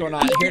Morris, what's going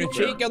on? Here to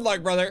cheat. Good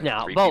luck, brother.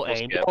 No, 3 vote people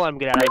Aim. skip. Don't let him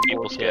get out of 3 his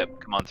people bullshit. skip.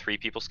 Come on, 3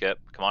 people skip.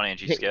 Come on,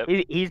 Angie, skip.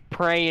 He's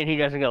praying he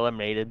doesn't get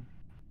eliminated.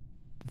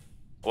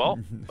 Well,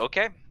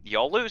 okay,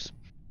 y'all lose.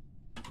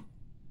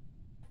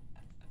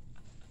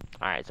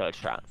 Alright, so it's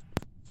Trap.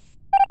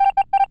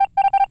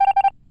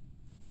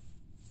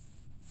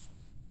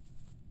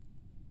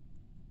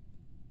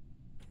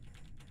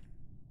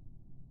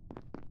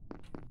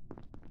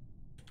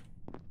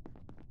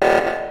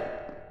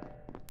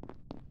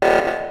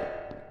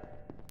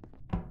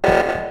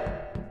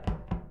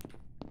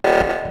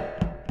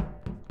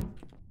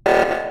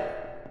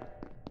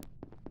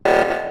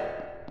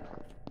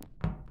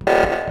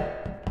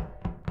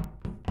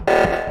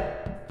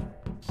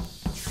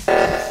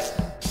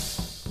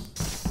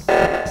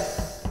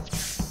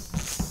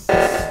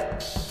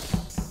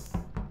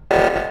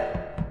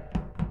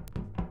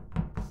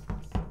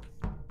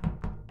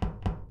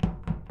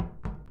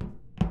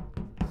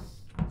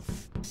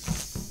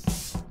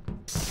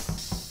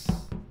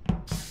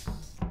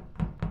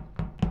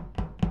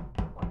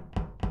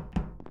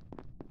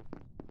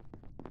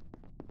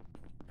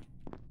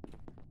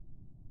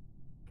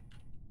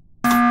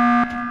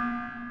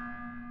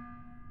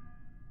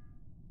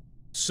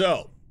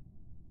 So,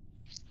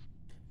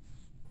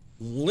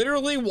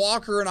 literally,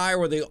 Walker and I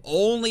were the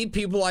only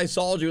people I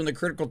saw doing the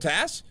critical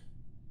task.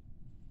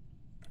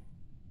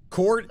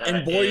 Court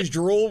and Boys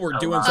Drool were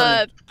doing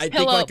something. I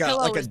think like a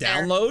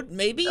download,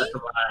 maybe. That's a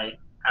lie.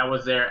 I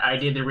was there. I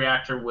did the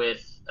reactor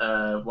with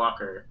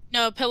Walker.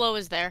 No, Pillow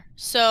was there.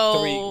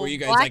 So were you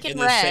guys black like in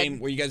and the red. same?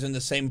 Were you guys in the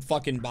same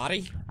fucking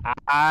body?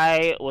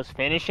 I was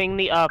finishing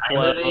the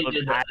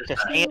upload. I had to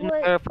stand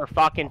there for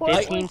fucking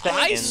 15 seconds.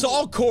 I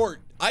saw Court.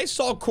 I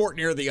saw Court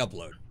near the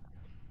upload.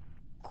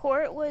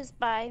 Court was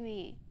by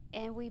me,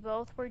 and we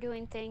both were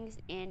doing things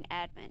in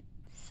admin.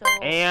 So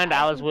And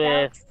I was can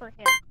with. vouch for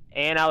him.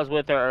 And I was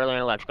with her earlier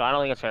in electrical. I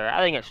don't think it's her. I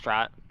think it's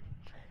Strat.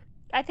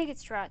 I think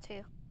it's Strat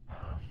too.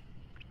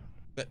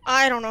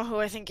 I don't know who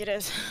I think it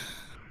is.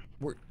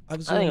 I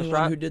was the only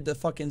one who did the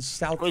fucking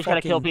south. We're just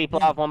gonna kill people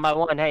off one by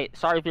one. Hey,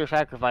 sorry for your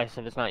sacrifice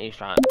if it's not you,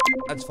 Strat.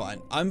 That's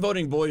fine. I'm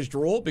voting Boys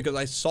Drool because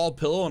I saw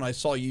Pillow and I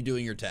saw you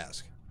doing your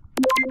task.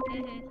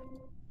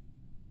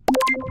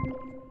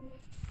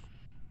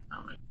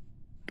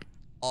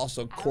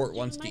 Also, Court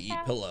wants to eat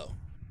Pillow.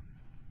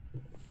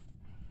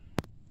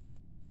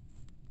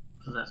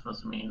 What's that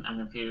supposed to mean? I'm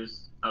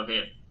confused.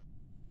 Okay.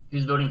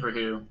 Who's voting for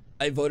who?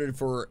 I voted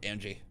for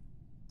Angie.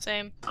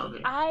 Same. Okay.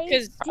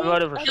 Because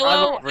voted for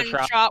Pillow Strat.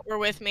 and Shot were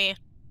with me.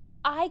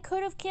 I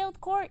could have killed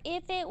Court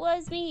if it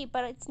was me,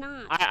 but it's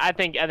not. I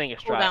think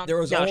it's Strat. There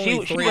was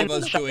only three of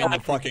us doing the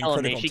fucking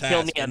critical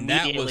task, and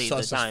that was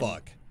sus as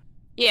fuck.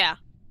 Yeah.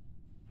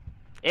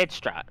 It's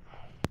Strat.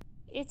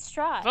 It's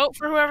Strat. Vote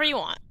for whoever you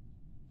want.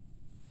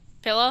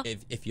 Pillow?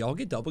 If y'all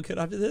get double killed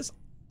after this,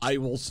 I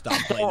will stop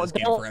playing this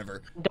game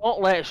forever.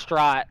 Don't let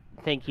Strat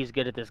think he's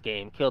good at this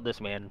game. Kill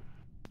this man.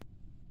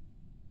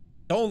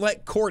 Don't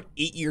let Court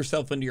eat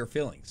yourself into your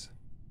feelings.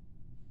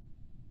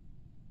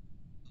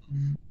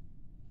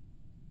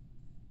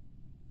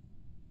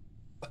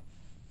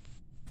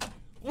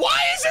 Why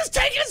is this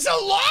taking so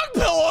long,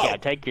 Pillow? Yeah,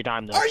 take your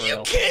time though. Are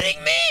you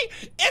kidding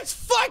me? It's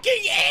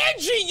fucking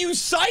Angie, you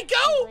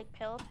psycho! Like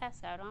Pillow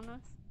pass out on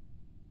us?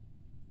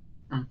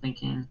 I'm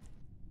thinking.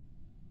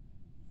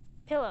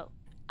 Pillow.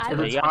 I If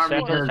was it's hard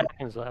for- because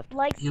seconds left.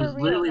 Like he for was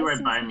real, literally right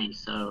listen by to me,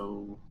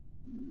 so.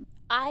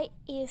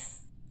 If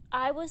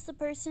I was the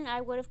person,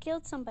 I would have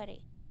killed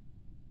somebody.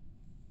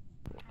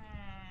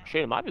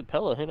 Shit, it might be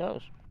Pillow. Who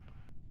knows?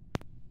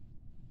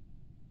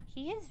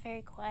 He is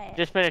very quiet.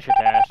 Just finish your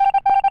task.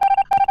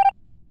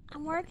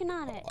 I'm working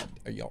on it.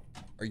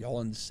 Are y'all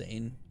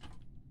insane?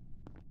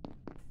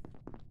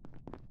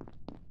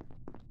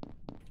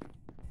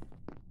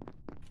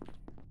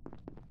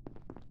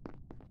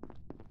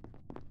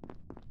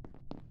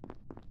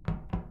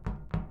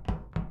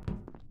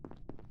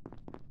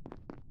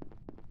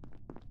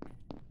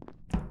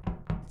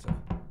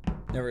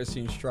 Never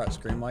seen Strut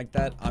scream like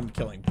that. I'm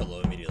killing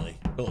Pillow immediately.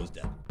 Pillow's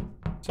dead.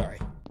 Sorry.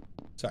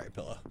 Sorry,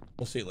 Pillow.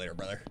 We'll see you later,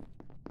 brother.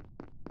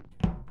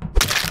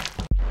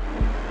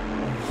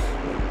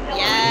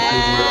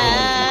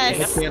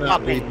 Yes!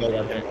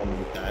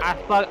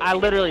 I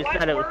literally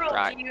said it was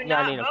Strat. Yeah,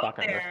 I need to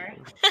fucking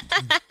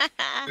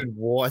Dude,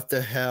 what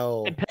the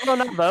hell? Did Pillow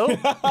not vote?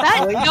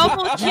 That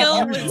double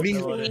kill was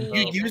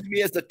You used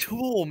me as a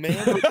tool, man.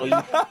 You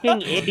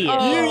fucking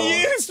idiot. You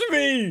used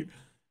me!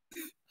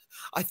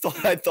 I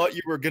thought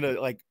you were gonna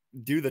like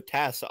do the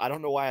task. So I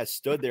don't know why I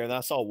stood there and then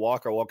I saw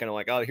Walker walking. I'm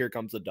like, oh, here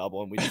comes the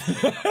double, and we.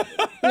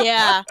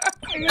 Yeah.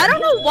 I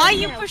don't know why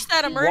you pushed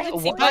that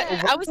emergency button.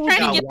 I was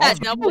trying to get that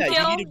double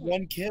kill. You needed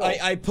one kill.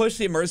 I pushed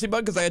the emergency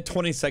button because I had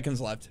 20 seconds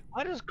left.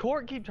 Why does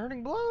Court keep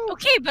turning blue?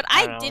 Okay, but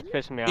I didn't.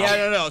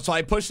 Yeah, no. So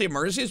I pushed the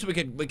emergency so we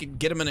could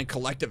get them in a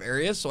collective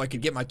area so I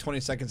could get my 20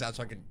 seconds out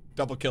so I could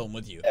double kill them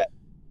with you.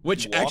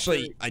 Which Walker-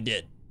 actually I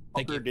did.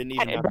 Thank you. Didn't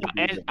even have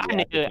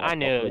to do I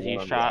knew it was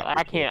you, Shot.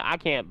 I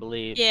can't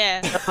believe.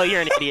 Yeah. Oh,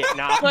 you're an idiot.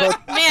 Nah,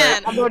 But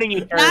man, I'm voting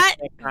you first.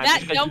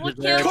 that double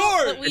kill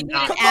that we did in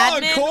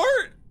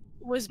admin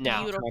was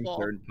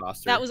beautiful.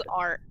 That was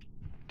art.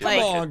 Come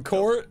on,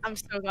 Court. I'm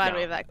so glad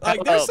we have that.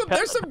 Like, there's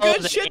some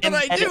good shit that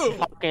I do.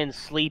 Fucking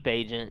sleep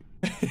agent.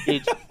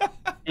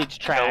 It's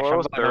trash. Hello,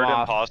 I'm fucking third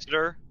off.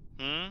 imposter.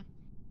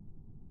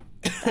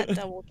 That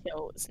double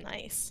kill was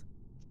nice.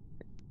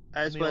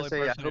 I just The want to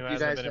only say, I person who hope you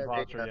hasn't guys been have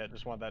imposter a, yet.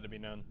 Just want that to be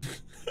known.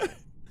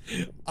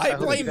 I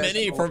hope blame you guys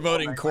Minnie have for a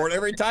voting wonderful Court night.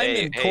 every time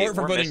and Court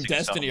for we're voting missing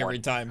Destiny someone. every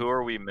time. Who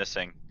are we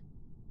missing?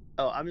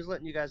 Oh, I'm just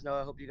letting you guys know.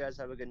 I hope you guys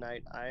have a good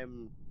night.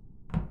 I'm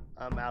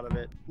out of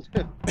it.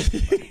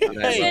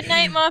 Good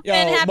night, Muffin. Yo,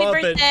 Happy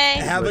Muffin, birthday.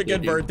 Have a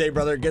good birthday,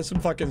 brother. Get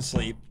some fucking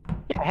sleep.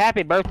 Yeah,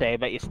 happy birthday,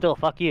 but you still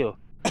fuck you.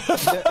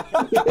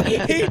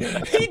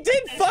 he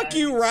did fuck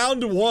you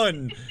round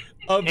one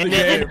of the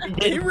game.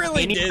 He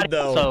really did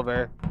though.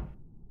 Sober.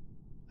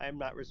 I'm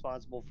not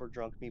responsible for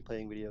drunk me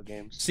playing video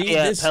games. See,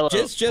 this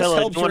just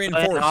helps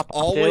reinforce.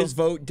 Always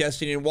vote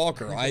Destiny and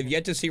Walker. I have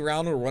yet to see a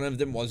round where one of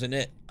them wasn't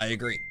it. I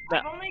agree.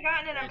 I've only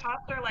gotten an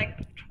imposter like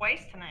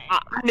twice tonight. I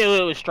knew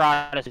it was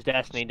Stratus.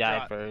 Destiny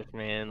died first,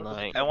 man.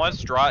 Like, And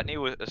once Strotny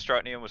was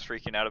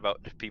freaking out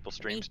about people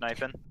stream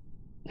sniping.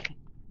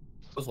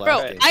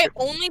 Bro, I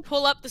only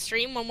pull up the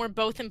stream when we're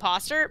both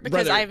imposter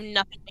because I have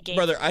nothing to gain.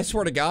 Brother, I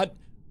swear to God,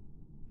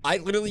 I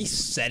literally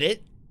said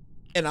it,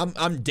 and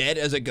I'm dead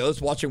as it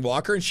goes watching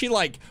Walker, and she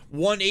like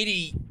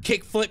 180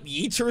 kickflip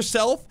yeets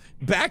herself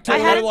back to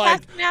her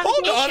like,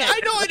 hold on, I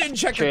know I didn't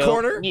check the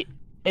corner.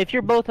 If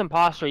you're both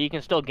imposter, you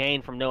can still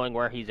gain from knowing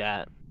where he's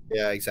at.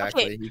 Yeah,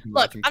 exactly. Okay,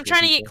 look, I'm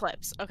trying to get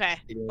clips, okay?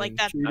 Like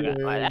that. Okay,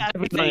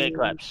 I'm gonna get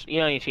clips.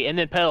 You know you cheat. And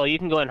then Pillow, you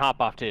can go ahead and hop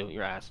off too,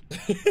 your ass.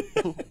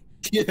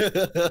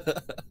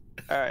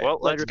 Alright, well,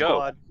 let's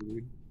go.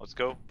 Let's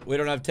go. We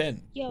don't have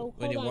 10. Yo,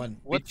 we need hold on. one.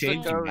 What's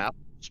the map?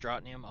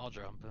 Stratnium, I'll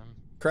jump in.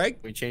 Craig?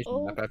 We change the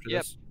map after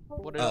this?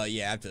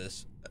 Yeah, after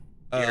this.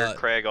 Here,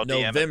 Craig, I'll DM it to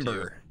you.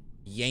 November,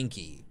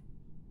 Yankee.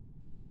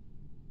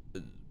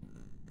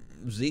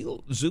 Zulu?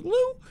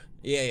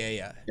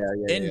 Yeah.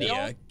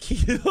 India.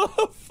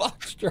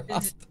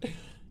 Foxtrot.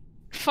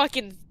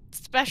 Fucking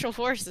special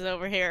forces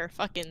over here.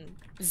 Fucking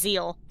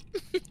zeal.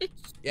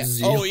 Yeah.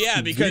 Oh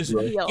yeah, because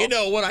you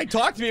know when I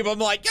talk to people, I'm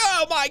like,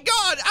 oh my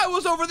God, I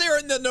was over there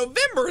in the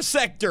November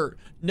sector.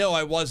 No,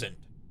 I wasn't.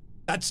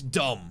 That's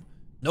dumb.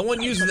 No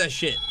one uses that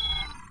shit.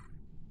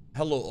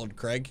 Hello, old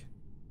Craig.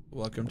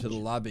 Welcome to the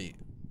lobby.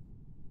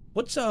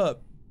 What's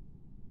up?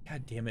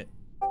 God damn it.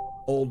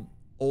 Old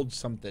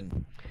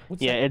something.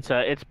 What's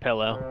that? It's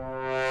Pillow.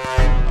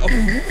 Oh.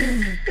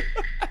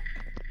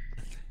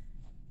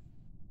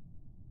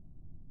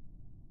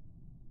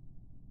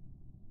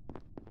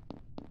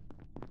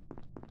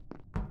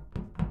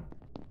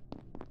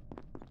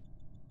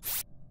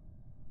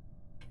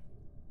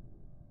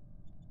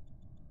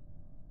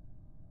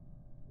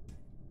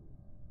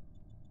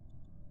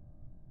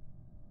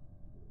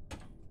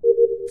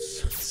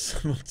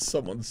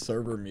 Someone's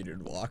server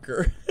muted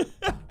Walker.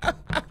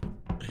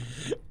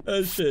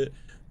 Oh shit.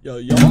 Yo,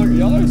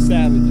 y'all are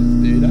savages,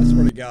 dude. I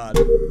swear to God.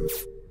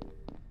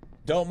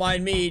 Don't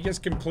mind me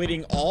just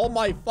completing all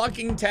my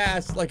fucking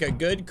tasks like a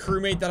good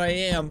crewmate that I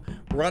am,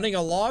 running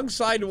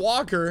alongside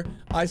Walker.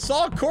 I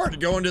saw Court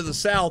going to the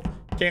south.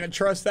 Can't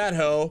trust that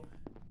hoe.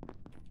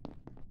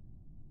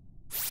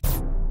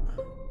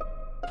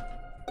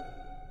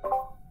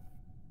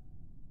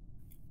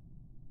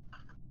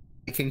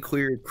 I can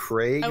clear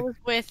Craig. I was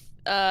with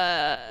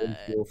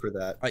for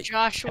that.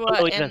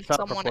 Joshua and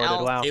someone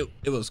else. Wow.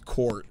 It was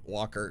Court,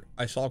 Walker.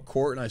 I saw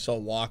Court and I saw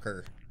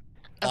Walker.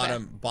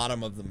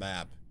 Bottom of the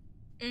map.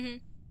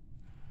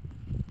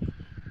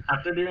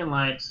 After doing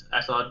lights,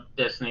 I saw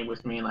Destiny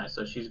with me in lights,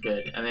 so she's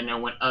good. And then I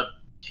went up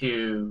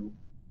to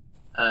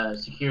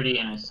security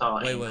and I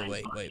saw.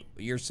 Wait.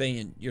 You're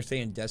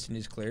saying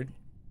Destiny's cleared?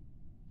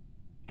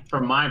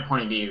 From my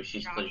point of view,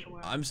 she's cleared.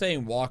 I'm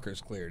saying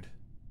Walker's cleared.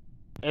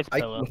 It's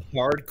I Pillow. can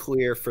hard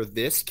clear for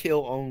this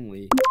kill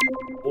only.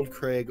 Old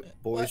Craig,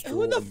 boys.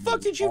 Who the fuck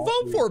did you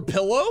vote for,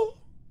 Pillow?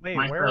 Wait,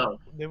 where?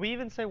 Did we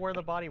even say where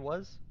the body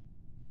was?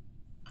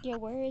 Yeah,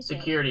 where is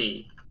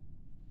security?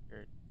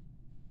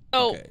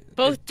 Oh,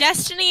 both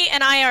Destiny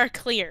and I are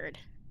cleared.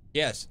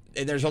 Yes,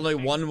 and there's only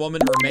one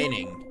woman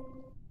remaining.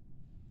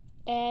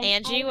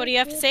 Angie, what do you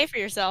have to say for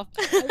yourself?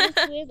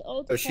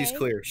 Oh, she's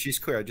clear. She's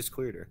clear. I just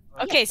cleared her.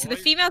 Okay, so the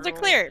females are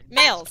cleared.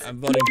 Males. I'm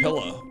voting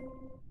Pillow.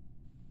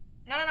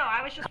 No,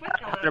 I was just with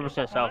Pillow.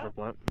 100%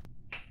 self-report.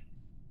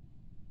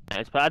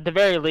 But at the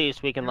very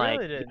least, we can like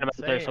get him up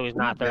there so he's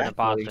not third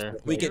imposter.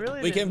 We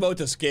can vote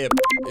to skip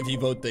if you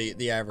vote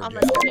the average.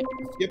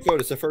 Skip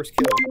vote is the first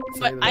kill.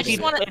 But I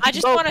just want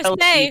to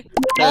say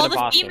all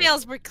the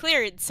females were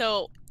cleared,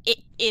 so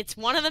it's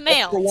one of the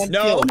males.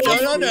 No.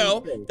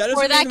 That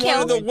doesn't mean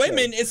one of the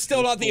women is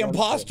still not the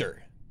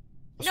imposter.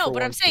 No,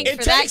 but I'm saying it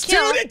for that takes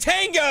kill. two to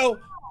tango.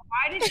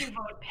 Why did you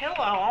vote Pillow?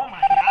 Oh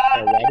my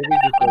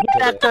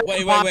God.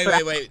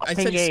 Wait. I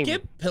said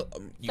skip Pillow.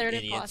 Third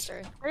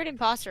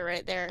imposter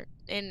right there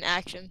in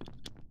action.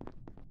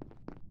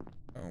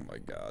 Oh my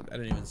God, I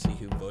didn't even see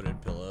who voted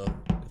Pillow.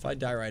 If I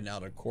die right now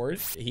to Court,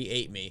 he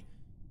ate me.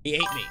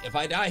 If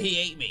I die, he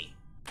ate me.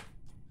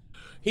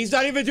 He's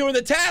not even doing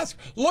the task.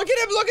 Look at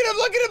him. He's not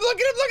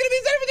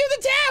even doing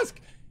the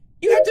task.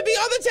 You have to be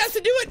on the task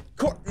to do it.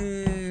 Court.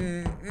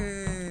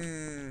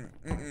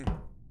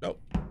 Nope.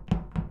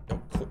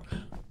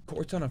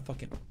 Court's on a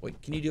fucking.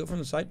 Wait, can you do it from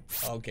the side?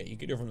 Oh, okay, you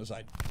can do it from the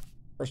side.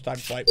 First time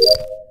swipe.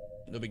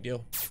 No big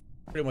deal.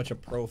 Pretty much a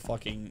pro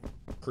fucking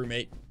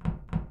crewmate.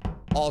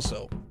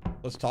 Also,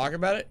 let's talk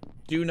about it.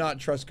 Do not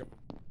trust.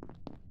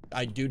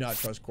 I do not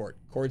trust Court.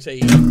 Court's a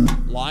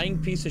lying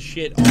piece of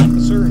shit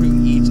officer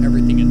who eats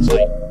everything in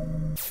sight.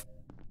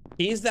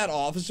 He's that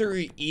officer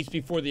who eats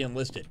before the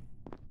enlisted.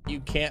 You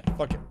can't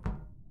fucking.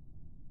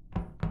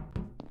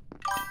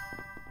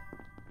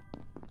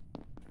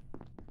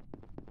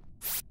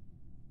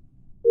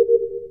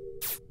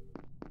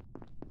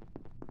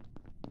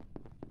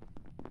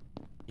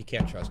 You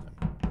can't trust him.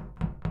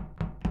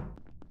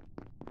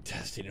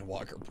 Destiny and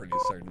Walker, pretty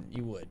certain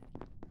you would.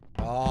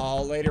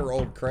 Oh, later,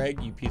 old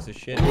Craig, you piece of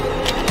shit.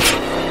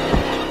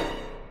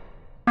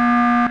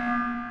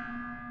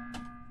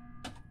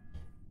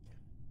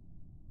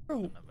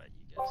 Bro.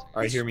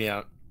 Alright, hear me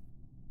out.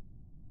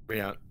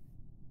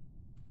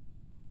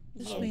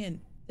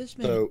 This This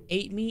man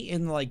ate me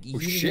and like Oh,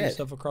 yeeted shit.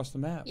 stuff across the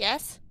map.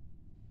 Yes.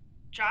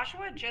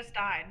 Joshua just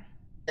died.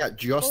 Yeah,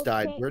 just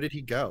died. Okay. Where did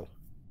he go?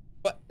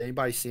 What?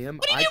 Anybody see him?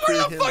 What do you mean,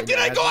 where the fuck did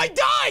I go? I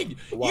died!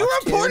 You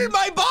watched reported him,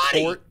 my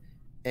body! Court,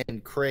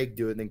 and Craig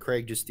do it, and then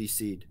Craig just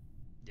DC'd.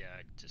 Yeah,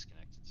 I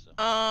disconnected. So.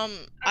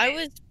 I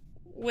was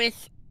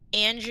with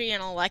Angie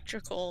in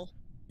electrical.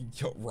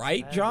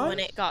 Right, John? When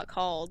it got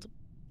called,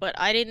 but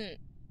I didn't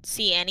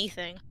see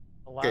anything.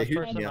 The last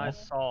person I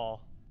saw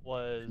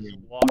was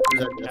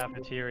Walker's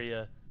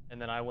cafeteria,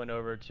 and then I went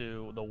over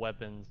to the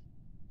weapons.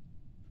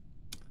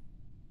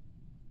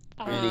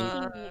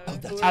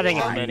 I think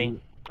it's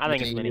Minnie. I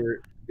think it's Minnie.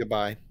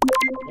 Goodbye.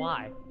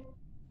 Why?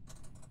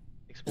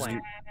 Explain.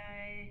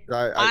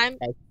 I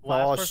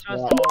saw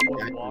Strut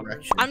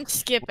I'm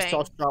skipping. I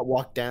saw Strut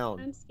walk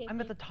down. I'm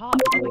at the top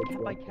of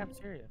the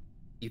cafeteria.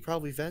 You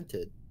probably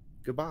vented.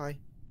 Goodbye.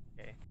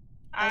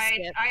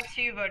 I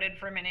too voted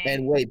for Minnie.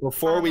 And wait,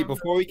 before we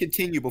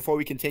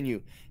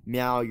continue,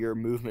 Meow, your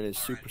movement is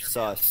super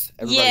sus.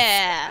 Everybody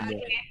Yeah.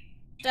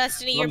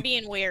 Destiny, you're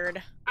being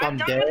weird. I'm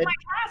done with my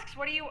tasks.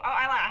 What do you? Oh,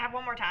 I have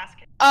one more task.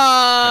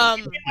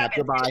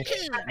 Goodbye.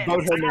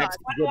 Vote her next.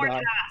 One more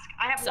Goodbye. task.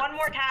 I have one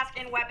more task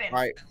in weapons. All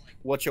right.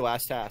 What's your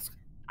last task?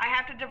 I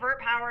have to divert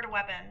power to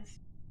weapons.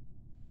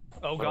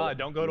 Oh god,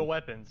 don't go to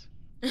weapons.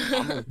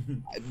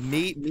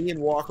 Me and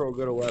Walker will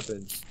go to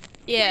weapons.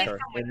 Yeah. Sure.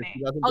 And if he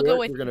doesn't I'll do go it,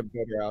 with we're gonna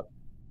vote her out.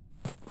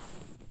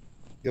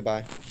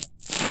 Goodbye.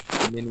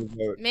 Mini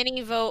vote.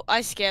 Mini vote.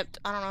 I skipped.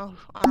 I don't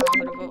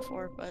know who to vote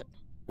for, but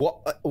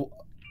What?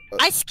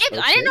 I skipped.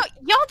 I didn't know.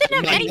 Y'all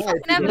didn't have any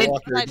fucking evidence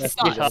that I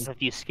Tough sucked.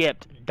 if you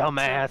skipped,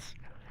 dumbass.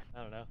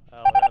 I don't know.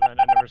 I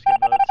never skip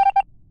votes.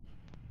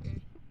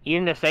 You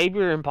didn't save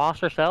your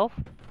imposter self?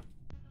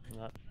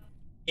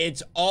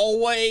 It's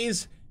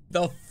always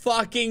the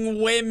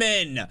fucking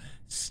women.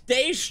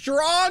 Stay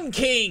strong,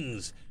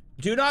 kings.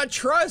 Do not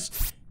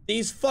trust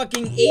these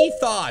fucking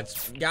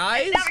e-thoughts,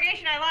 guys.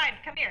 Navigation, I lied.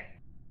 Come here.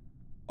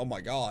 Oh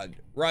my god.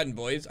 Run,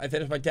 boys. I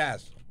finished my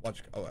task.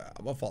 Watch. Oh,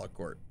 I'm gonna follow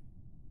Court.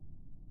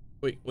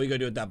 Wait, what are you gonna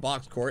do with that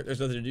box, Court? There's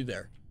nothing to do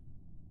there.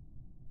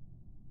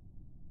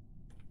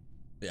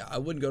 Yeah, I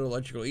wouldn't go to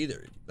electrical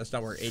either. That's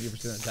not where 80%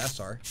 of the tasks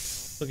are.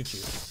 Look at you.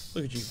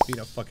 Look at you being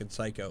a fucking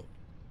psycho.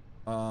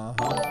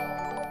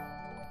 Uh-huh.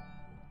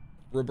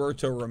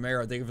 Roberto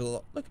Romero, thank you for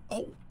the look.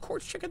 Oh,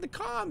 Court's checking the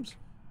comms.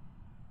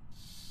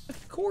 Look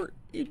at Court.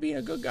 He's being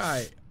a good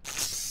guy.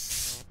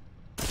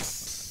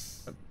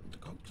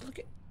 Look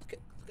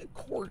at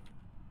Court.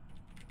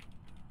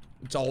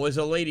 It's always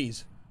the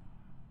ladies.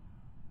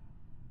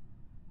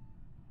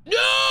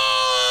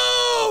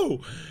 No!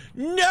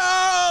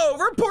 No!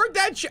 Report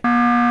that shit.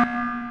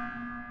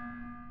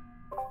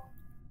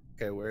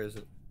 Okay, where is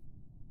it?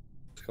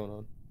 What's going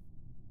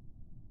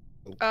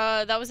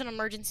on? That was an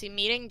emergency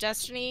meeting,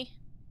 Destiny.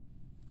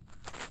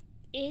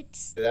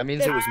 That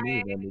means it was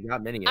me, then. We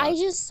got Minnie out. I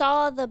just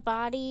saw the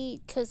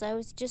body because I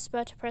was just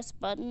about to press a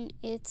button.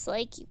 It's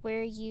like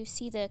where you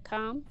see the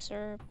comps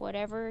or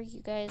whatever.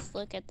 You guys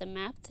look at the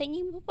map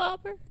thingy,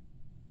 bobber.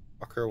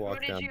 Walker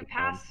walked down. Who did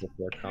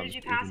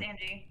you pass,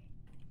 Angie?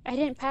 I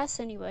didn't pass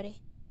anybody.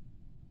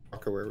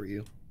 Walker, where were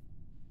you?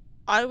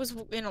 I was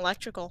in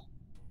electrical.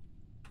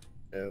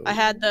 Oh. I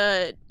had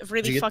the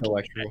really fucking.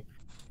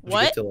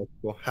 What?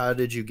 How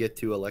did you get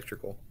to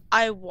electrical?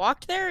 I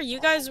walked there.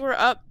 You guys were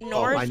up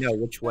north. Oh, I know.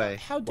 Which way?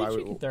 How did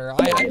you get there?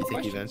 Do you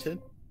think you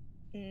vented?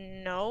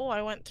 No,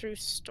 I went through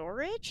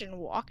storage and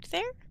walked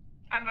there.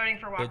 I'm voting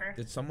for Walker.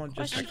 Did someone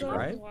just Question.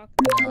 subscribe?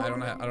 No, I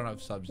don't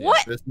have subs yet.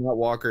 What? It's not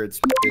Walker. It's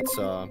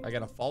I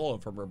got a follow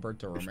from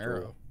Roberto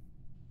Romero.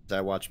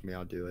 That watched me.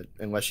 I'll do it.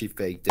 Unless she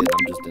faked it,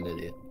 I'm just an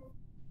idiot.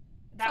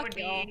 That would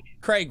be.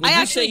 Craig, would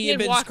you say you've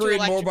been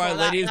screwed more by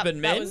ladies than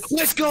men?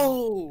 Let's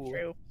go.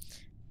 True.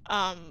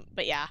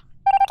 But yeah.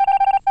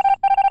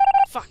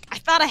 Fuck, I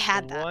thought I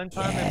had that. One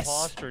time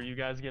imposter, you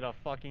guys get a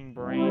fucking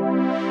brain.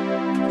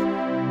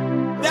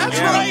 That's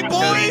right,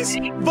 boys!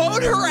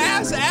 Vote her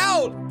ass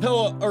out!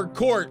 Pillow, or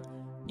Court,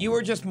 you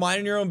were just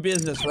minding your own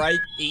business, right?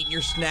 Eating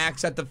your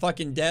snacks at the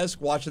fucking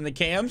desk, watching the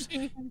cams,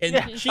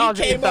 and she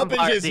came up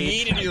and just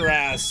yeeted your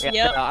ass.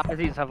 Yep. I was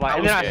eating some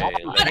But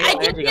I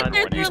didn't get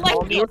there through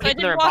electrical, so I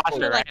didn't walk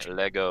through electrical.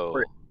 Lego.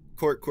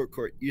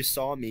 Court. You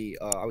saw me.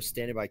 I was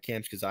standing by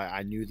cams because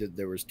I knew that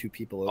there was two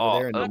people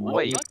over there. And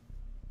wait.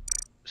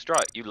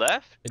 Strut, you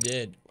left? I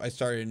did. I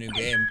started a new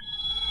game.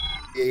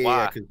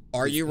 Yeah.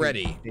 Are you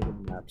ready?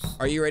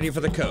 Are you ready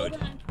for the code?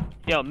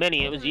 Yo,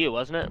 Minnie, it was you,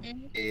 wasn't it?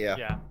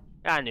 Yeah.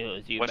 I knew it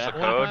was you. What's the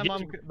man.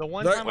 code?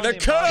 The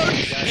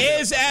code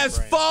is as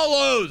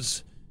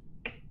follows.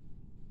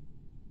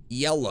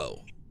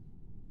 Yellow.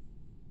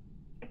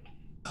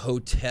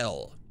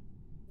 Hotel.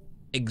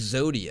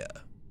 Exodia.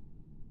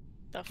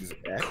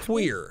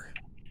 Queer.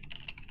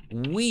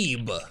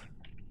 Weeb.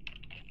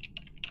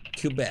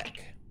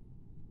 Quebec.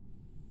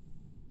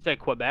 Say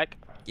Quebec.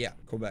 Yeah,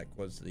 Quebec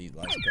was the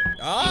last code.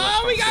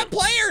 Oh, we got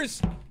players!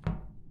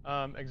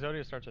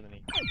 Exodia starts with an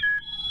E.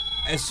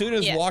 As soon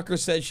as Walker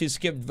said she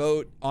skipped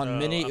vote on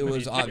Minnie, it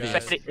was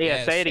obvious.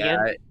 Yeah, say it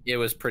again. It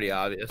was pretty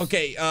obvious.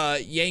 Okay,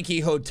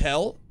 Yankee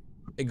Hotel.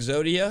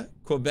 Exodia,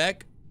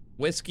 Quebec,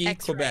 Whiskey,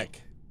 X-ray.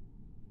 Quebec.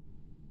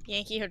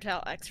 Yankee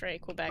Hotel X-ray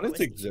Quebec. What is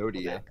Whiskey,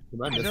 Exodia?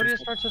 Quebec. Exodia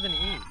starts with an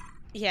E.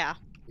 Yeah.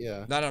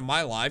 Yeah. Not in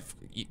my life.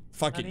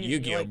 Fucking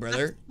Yu-Gi-Oh,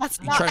 brother. That's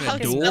you not trying how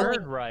to it's duel?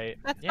 spelled. Right.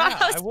 That's Yeah, not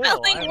how I will.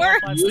 spelling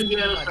works.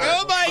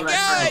 Oh my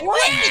god!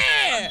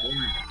 Yeah!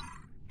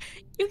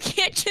 You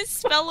can't just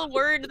spell a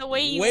word the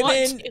way you Women-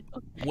 want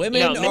to.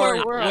 Women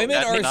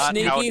are Not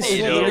sneaky, how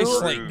slithery NATO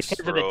slinks. grooves, Because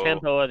of the bro.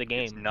 tempo of the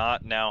game.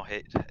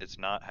 It's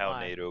not how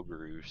NATO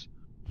grooves.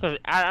 Cause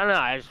I don't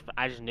know.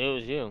 I just knew it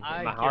was you. In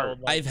my heart.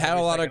 I've had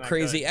a lot of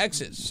crazy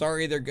exes.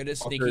 Sorry, they're good at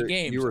sneaky Walker,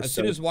 games. you were As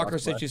soon so as Walker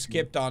fucked said last you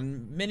skipped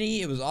on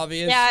Mini, it was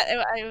obvious.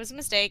 Yeah, it was a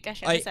mistake. I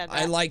shouldn't have said that.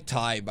 I like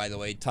Ty, by the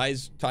way.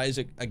 Ty's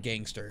a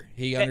gangster.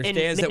 He And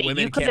understands that Minnie,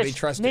 women you can't coulda- be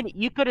trusted. Minnie,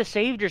 you could have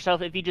saved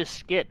yourself if you just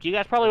skipped. You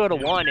guys probably would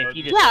have won if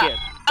you just Yeah.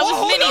 skipped. I was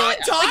hold Minnie. on, Like,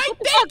 Ty! what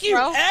the Thank fuck, you,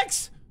 bro?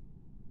 X!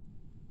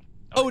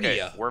 Okay,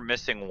 Odia. we're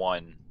missing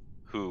one.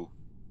 Who?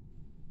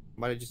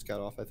 Might have just got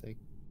off, I think.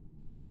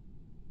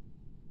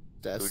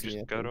 Who Destiny,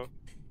 just got off?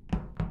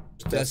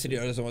 Destiny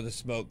doesn't want to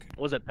smoke.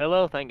 Was it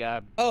Pillow? Thank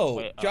God. Oh,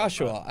 Wait,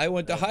 Joshua. I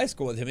went to high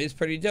school with him. He's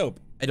pretty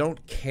dope. I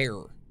don't care.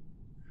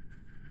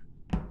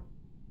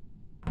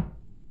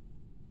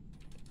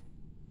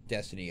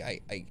 Destiny, I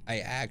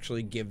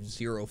actually give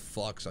 0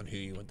 fucks on who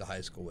you went to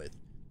high school with.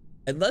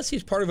 Unless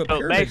he's part of a So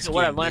pyramid basically,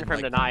 what I scheme, learned then,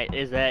 from like- tonight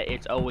is that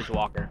it's always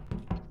Walker.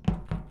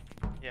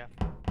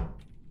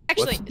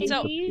 Actually, What's-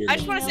 so I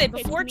just want to say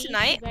before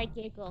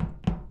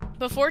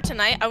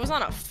tonight, I was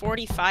on a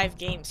 45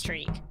 game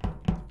streak.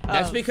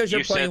 That's because you're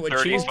You playing said with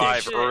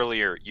 35 cheesesteaks.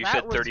 earlier. You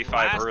said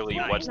 35 early.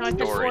 What's No, the I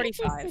said story?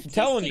 45. I'm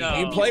telling you,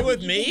 you No. play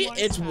with me,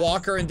 it's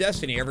Walker and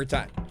Destiny every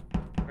time.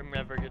 We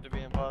never get to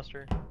be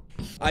imposter.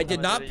 I did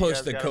How not many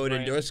post you the guys code got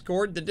in playing?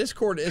 Discord. The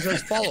Discord is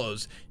as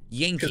follows: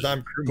 Yankee, 'Cause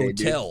I'm crewmate,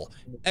 dude. Hotel,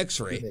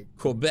 X-ray,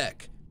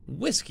 Quebec,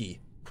 Whiskey,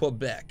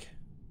 Quebec.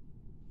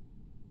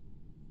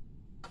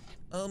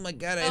 Oh my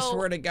god, I Oh.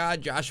 swear to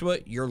God, Joshua,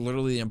 you're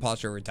literally the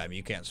imposter every time.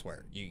 You can't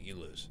swear. You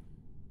lose.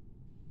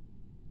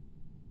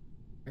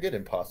 I get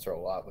imposter a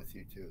lot with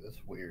you too. That's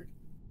weird.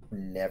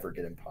 Never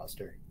get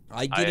imposter.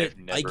 I get it. have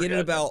I never get it gotten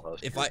about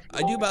imposter if I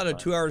for do about a time.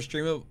 2-hour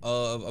stream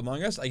of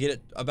Among Us. I get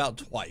it about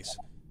twice.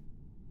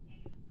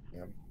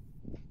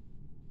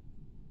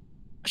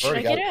 Should I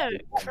Already get got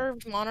a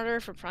curved monitor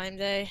for Prime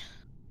Day?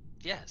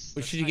 Yes.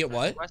 But that's should you my get first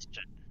what?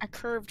 Question. A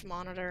curved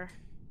monitor.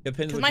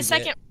 Depends Because what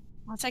you get.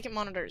 my second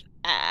monitor's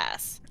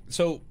ass.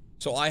 So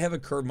I have a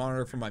curved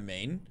monitor for my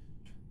main,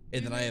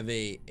 and then I have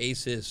a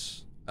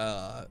Asus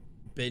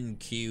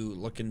BenQ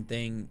looking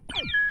thing,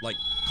 like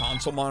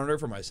console monitor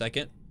for my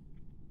second.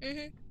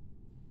 Mhm.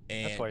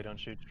 And That's why you don't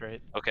shoot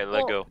straight. Okay,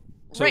 let Well, go.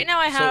 So- right now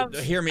I so have.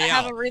 hear me I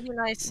have out. a really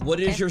nice. What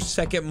is okay. your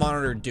second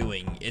monitor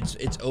doing? It's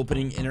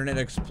opening Internet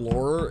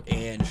Explorer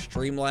and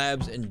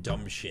Streamlabs and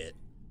dumb shit.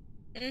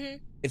 Mhm.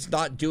 It's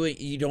not doing.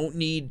 You don't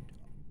need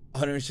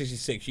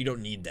 166. You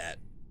don't need that.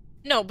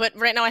 No, but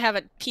right now I have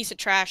a piece of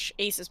trash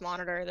Asus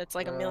monitor that's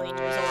like a million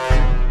years old.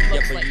 Yeah,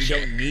 Looks but like you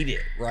shit. don't need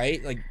it,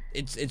 right? Like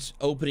it's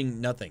opening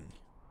nothing.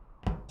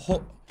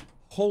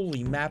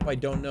 Holy map! I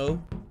don't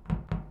know.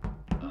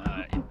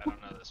 I don't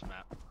know this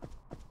map.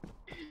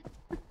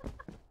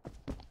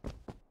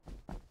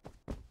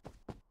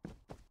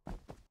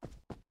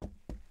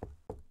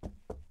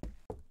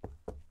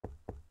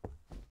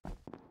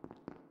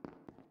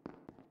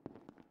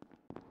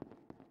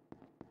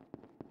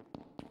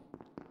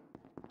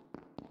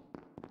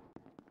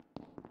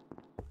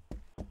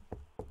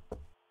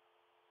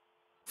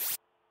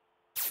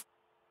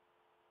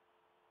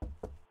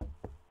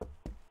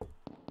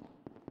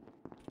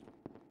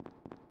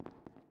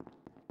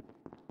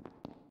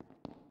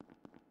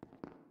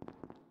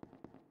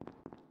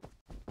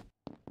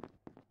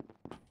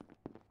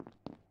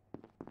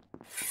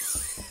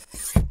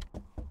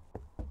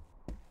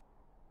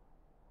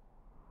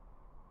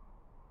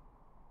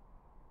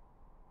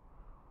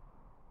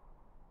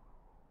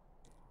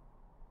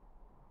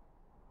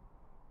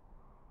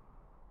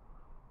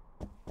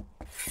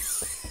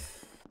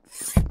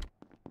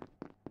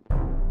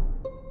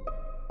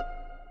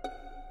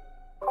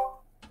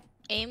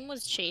 AIM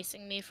was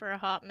chasing me for a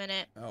hot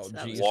minute. Oh, so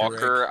that geez. was-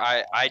 Walker,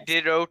 I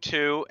did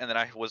O2, and then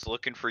I was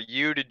looking for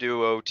you to do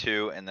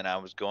O2, and then I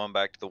was going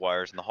back to the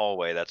wires in the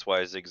hallway. That's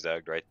why I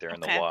zigzagged right there in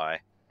the Okay. Y.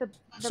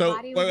 So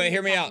wait,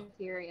 hear me out.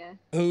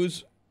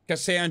 Who's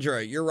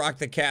Cassandra? You're Rock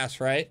the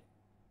Cast, right?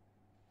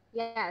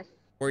 Yes.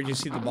 Where'd you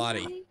see the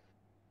body?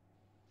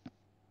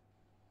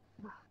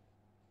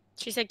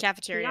 She said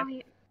cafeteria. You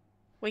know,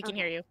 We can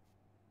hear you.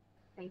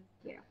 Thank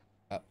you.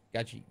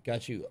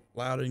 Got you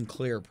loud and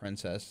clear,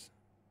 princess.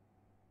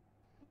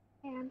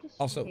 Hey, I'm just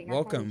Also, checking. I've had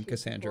welcome, issues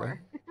Cassandra.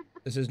 before.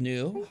 This is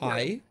new. Thank Hi,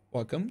 you.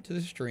 welcome to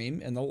the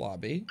stream in the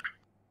lobby.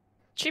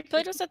 She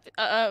played with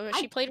us.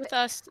 She played with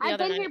us the I've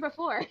other been night. here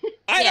before.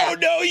 I don't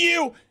know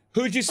you.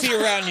 Who'd you see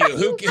around you?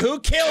 Who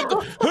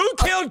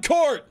killed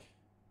Court?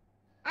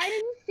 I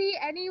didn't see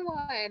anyone.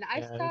 I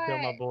Yeah, who saw.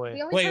 killed my boy?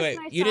 The only Wait,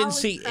 person I you saw didn't was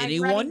see Craig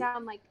anyone? running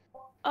down, like,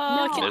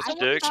 Oh, no, can I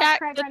someone just saw chat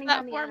Craig clip running that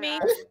down the for other me?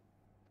 aisle.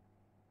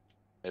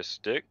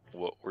 Mystic,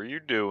 what were you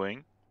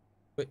doing?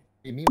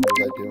 you mean, what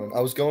was I doing? I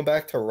was going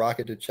back to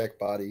Rocket to check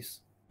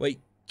bodies. Wait,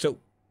 so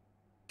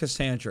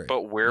Cassandra.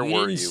 But where you were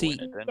didn't you see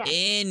when it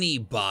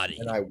anybody.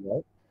 And I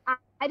what?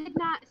 I did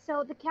not.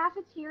 So the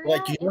cafeteria.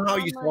 Like, you know is how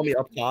on, you saw like- me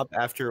up top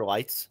after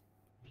lights?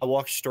 I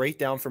walked straight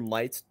down from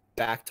lights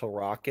back to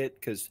Rocket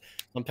because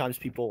sometimes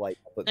people like.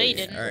 No, you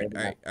didn't.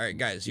 All right,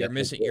 guys. You're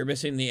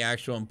missing the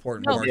actual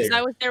important No, part. because here.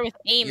 I was there with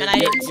aim You're, and I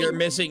didn't you're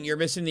see.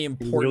 missing the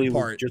important Literally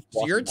was part. just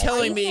So you're walking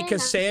telling by. me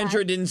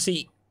Cassandra didn't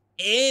see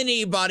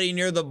anybody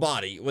near the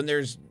body when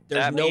there's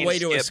That no means way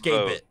to skip escape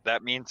vote. it.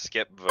 That means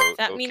skip vote.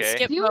 That means okay?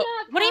 skip Do vote.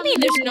 not What do you tell mean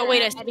me there's no way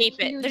to that escape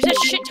it? you There's a do.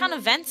 shit ton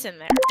of vents in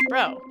there,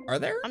 bro. Are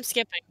there? I'm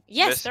skipping.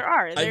 Yes, This- there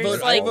are.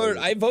 There's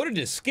I voted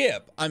to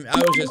skip. I was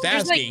just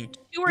There's, like, asking.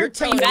 2 or You're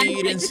 3 telling me vents you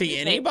in didn't this see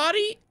thing.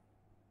 anybody?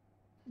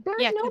 There's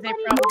Yeah, 'cause they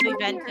nobody probably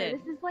over here.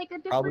 vented. This is like a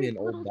different Probably an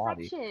old little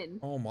body. section.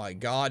 Oh my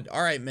God!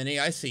 All right, Minnie,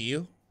 I see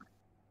you.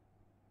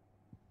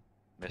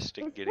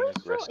 Mystic getting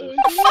aggressive. Who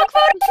the fuck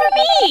voted for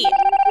me?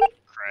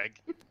 Craig.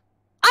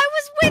 I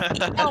was with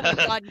you. Oh my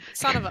God, you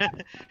son of a.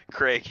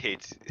 Craig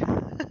hates.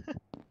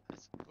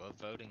 Well,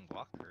 voting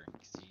Walker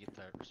because you get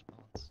that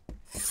response.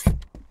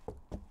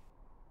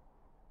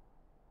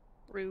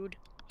 Rude.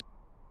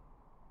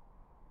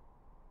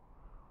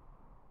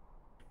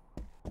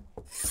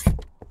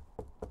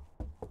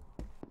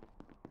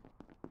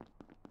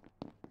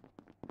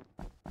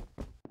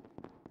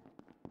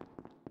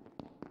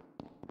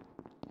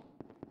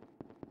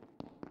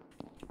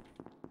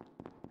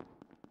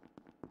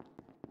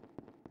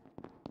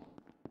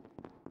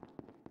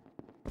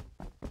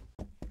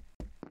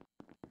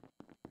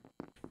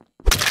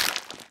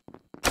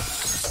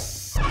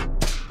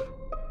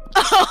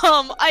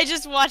 I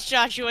just watched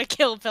Joshua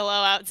kill Pillow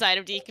outside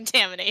of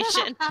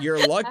decontamination.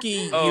 You're lucky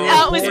you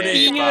That was reported.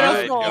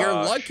 beautiful. You're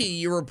lucky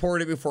you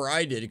reported before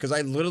I did because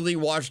I literally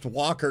watched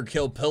Walker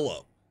kill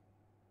Pillow.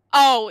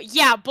 Oh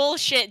yeah,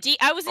 bullshit.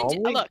 I was in.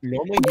 Look,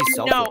 Normally he's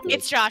no, self-reported.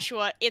 it's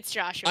Joshua. It's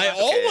Joshua. I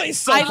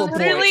always I self-report.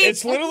 literally-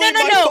 It's literally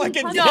no, my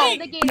fucking no, thing.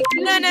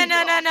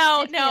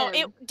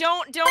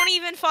 no. Don't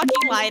even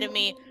fucking lie to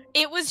me.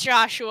 It was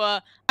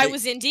Joshua. I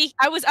was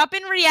up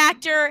in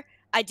reactor.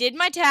 I did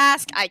my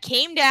task. I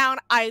came down.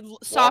 I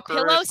saw Walker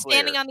Pillow is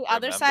standing clear, on the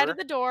other side remember? of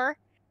the door,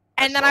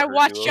 I and then saw I her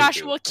watched do it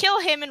Joshua too. kill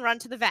him and run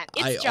to the vent.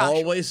 It's I Joshua.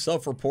 always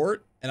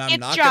self-report, and I'm It's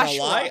not Joshua.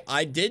 gonna lie.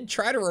 I did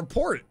try to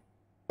report it,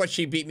 but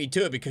she beat me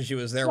to it because she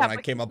was there Yeah, when I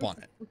but- came up on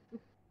it.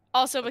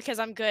 Also because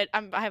I'm good.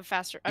 I have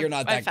faster. You're not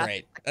I'm that fast-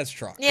 great. That's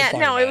true. Yeah,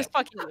 no, it was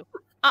fucking you.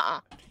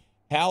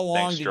 How long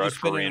Thanks, did you Josh,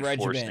 for spend in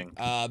regiment? reinforcing.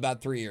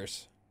 About 3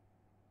 years.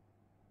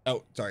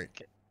 Oh, sorry.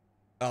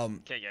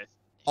 Okay, guys.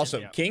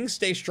 Also, King,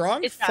 stay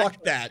strong. It's Fuck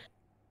Joshua. that.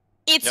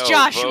 It's No,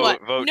 Joshua.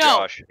 vote no,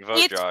 Josh. Vote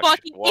it's Josh.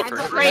 fucking. Walker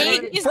It's is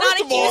Craig. He's not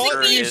First of all, accusing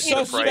me. you is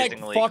suspect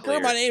surprisingly fucker. clear.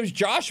 My name's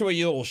Joshua,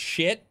 you little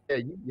shit. Yeah,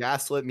 you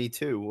gaslit me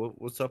too.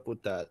 What's up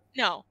with that?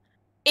 No.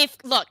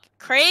 Look,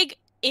 Craig,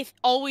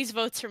 always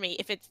votes for me.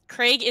 If it's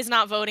Craig is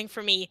not voting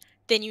for me,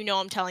 then you know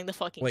I'm telling the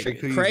fucking Wait,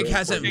 truth. Craig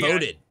hasn't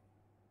voted.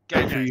 He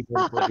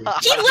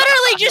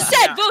literally just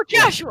said vote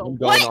Joshua.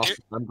 What?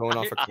 I'm going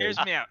off a Craig.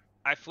 Here's me out.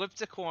 I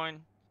flipped a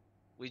coin.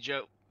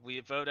 We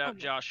vote out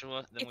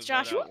Joshua. Then It's we vote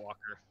Joshua? out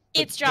Walker.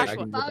 It's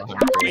Joshua.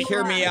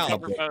 Hear me out.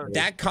 Vote.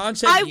 That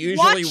concept I usually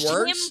watched him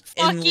works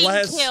fucking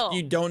unless kill.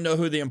 you don't know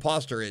who the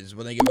imposter is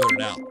when they get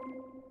voted out.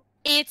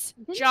 It's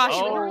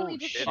Joshua. Oh,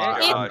 shit. It's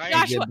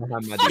Joshua.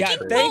 Yeah,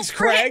 Fucking thanks, vote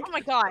for him. Craig. Oh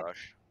my god.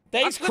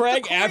 Thanks, I flipped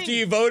Craig. the coin. After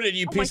you voted,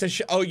 you piece of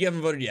shit. Oh, you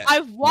haven't voted yet.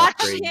 I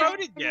watched him.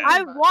 Voted yet.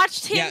 I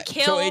watched him Yeah,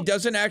 kill. so it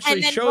doesn't actually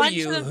and then show run to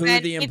you the who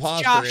vent. the It's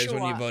imposter is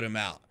when you Joshua. vote him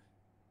out.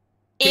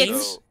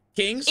 It's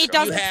Kings, It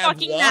doesn't you have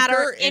fucking Walker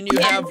matter and if you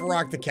you- have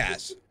Rock the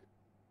Cast.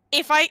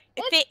 if I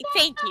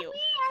thank you.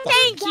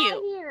 Thank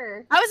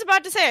you. I was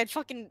about to say I'd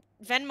fucking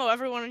Venmo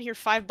everyone in here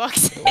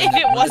 $5 if it When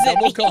the wasn't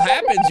double me. kill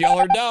happens, y'all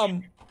are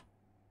dumb.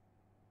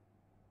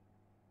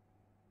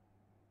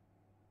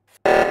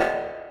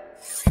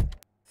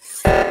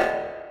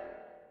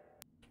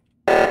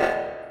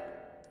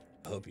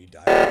 I hope you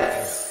die.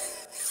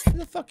 Who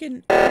the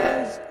fucking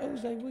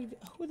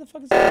who the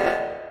fuck is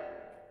that?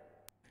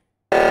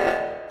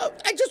 Oh,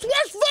 I just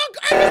watched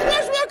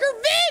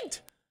Walker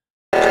vent!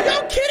 Are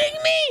y'all kidding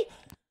me?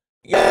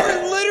 You're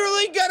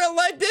literally gonna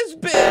let this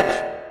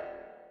bitch.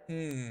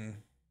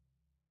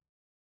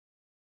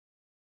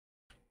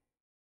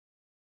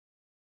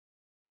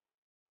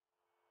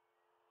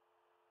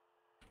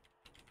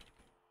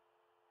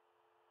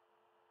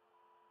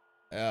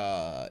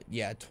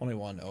 Yeah,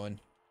 21, Owen.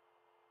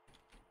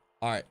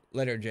 Alright,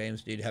 later,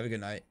 James, dude. Have a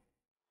good night.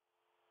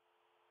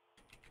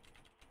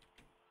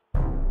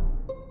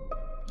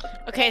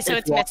 Okay, so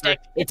it's Walker. Mystic.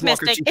 It's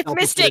Walker. Mystic. She It's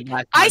Mystic. self-reported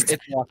last I time.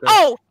 It's Walker.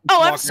 oh, I'm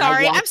Walker.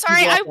 sorry. I I'm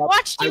sorry. I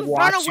watched you run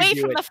watched away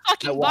do from it. the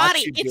fucking I watched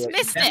body. you do It's it.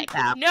 Mystic. That's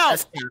cap. No.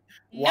 That's cap.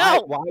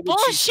 No. Why would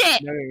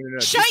Bullshit. No.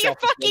 Shut She your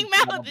fucking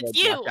self-reported mouth. that It's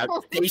blood you.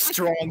 blackout. Stay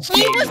strong.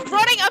 He was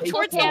running up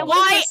towards Okay, the well,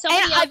 Y, there's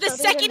somebody and else the other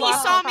second than he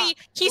saw Walker. me,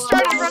 he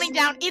started running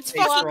down. It's Stay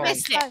fucking strong.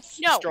 Mystic.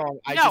 No. Strong.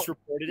 I No. just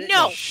reported it.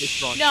 No. Stay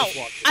strong. No. Just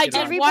walk. I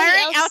Get did out.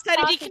 wiring else outside of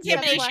talking.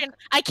 decontamination.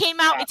 I came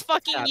out. It's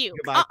fucking Stop. you.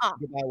 Goodbye. Uh-uh.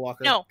 Goodbye,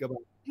 Walker. No. Goodbye.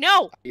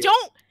 No. Yeah.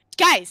 Don't.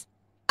 Guys,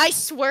 I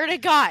swear to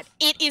God,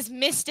 it is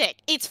Mystic.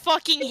 It's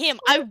fucking him.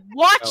 I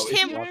watched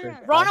him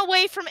run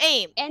away from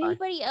aim.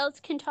 Anybody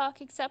else can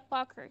talk except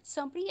Walker.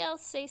 Somebody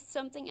else say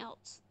something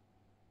else.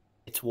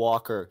 It's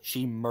Walker.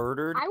 She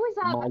murdered I was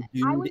up. my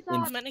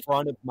dude in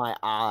front of my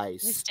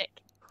eyes. Mystic.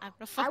 I'm gonna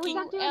I was fucking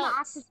up doing the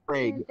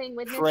oxygen thing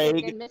with Craig,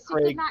 Mystic, and Mystic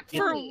did not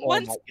kill me.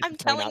 once, I'm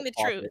telling the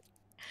truth.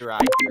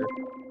 Right here.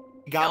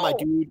 She got my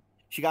dude.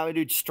 She got my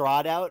dude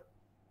Strahd out.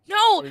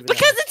 No,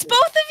 because it's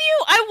both of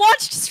you. I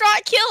watched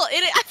Strahd kill,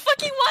 and I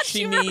fucking watched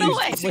you run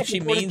away. What she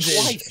means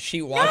is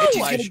she watched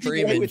my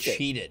stream and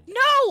cheated.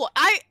 No,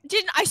 I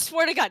didn't. I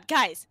swear to God,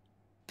 guys.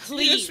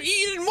 Please. You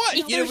didn't what?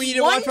 If You there's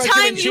didn't one watch my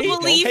time stream you and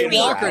believe cheat? me,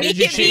 Walker, make did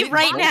you it cheat? me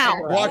right now.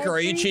 Walker, are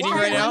you cheating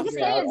right now?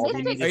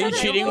 Are you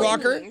cheating,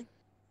 Walker?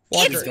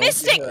 It's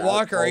Mystic.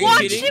 Walker, are you Watch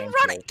cheating? him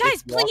run it.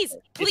 Guys, please.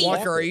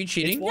 Walker, are you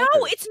cheating? No,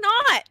 it's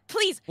not.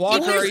 Please.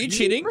 Walker, are you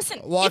cheating?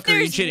 Listen, Walker, if are you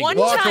there's cheating? one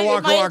Walker, time Walker,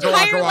 in my Walker,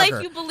 entire Walker.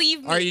 life you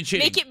believe me, Are you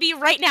cheating? make it be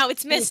right now.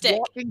 It's Mystic.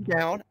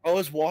 I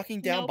was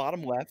walking down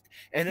bottom left,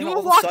 and then You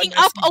all were of a sudden walking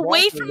I up see away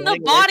Walker from the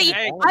running away body.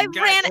 from I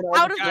the ran body.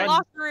 out of the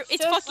locker room.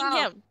 It's fucking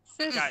him.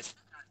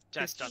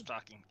 Guys, stop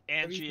talking.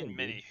 Angie and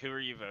Minnie, who are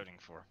you voting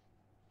for?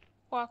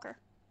 Walker.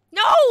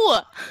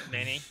 No!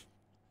 Minnie?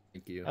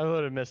 Thank you. I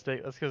voted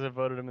Mystic. That's because I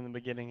voted him in the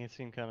beginning. He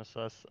seemed kind of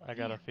sus. I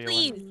got a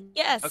feeling. Please.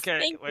 Yes. Okay,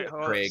 thank wait, you.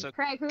 hold on. Craig. So,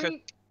 Craig, who are you?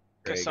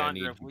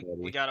 Cassandra,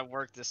 we gotta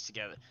work this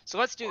together. So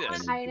let's do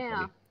this. I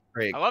know.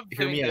 Craig, I love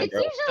hear me doing out, It's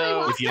bro. usually So-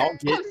 Walker. If y'all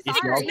get I'm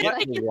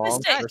sorry. the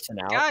wrong person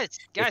out, Guys,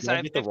 if I y'all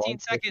have get the wrong 15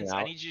 seconds. person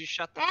I out- need you to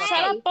shut the Hey. fuck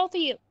Shut up. up, both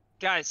of you.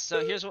 Guys,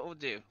 so here's what we'll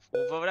do.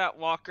 We'll vote out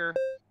Walker,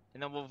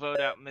 and then we'll vote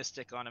out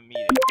Mystic on a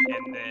meeting,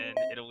 and then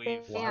it'll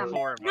leave Damn.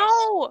 4 of us.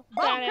 No! Vote,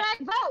 Craig,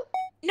 vote.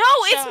 No,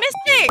 it's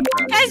Mystic!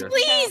 Right Guys, here.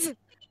 please!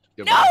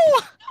 Goodbye.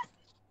 No!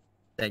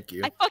 Thank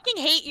you. I fucking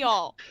hate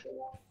y'all.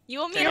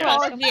 You owe me an Yeah.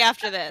 apology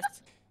after this.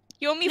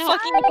 You owe me No.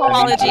 fucking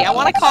apology. I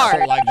want a card.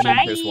 Selection.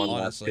 There's one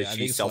left Honestly, because I she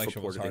think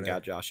selection was self-reported and harder.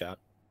 got Josh out.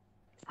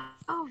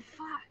 Oh,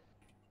 fuck.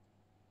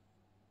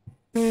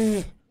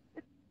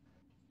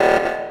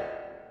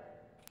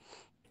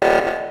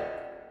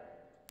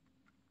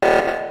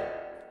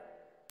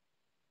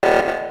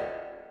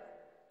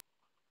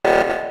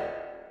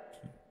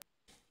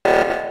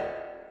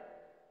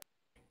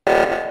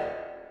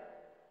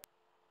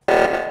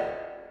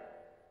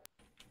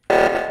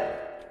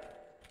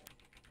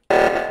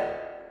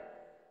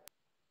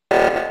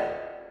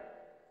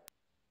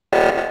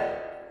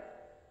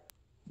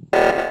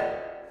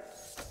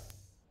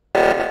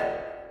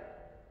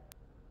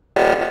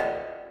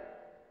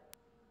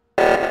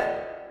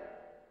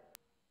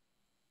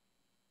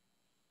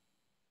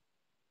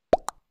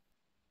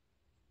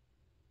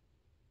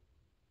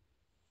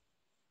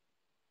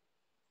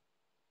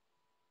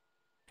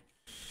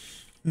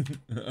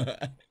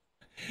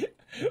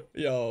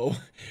 Yo,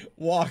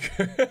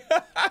 Walker.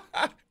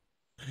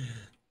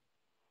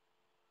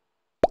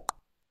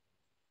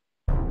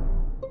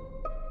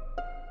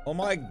 Oh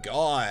my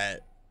god.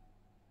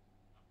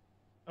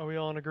 Are we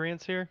all in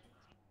agreement here?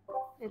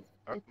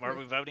 Are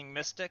we voting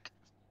Mystic?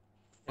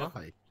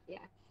 Why? Yeah.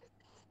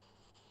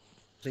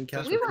 Think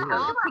We were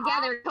all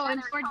together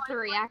going towards the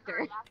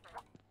reactor.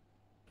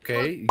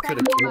 Okay, you could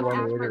have killed one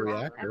over the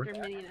reactor.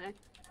 After Minnie and I.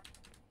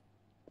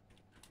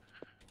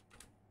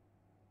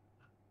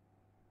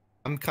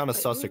 I'm kind of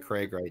sus of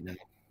Craig right now.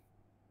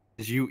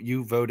 Cause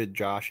you voted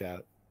Josh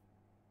out.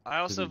 I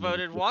also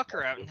voted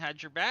Walker out and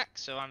had your back,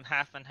 so I'm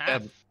half and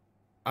half.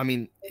 I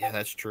mean, yeah,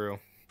 that's true.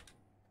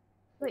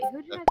 Wait,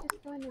 who did I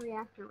just go in the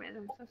reactor with?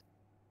 I'm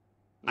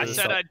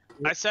so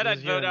I said I'd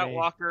you vote and out me.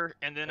 Walker,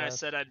 and then I Yes.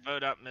 said I'd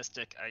vote out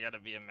Mystic. I gotta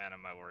be a man of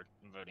my word.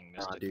 I'm voting Nah,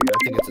 Mystic. dude, I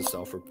think it's a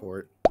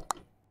self-report.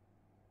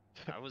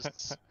 I was.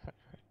 Funny.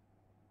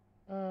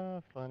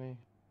 I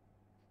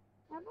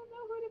don't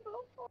know who to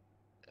vote for.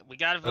 We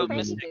gotta vote Minnie.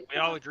 Mystic. We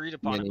all agreed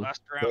upon it Minnie.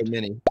 last Go round.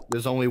 Minnie.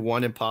 There's only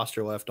one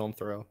imposter left on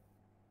throw.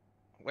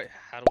 Wait,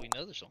 how do we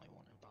know there's only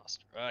one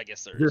imposter? Oh, I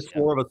guess there is. There's yeah.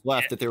 4 of us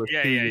left. Yeah, If there were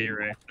yeah, 2, yeah, you'd you're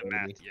right. vote The for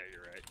math. me. Yeah,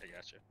 you're right. I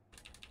gotcha.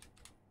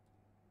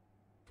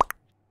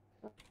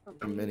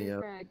 Minnie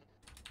up.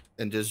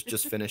 And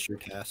just finish your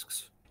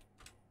tasks.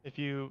 If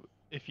you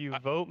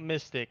vote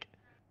Mystic,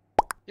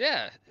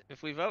 Yeah,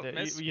 if we vote Yeah, you-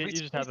 Mystic, you we,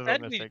 just we have to vote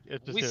said Mystic.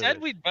 It's just we who it said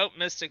is. we'd vote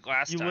Mystic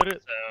last You time.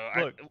 would've- So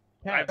look,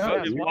 I Cass,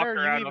 voted why Walker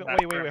are out you on even?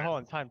 that Wait, round. hold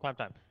on.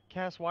 Time.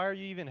 Cass, why are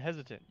you even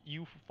hesitant?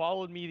 You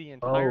followed me the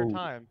entire Oh.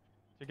 time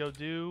to go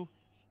do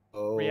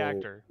Oh.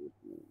 reactor.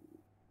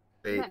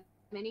 Wait.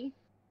 Minnie?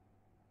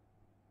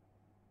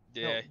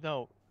 Yeah.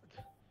 No.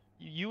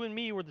 You and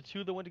me were the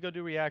two that went to go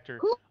do reactor.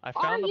 Who I are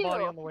found the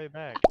body you? on the way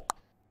back.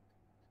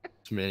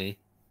 It's Minnie.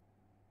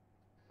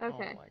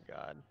 Okay. Oh my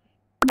god.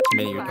 It's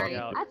Minnie you're Sorry. talking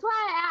about. That's why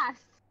I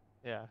asked.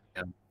 Yeah.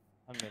 Yeah.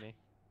 I'm Minnie.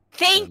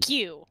 Thank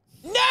you.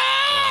 No,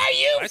 are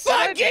you I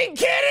said fucking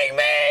kidding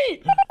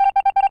me?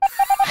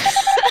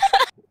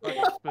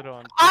 Spit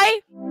on.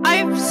 I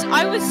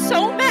was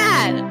so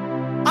mad.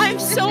 I'm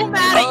so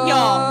mad at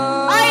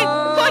y'all. I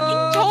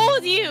fucking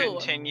told you.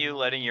 Continue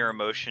letting your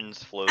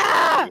emotions flow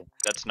Ah! through you.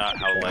 That's not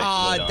how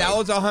life is That done.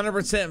 was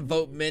 100%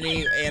 vote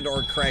Minnie and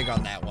or Craig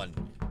on that one.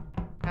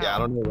 Yeah, I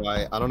don't know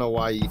why. I don't know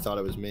why you thought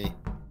it was me.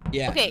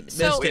 Yeah. Okay,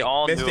 so we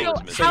all knew it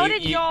was Mystic. How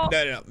did y'all?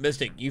 No,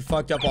 Mystic, you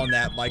fucked up on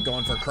that by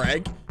going for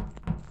Craig.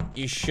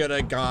 You should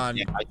have gone.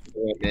 Yeah,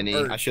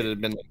 I should have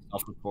been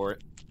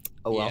self-report.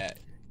 Oh well. Yeah.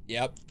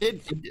 Yep.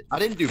 I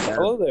didn't do bad.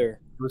 Hello there.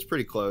 It was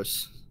pretty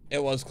close.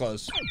 It was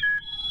close.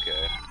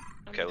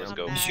 Okay, let's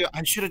go.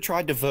 I should have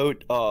tried to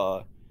vote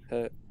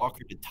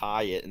Walker to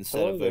tie it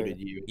instead of voted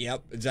you.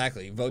 Yep,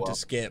 exactly. Vote to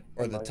skip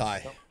or the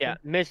tie. Yeah,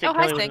 Mystic Oh,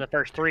 hi, only was in Stig. the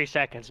first 3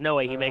 seconds. No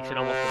way he makes it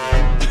almost to the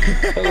end.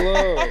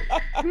 Hello.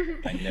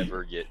 I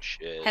never get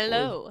shit.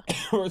 Hello.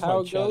 Where's How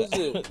my chat goes at?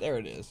 it? There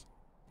it is.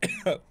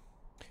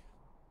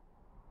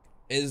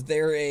 Is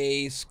there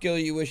a skill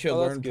you wish you Oh,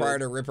 that's learned good. prior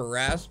to Rip or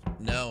Rasp?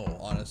 No,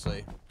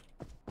 honestly.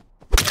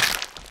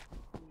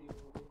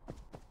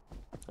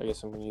 I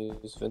guess I'm gonna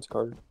use Vince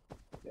Carter.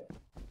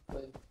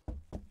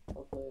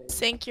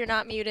 Sync, you're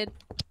not muted.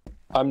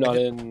 I'm not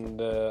in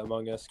the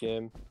Among Us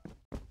game.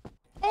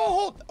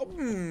 Oh,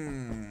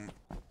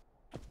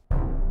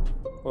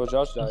 Well,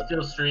 Josh I'm died.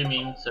 still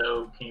streaming,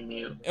 so can you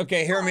mute?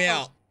 Okay, hear me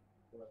out.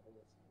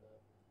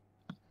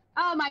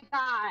 Oh my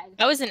god.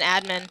 I was an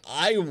admin.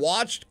 I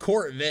watched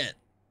Court vent.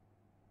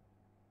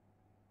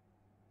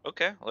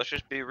 Okay, let's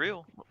just be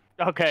real.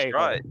 Okay.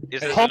 Right.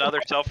 Is this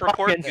another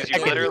self-report? Because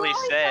you literally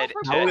said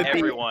to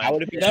everyone. No.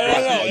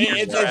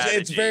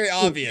 It's very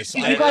obvious.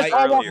 You guys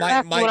all walked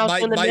past me when I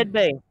was in the mid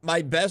bay.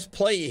 My best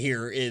play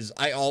here is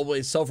I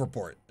always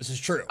self-report. This is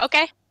true.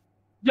 Okay.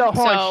 Yo,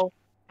 hold on. So,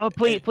 Oh,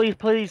 please.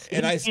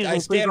 And I excuse me,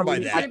 stand please by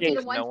remove that. Would it be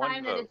the No one one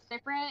time that vote. it's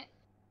different?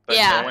 But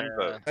Yeah. no one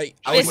vote.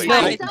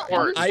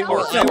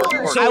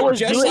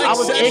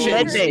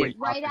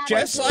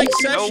 Just like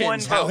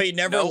Sessions, how he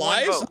never No one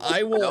lies, vote.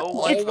 I will No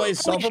one always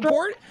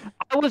self-report.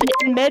 I was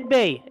in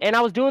medbay and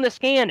I was doing the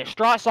scan.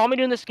 Strahd saw me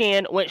doing the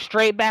scan, went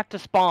straight back to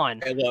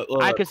spawn.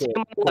 I could see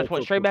him on the left,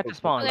 went straight back to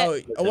spawn. Oh,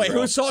 wait,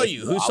 who saw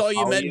you? Who saw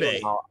you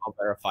medbay? I'll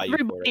verify you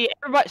for it.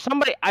 Everybody,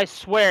 somebody, I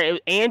swear, it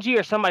was Angie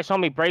or somebody saw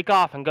me break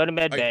off and go to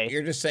medbay.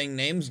 You're just saying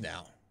names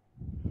now.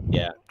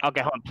 Yeah.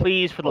 Okay, hold on.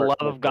 Please, for the love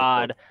of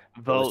God,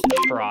 vote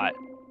Strahd.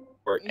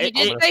 he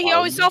did say he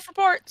always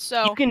self-reports,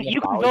 so You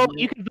can vote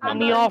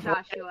me off.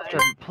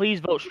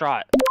 Please vote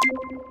Strahd.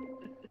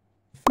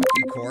 Fuck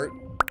you, Court.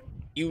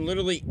 You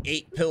literally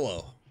ate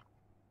Pillow.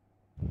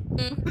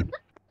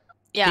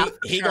 yeah.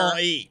 He sure. gonna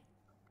eat.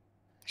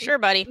 Sure,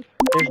 buddy.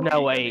 There's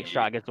no way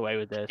Strahd gets away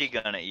with this. He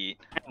gonna eat.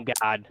 Thank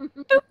God.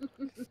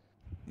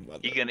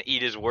 He gonna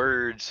eat his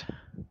words.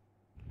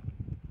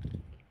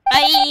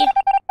 Bye.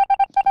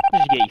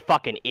 Just get, you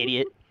fucking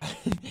idiot.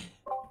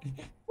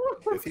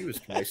 If he was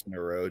twice in a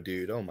row,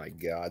 dude, oh my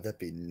god, that'd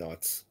be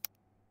nuts.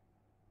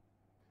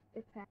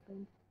 It's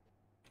happened.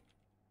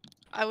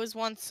 I was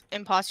once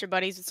imposter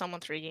buddies with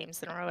someone 3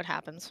 games in a row. It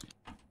happens.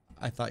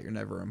 I thought you're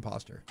never an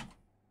imposter.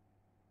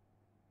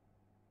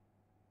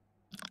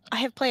 I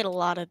have played a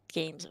lot of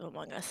games of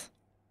Among Us.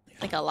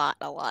 Like a lot.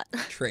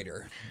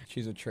 Traitor.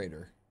 She's a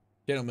traitor.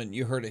 Gentlemen,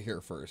 you heard it here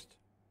first.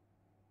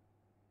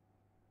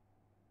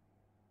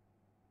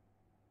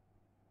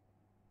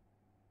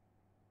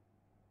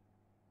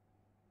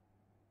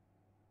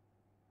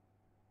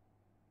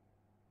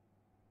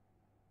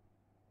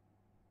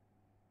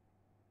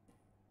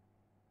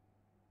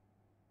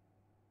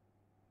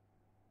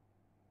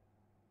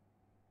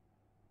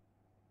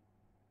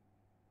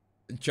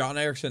 John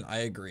Erickson, I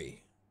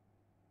agree.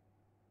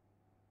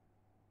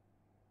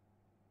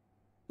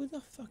 Who the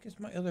fuck is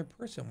my other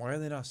person? Why are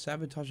they not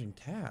sabotaging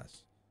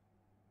tasks?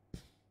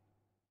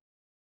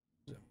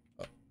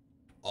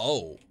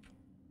 Oh.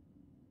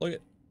 Look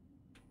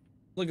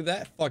at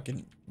that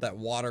fucking, that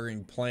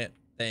watering plant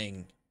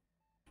thing.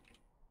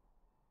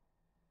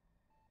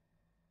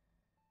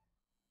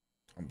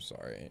 I'm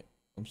sorry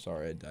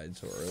I died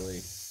so early.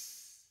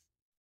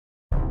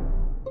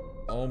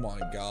 Oh my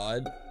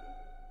god.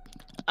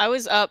 I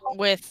was up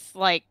with,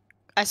 like,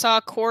 I saw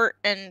a Court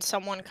and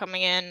someone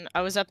coming in.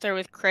 I was up there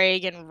with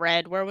Craig and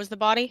Red. Where was the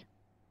body?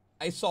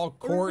 I saw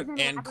Court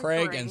and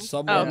Craig and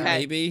someone okay.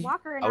 maybe.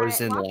 Walker and I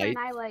was in Walker light. and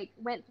I like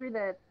went through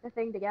the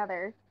thing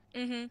together.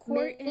 Mm-hmm.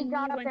 Court They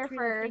got up there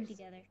first.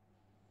 Together.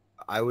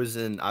 I was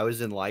in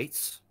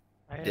lights.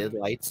 Did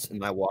lights,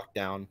 and I walked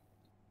down.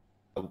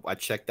 I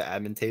checked the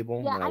admin table,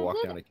 and then I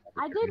walked down.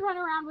 I did run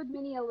around with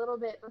Minnie a little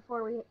bit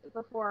before we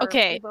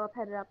Okay. both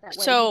headed up that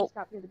way. So, We just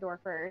got through the door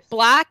first.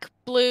 Black,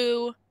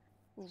 blue,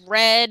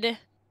 red,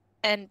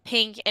 and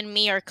pink and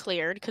me are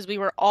cleared because we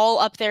were all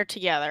up there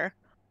together.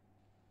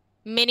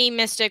 Minnie,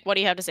 Mystic, what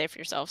do you have to say for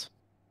yourselves?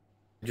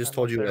 I just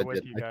told you there what I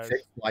with did. you I guys.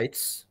 checked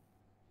lights.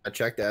 I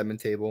checked the admin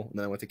table, and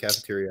then I went to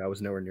cafeteria. I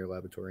was nowhere near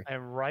laboratory.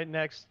 And right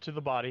next to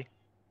the body.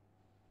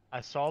 I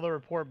saw the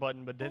report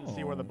button, but didn't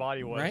see where the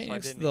body was. right so I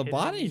next to didn't the hit it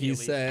body, he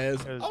immediately, says.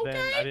 'cause Okay,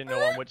 then I didn't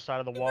know on which side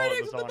of the wall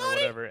it was on or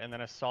whatever. And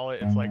then I saw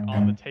it. It's like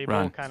on the table,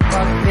 Run. kind of.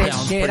 Fuck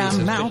this shit,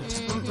 I'm out.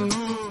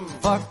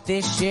 Fuck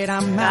this shit,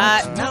 I'm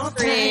out. Not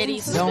pretty.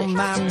 Don't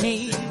mind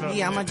me,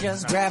 I'ma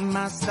just grab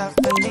my stuff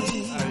and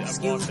leave.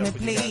 Excuse me,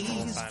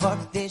 please.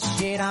 Fuck this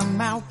shit, I'm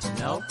out.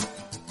 Nope.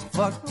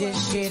 Fuck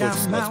this shit,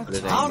 I'm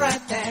out.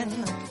 Alright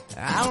then.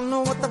 I don't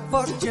know what the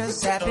fuck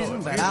just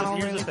happened, but I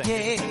don't really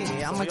care.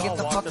 I'ma get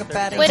the fuck up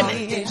out of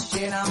here. This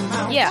shit, I'm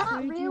out. Yeah.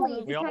 Not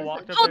really. We all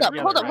walked up Hold there up,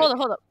 together,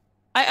 hold up.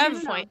 I have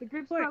a point. The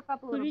group broke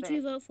up a Who little did bit.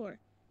 you vote for?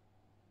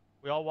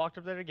 We all walked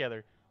up there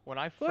together. When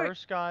I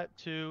first got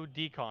to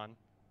decon,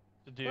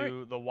 to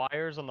do the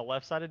wires on the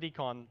left side of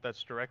decon,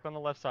 that's direct on the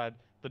left side,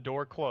 the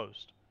door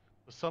closed.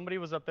 So somebody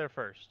was up there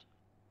first.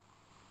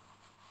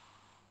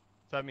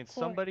 So that means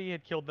somebody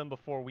had killed them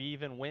before we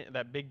even went,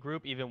 that big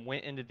group even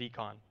went into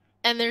decon.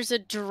 And there's a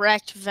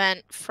direct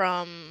vent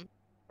from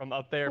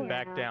up there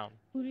back down.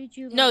 Who did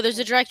you vote No, there's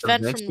a direct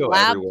vent Vents from go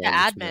lab to everywhere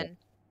on this admin. map.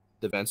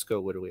 The vents go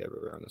literally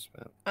everywhere on this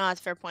map. Oh,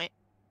 that's a fair point.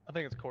 I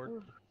think it's court.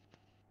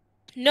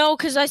 No,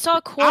 because I saw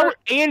Court.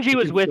 Angie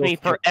was with me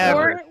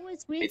forever.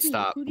 Hey,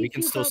 stop. We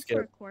can still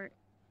skip.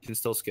 You can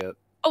still skip.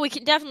 Oh, we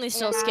can definitely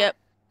still skip.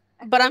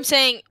 But I'm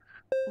saying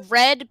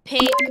red,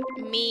 pink,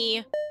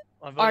 me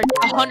are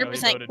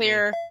 100%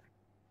 clear.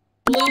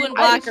 Blue and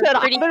black are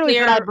pretty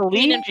clear. I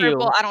Green and believed you.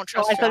 purple, I don't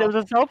trust I said it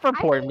was a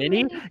self-report,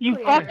 Minnie. You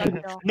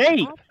fucking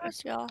snake. I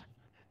trust y'all.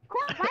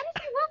 Why did you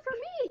vote for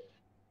me?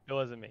 It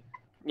wasn't me.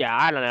 Yeah,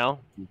 I don't know.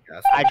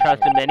 I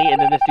trusted Minnie, and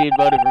then this dude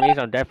voted for me,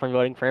 so I'm definitely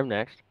voting for him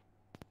next.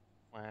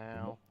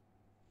 Wow.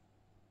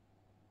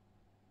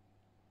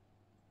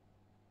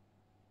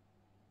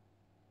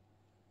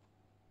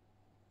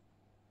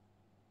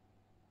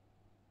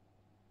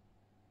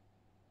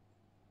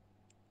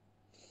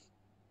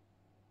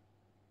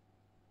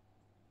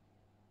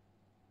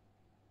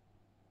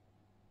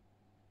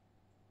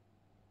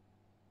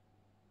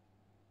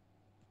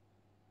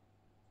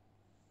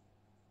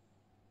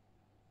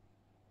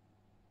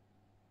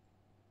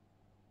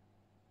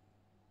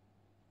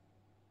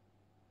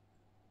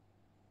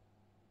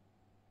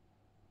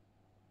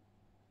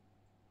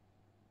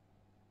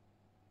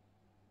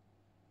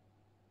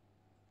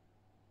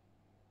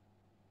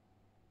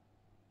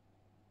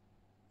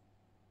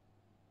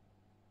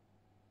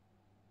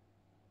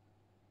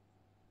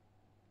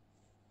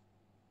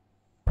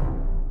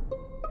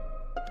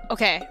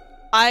 Okay.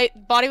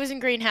 Body was in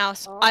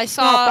greenhouse. I How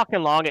saw.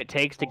 fucking long it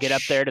takes to get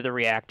up there to the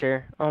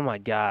reactor. Oh my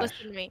gosh.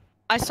 Listen to me.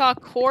 I saw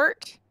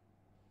Court,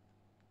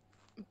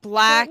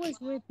 Black, was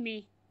with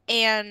me.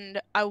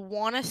 and I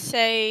want to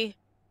say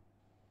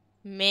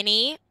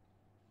Minnie You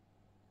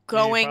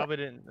going. probably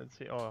didn't. Let's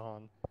see. Oh,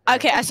 hold on.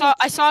 Okay, I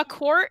saw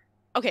Court.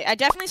 Okay, I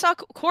definitely saw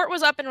Court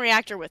was up in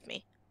reactor with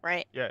me,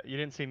 right? Yeah, you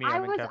didn't see me. I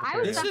I'm in was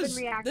cafeteria. up in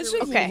reactor. This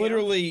with is Okay.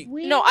 literally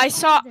No, I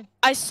saw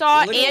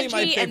Literally my Angie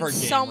and favorite game,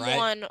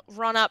 someone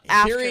run up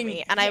after Hearing-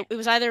 me, and it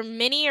was either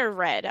Minnie or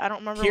Red. I don't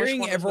remember which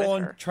hearing one was with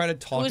everyone her. try to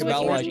talk was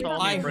about with like you?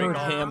 I heard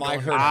him, I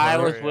heard I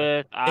her, was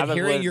with. I and was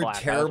hearing with your Black. I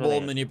was terrible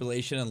with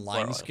manipulation and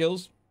lying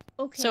skills.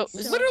 Okay, So-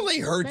 literally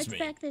hurts let's me.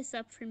 back this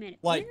up for a minute.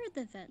 Like- Where are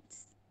the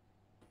vents?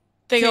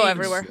 They go Kings,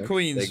 everywhere.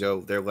 Queens. They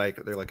go. They're like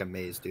a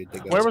maze, dude. They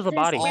go. Where was the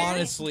body?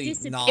 Honestly,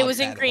 not It was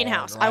in that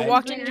greenhouse. hard, I right?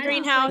 walked into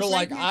greenhouse. You're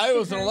like, I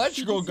was an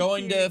electrical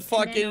going to And then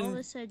all of fucking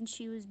a sudden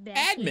she was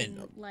back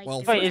admin. like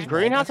Well, Wait, is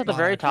greenhouse at the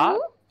very top?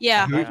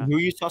 Yeah. Who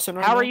you tossing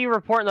right How now? are you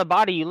reporting the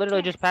body? You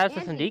literally just passed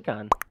us in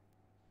decon.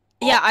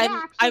 Yeah,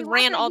 I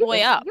ran all the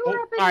way up.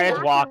 Alright,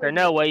 it's Walker.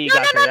 No way you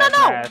got there that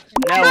fast.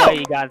 No way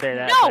you got there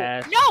that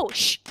fast. No,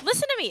 shh.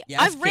 Listen to me.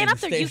 Yes, I ran King, up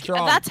there. stay You,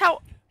 strong. that's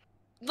how.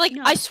 Like,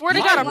 I swear to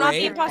God, I'm not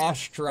the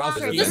imposter.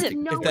 Ostrowski,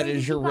 Listen. if that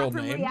is your real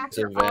name. Yes,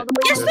 there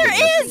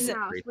is.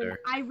 When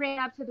I ran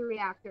up to the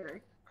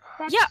reactor.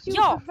 That's Yeah,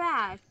 super y'all.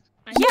 fast.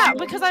 Yeah,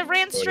 because I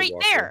ran straight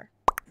there.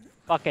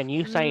 Fucking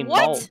Usain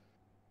What? Bolt.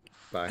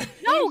 Bye.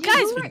 No, Angie,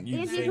 guys.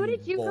 Angie, who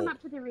did you come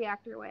up to the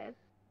reactor with?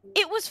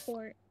 It was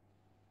Court.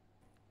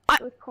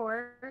 With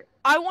Court.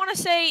 I want to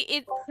say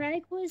it.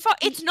 Craig was.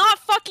 It's not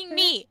fucking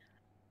me.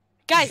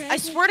 Guys, I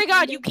swear to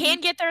God, you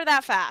can't get there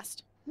that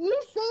fast.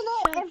 You say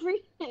that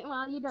every.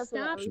 Well, you don't say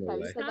that every time.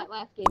 You said that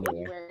last game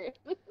everywhere.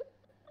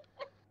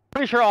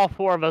 Pretty sure all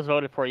four of us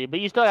voted for you, but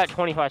you still got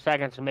 25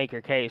 seconds to make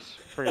your case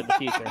for the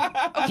future.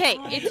 Okay,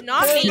 it's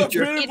not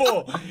You're me. the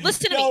people.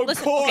 Listen to Yo, me.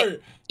 Listen. Court. Okay,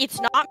 it's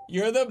not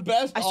You're the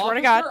best I swear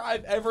to officer God.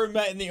 I've ever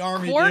met in the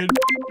army, Court, dude.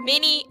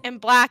 Minnie,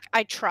 and Black.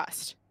 I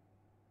trust.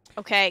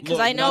 Okay, because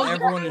Look, I know not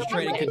everyone is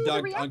trained to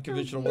conduct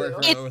unconventional warfare.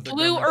 it's with their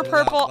blue gun or without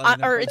purple,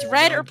 letting them or it's push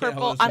red the or gun, can't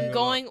purple. hold us I'm to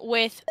going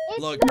with.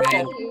 Look,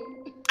 man.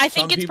 I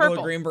think Some it's people purple.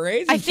 are Green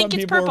Berets, I and think some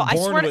it's people purple. are I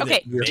born swear to. with Okay,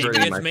 it. Maybe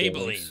hurting it's my Maybelline.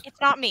 feelings. it's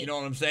not me. You know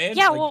what I'm saying?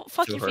 Yeah, Like, well,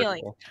 fuck so your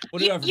feelings. hurtful. what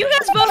do you have for You me?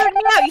 guys voted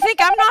me out. You think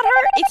I'm not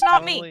hurt? It's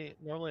not me.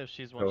 Normally, if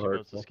she's one, So she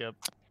votes to hurtful. skip.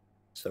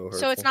 So hurtful.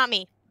 So it's not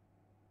me.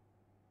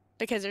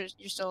 Because you're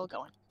still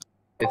going.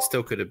 It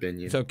still could have been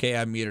you. It's okay,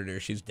 I muted her.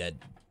 She's dead.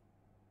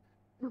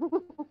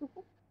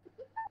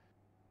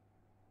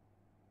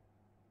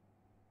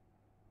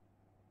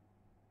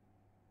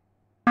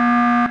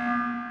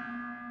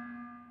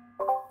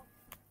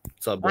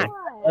 What's up, bro?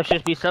 Let's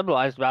just be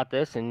civilized about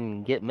this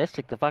and get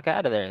Mystic the fuck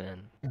out of there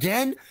then.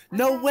 Again?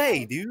 No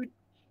way, dude.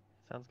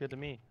 Sounds good to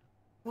me.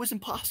 It was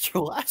imposter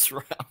last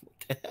round.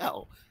 What the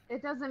hell?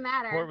 It doesn't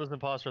matter. Court was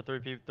imposter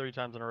three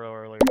times in a row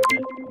earlier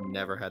today.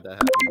 Never had that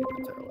happen in my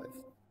entire life.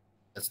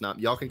 That's not.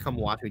 Y'all can come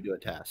watch me do a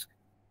task.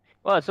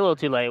 Well, it's a little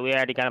too late. We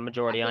already got a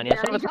majority on you.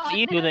 So if it's not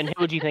you, then who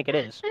would you think it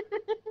is?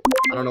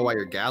 I don't know why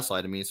you're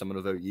gaslighting me, so I'm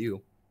gonna vote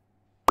you.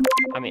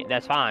 I mean,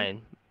 that's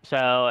fine.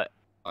 So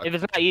if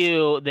it's not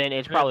you, then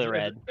it's probably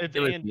red. It's It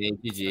was Angie.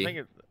 me, GG. I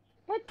think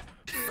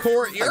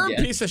Court, you're a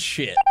piece of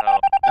shit.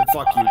 And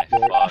fuck you,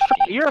 Court.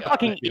 You're a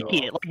fucking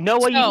idiot. Like, no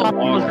way you thought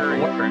this was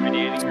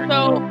incriminating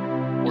So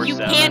you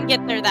can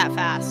get there that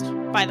fast,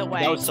 by the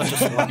way. That was such a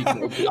sloppy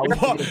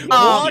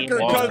Walker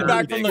comes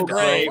back from the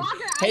grave.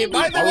 Hey,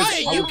 by the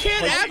way, you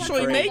can't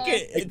actually make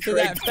it to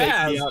that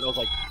fast. I was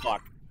like,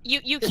 fuck.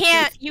 You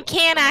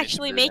can't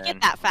actually make it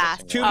that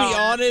fast. To be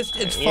honest,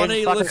 it's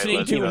funny fucking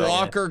listening to crazy.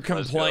 Walker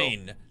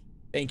complain.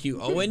 Thank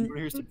you, Owen.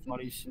 Here's some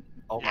funny shit.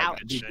 Oh my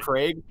god, dude,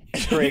 Craig,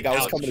 I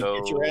was coming to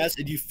get your ass,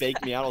 and you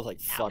faked me out. I was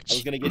like, fuck. I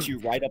was gonna get you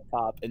right up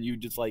top, and you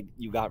just like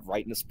you got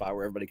right in the spot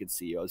where everybody could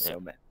see you. I was so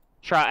mad.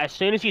 Try as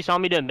soon as you saw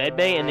me do med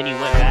bay and then you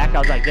went back, I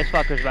was like, this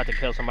fucker's about to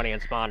kill somebody in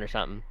spawn or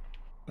something.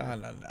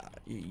 No.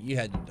 You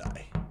had to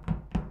die.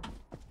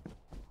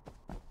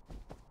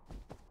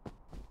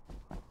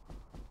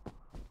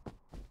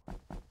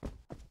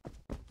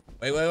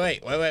 Wait. We're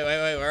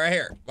right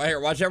here. Right here.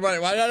 Watch everybody.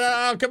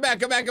 No. Come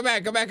back. No,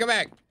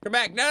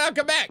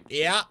 come back.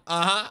 Yeah.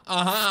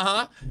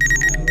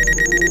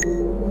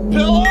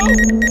 Pillow?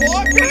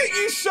 Walker,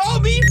 you saw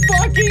me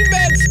fucking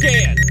med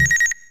scan.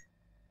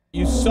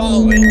 You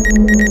saw it.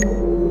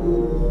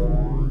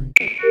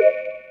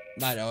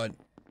 Not Owen.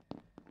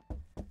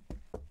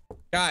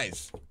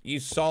 Guys, you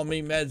saw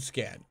me med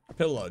scan.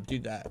 Pillow, do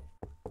that.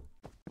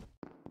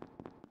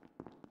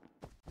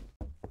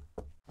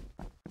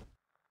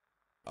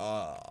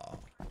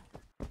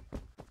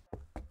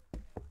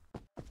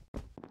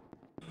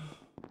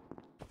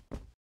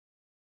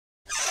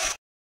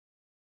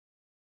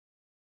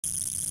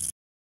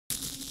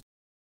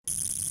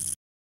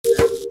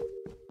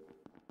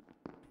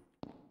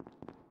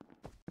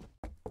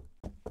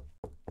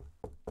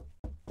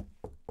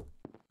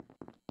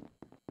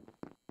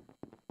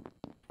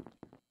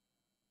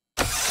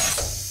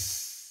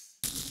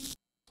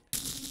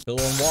 Bill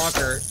and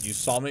Walker, you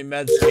saw me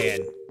med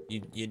scan.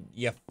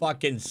 You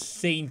fucking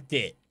synced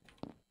it.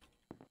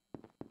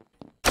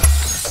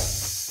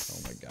 Oh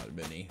my god,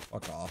 Benny.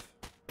 Fuck off.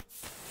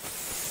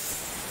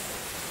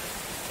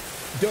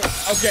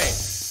 Okay,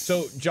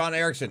 so John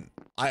Erickson,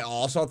 I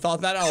also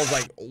thought that. I was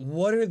like,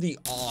 what are the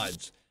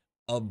odds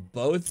of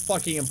both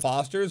fucking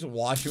imposters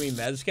watching me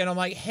med scan? I'm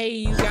like, hey,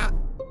 you got...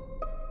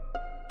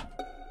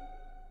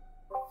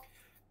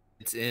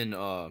 It's in,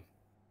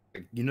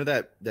 you know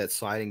that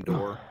sliding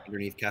door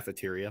underneath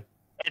cafeteria?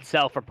 It's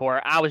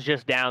self-report. I was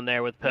just down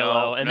there with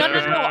Pillow, and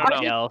there's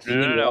nobody else.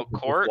 No.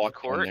 Court,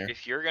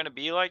 if you're gonna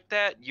be like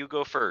that, you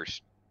go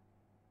first.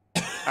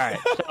 Alright,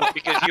 so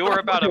because you were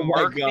about to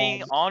mark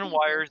me on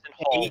wires in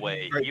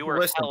hallway. Right, You were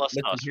hella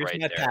sus here's right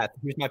my there. path.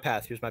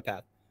 Here's my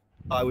path.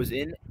 I was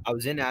in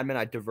admin.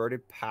 I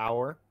diverted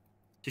power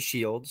to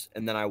shields,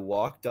 and then I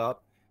walked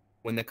up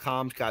when the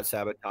comms got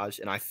sabotaged,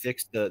 and I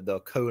fixed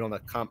the code on the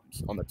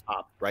comms on the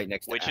top right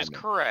next to Which is admin.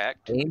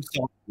 correct. Aim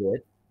saw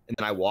it, and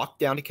then I walked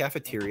down to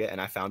cafeteria, and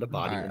I found a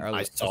body. Alright, and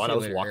I saw it. I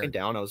was walking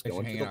down. I was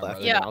going to the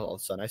left, and then all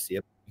of a sudden I see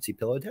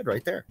Pillow dead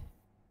right there.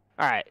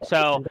 Alright,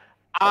 so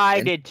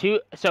I did two.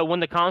 So when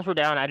the comms were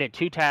down, I did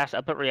 2 tasks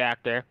up at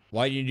reactor.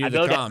 Why did you do I the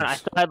go comms? down, I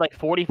still had like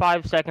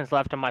 45 seconds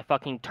left on my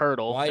fucking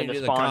turtle Why in did the you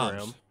do the spawn comms?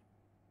 room.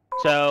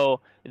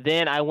 So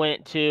then I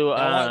went to.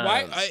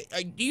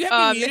 Do you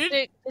have me muted?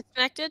 Mystic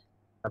disconnected.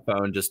 My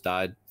phone just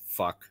died.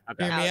 Fuck.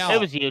 Hear me out. It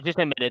was you. Just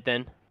admit it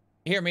then.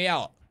 Hear me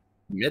out.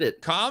 Admit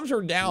it. Comms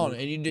were down,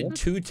 and you did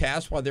 2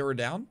 tasks while they were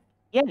down?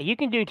 Yeah, you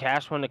can do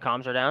tasks when the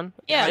comms are down.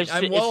 Yeah,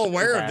 I'm well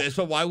aware of this,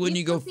 but why wouldn't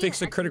you go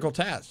fix a critical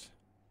task?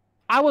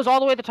 I was all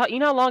the way at the top. You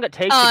know how long it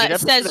takes to get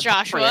up says to the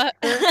Joshua.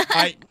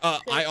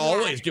 I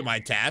always do my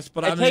tasks,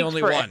 but I'm the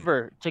only one. It takes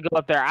forever to go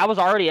up there. I was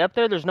already up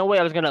there. There's no way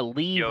I was gonna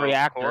leave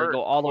reactor,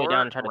 go all the way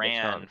down and try to get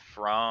ran some.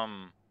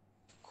 from.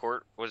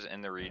 Court was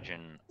in the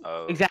region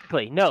of.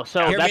 Exactly. No.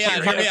 So Hear that's me what out.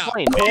 I'm Hear trying me to out.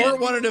 explain. Court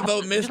wanted to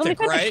vote Just let me Mystic,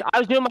 finish. right? I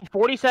was doing my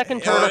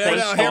 40-second turtle thing.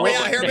 Hear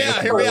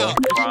me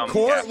out.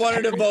 Court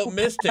wanted to vote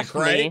Mystic,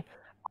 right?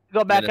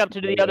 Go back up to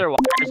the other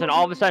wires, and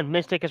all of a sudden,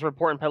 Mystic is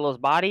reporting Pillow's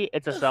body.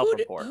 It's a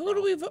self-report. Who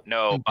do we vote?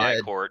 No, by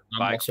Court.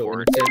 By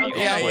Court.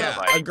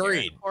 Yeah.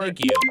 Agreed.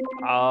 Thank you.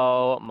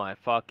 Oh my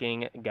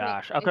fucking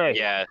gosh. Okay.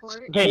 Yeah.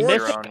 Okay,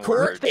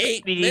 Court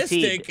ate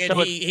Mystic, and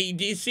he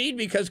DC'd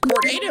because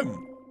Court ate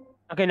him.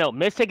 Okay, no,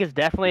 Mystic is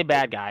definitely a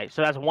bad guy,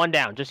 so that's 1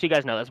 down. Just so you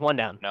guys know, that's 1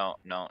 down. No.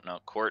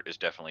 Court is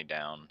definitely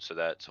down, so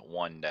that's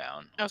 1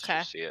 down. Let's Okay.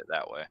 just see it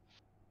that way.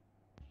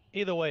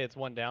 Either way, it's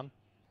 1 down.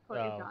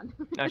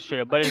 That's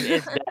true, but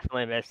it's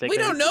definitely Mystic. We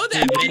don't know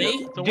that many.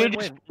 It's a Dude,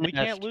 win-win. We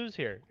yes. can't lose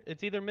here.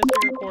 It's either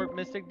Mystic or Court.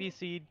 Mystic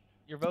DC'd.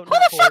 You're voting Who for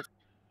the Court. fuck?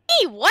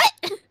 Hey, what?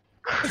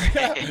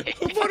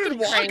 Who voted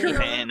Walker?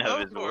 Man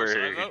of his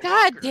word.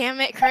 God damn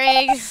it,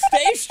 Craig.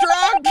 Stay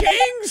strong,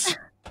 Kings!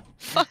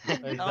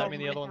 Does that mean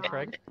the other one's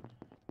Craig?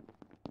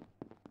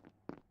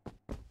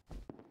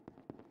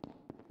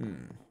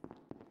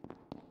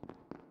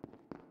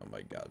 Oh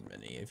my god,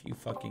 Minnie, if you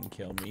fucking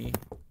kill me.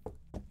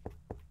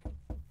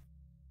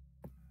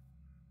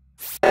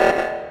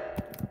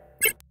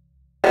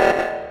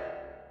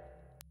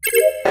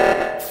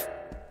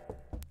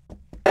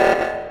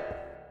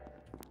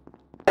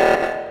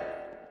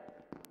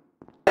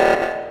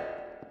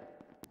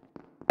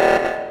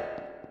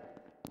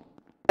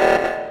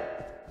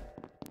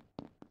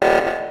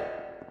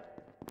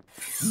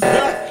 Are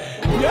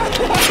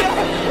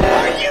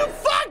you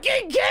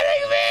fucking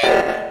kidding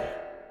me?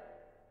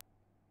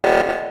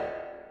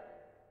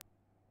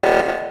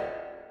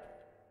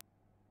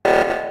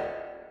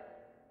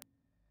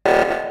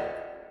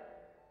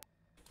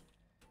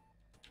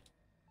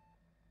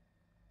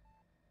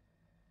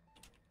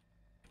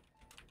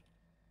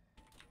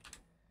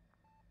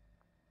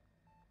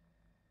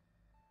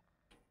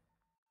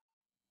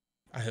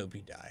 I hope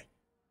you die.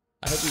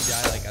 I hope you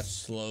die like a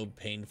slow,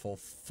 painful,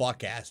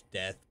 fuck-ass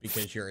death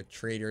because you're a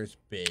traitorous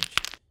bitch.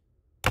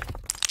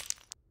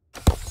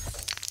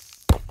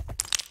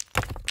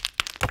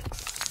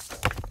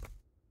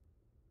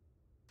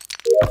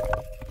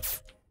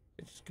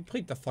 Just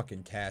complete the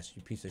fucking task,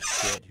 you piece of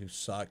shit who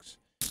sucks.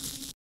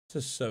 This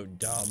is so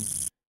dumb.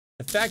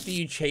 The fact that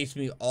you chased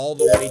me all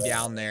the way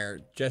down there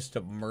just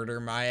to murder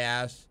my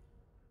ass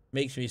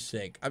makes me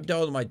sick. I'm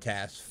done with my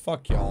task.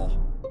 Fuck y'all.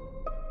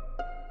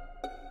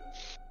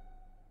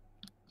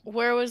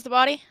 Where was the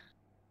body?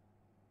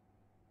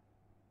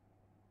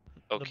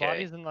 The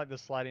body's in like the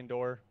sliding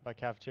door by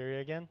cafeteria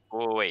again.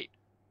 Oh, wait.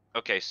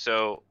 Okay,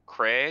 so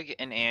Craig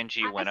and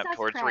Angie went up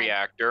towards Craig.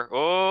 reactor.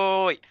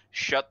 Oh, wait.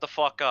 Shut the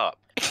fuck up.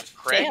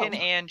 Craig Damn. and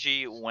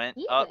Angie went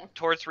up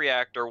towards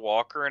reactor.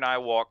 Walker and I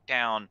walked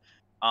down.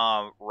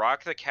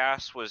 Rock the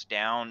Cast was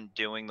down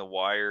doing the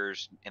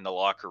wires in the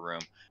locker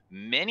room.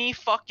 Minnie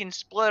fucking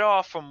split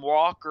off from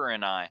Walker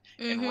and I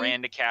and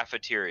ran to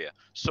cafeteria.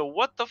 So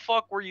what the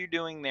fuck were you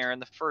doing there in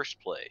the first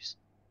place?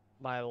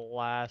 My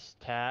last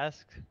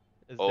task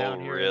is Oh, down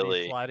here in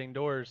really? these sliding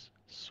doors.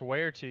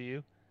 Swear to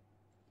you.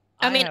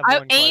 I mean, have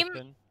one AIM.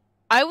 question.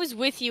 I was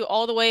with you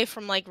all the way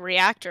from like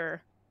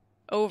reactor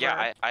over.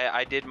 Yeah,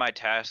 I did my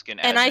task in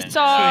And I admin,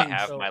 saw- and I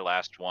have my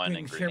last one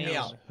in Hear me green.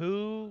 out.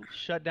 Who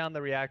shut down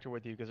the reactor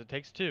with you? Because it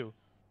takes two.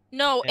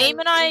 No, Yeah. AIM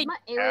and I.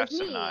 Cass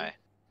and I.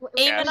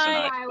 AIM and Cass and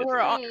I I were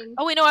did on. it.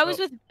 Oh wait, no, I was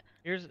with.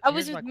 Here's with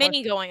my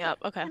Minnie question. going up.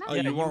 Okay. Oh,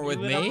 Yeah, you weren't with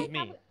lit up me? with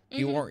me.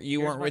 You Here's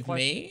weren't my with question.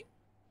 me?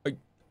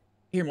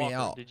 Hear me Walker,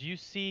 out. Did you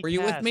see Were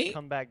you with Cass me?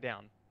 come back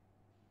down?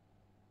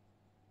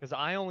 Because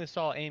I only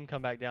saw AIM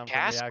come back down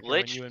Cass from reactor when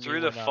you glitched and through me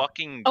the went up.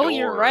 fucking door. Oh,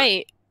 you're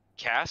right.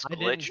 Cass I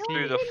didn't glitched see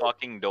through it. the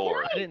fucking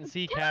door. I didn't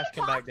see Can Cass I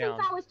come talk back down.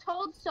 since I was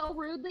told so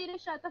rudely to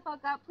shut the fuck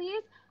up,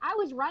 please? I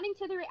was running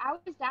to the. I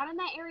was down in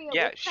that area.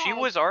 Yeah, with she Craig,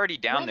 was already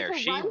down went there. to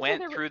She run to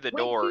went the- through the went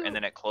door to- and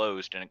then it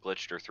closed and it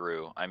glitched her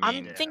through. I I'm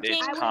mean, thinking-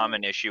 it's I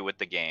common issue with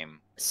the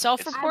game.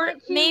 Self-report,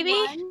 went to maybe.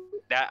 run-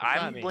 That It's not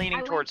I'm me.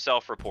 leaning towards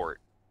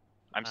self-report.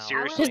 I'm Because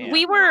seriously.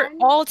 we am. were Run.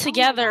 all Oh my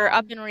together God.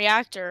 up in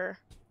reactor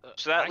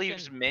So that I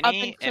leaves can- up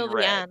Minnie until and the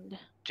Red. end.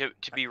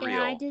 To be Yeah,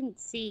 real. I didn't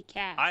see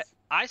Cass.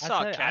 I saw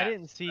tell you, Cass. I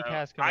didn't see so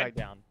Cass come I- back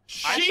down.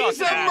 I She's saw a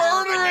Cass.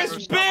 I murderous never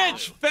saw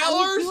bitch, her.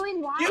 fellers! doing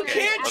You wires.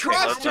 can't Okay,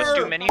 trust Let's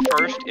do her! Minnie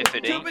first. If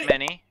it Do ain't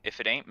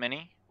me-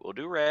 Minnie, we'll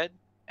do Red,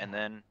 and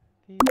then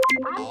I'm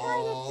trying to say,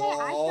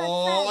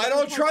 Oh, I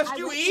don't trust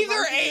you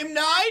either,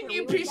 AIM9,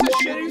 you piece of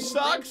shit who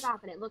sucks!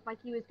 And it looked like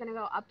he was gonna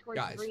go up towards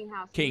Guys, the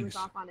greenhouse. And he was kings.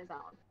 off on his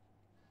own.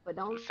 But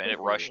don't. if it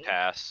listen rush to me.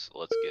 tasks,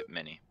 let's get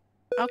Minnie.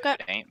 Okay. If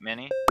it ain't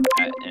Minnie,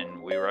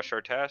 and we rush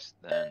our tasks,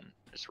 then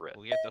it's Red.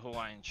 We'll get the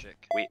Hawaiian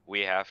chick.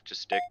 We have to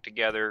stick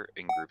together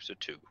in groups of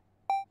 2.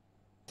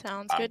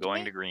 Sounds I'm good.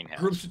 going to to me. greenhouse.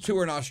 Groups of 2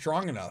 are not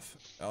strong enough.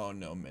 Oh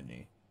no,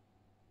 Minnie.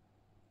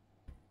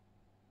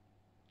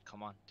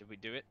 Come on, did we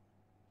do it?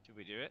 Did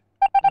we do it?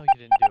 No, you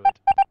didn't do it.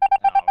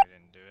 No, we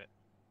didn't do it.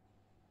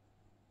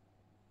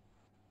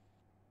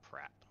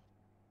 Crap.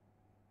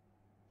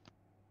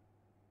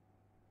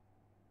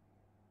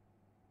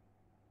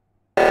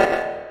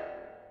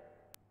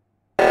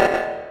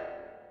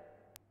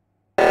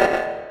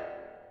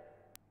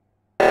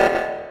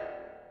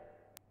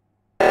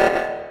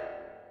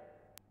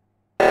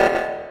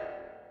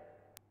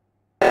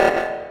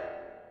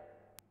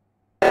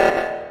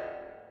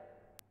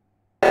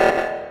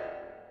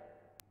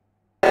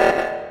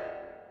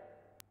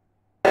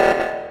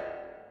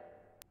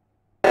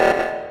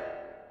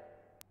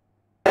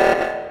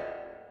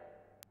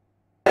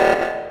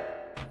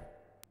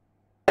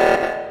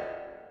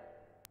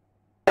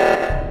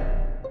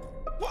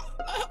 Well,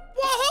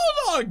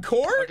 hold on,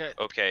 Court!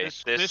 Okay,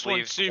 This this one's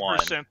leaves super one.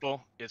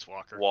 simple. It's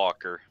Walker.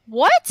 Walker.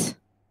 What?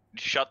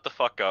 Shut the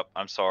fuck up.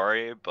 I'm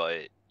sorry,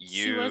 but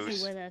She you.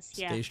 wasn't with us,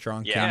 yeah. Stay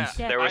strong, Yeah, Kings.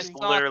 there was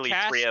Definitely. literally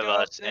Cass 3 of go up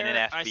us and an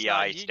there, I saw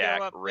FBI you go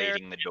stack up there,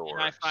 raiding the door.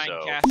 I find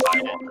So, Cass bye,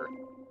 dead. Walker.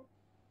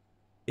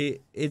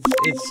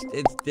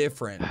 It's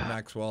different,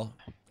 Maxwell.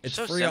 It's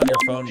So free on simple.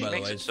 your phone, She by the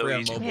makes way. it It's so free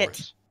on easy. mobile.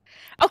 Shit.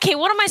 Okay,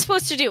 what am I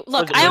supposed to do?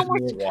 Look, Was I it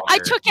almost, me and I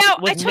Walker? took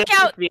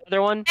out the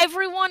other one?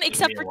 everyone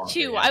except me for and Walker, 2.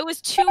 yeah. I was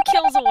 2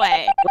 kills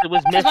away It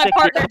was because my Mystic.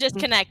 partner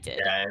disconnected.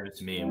 Yeah, it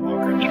was me and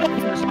Walker. You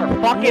guys start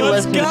fucking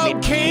Let's listening to go,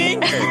 me.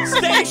 King!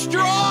 Stay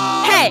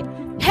strong! Hey,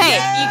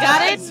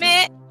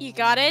 Yes! you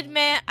gotta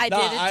admit, I No,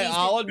 did a decent.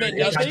 I'll admit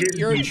Yeah, I nothing. didn't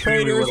You're a think you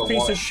traitorous would've piece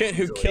won of shit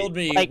who easily. killed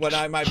me Like, when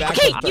my back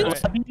Okay, was you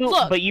turned.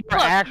 look, but you were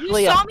look,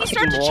 actually you a saw me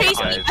start to fucking chase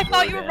me. moron. I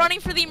thought you were man. running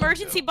for the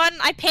emergency button.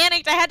 I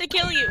panicked. I had to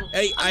kill you.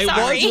 Hey, I'm I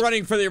sorry. was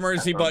running for the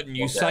emergency button,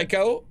 you Okay.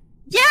 psycho.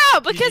 Yeah,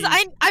 because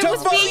I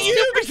was being you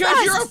super because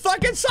sus. you're a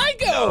fucking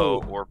psycho.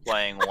 No, we're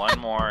playing one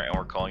more and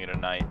we're calling it a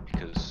night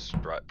because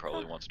Sprite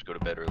probably wants to go to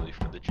bed early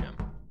for the gym.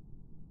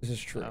 This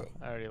is true. Oh,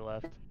 I already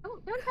left.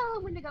 Don't tell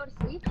him when to go to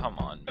sleep. Come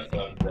on,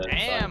 Minnie.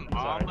 Damn,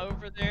 mom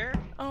over there.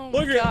 Oh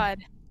Look my god.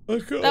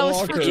 Look at That was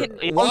Walker.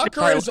 freaking.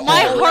 Walker is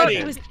My already.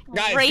 heart was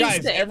Guys,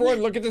 racing.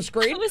 everyone look at the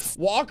screen.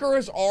 Walker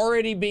is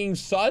already being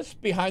sus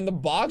behind the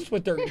box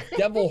with their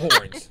devil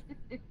horns.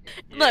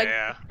 Look,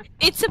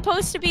 it's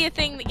supposed to be a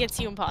thing that gets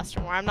you imposter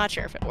more. I'm not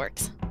sure if it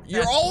works.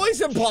 You're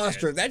always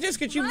imposter. That just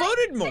gets you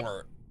voted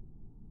more.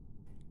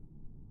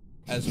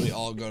 As we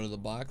all go to the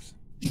box.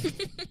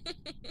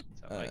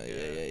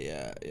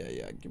 Yeah.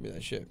 Give me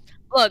that shit.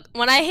 Look,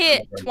 when I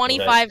hit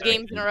 25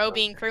 games in a row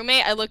being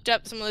crewmate, I looked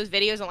up some of those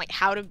videos on like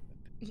how to,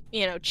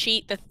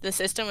 cheat the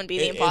system and be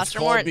the imposter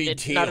more, and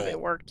none of it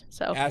worked.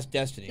 So Ask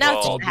Destiny. Now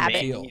Well, it's a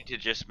habit. you need to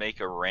just make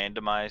a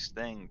randomized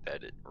thing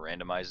that it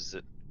randomizes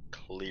it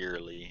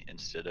clearly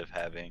instead of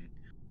having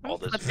all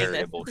this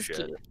variable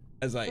shit.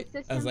 As I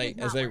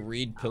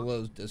read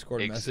Pillow's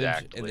Discord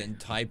message and then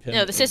type him.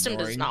 No, the system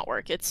ignoring. does not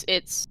work.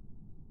 It's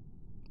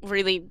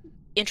really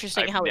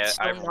interesting how it's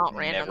so not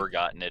random. I've never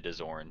gotten it as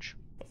orange.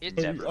 It's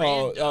Never.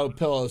 Oh,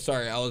 Pillow.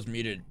 Sorry, I was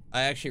muted.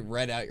 I actually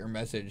read out your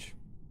message.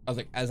 I was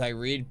like, as I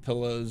read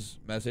Pillow's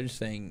message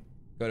saying,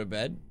 "Go to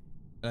bed,"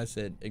 and I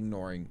said,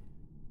 ignoring.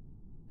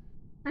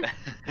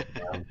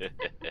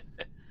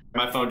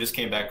 My phone just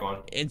came back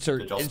on.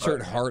 Insert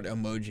heart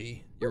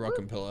emoji. You're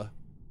welcome, Pillow.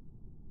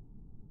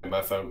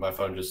 My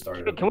phone just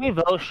started. Can we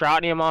vote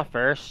Shotney off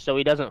first so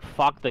he doesn't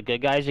fuck the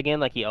good guys again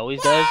like he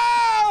always does?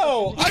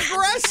 Oh,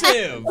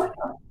 aggressive!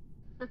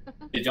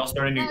 Did y'all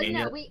start a new game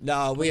yet?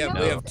 No, we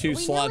have two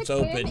slots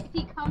open. If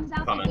he comes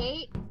out the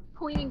gate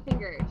pointing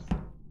fingers.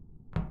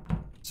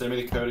 Send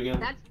me the code again.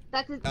 That's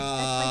like his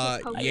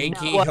code.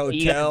 Yankee Well, Hotel.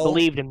 You guys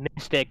believed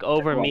Mystic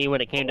over me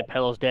when it came to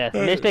Pillow's death.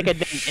 Mystic had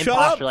been Shut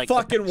imposter up, like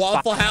fucking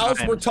Waffle House.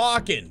 times. We're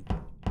talking.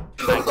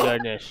 My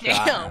goodness,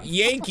 Shot.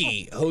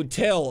 Yankee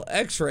Hotel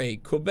X-Ray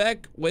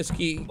Quebec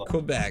Whiskey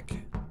Quebec.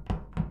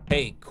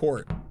 Hey,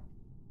 Court.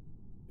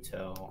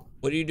 Hotel.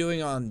 What are you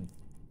doing on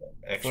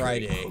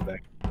Friday?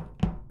 Quebec.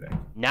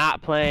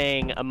 Not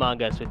playing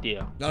Among Us with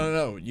you.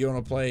 No. You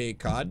want to play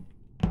COD?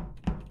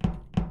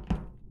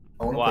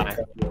 Why?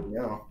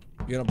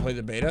 You want to play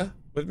the beta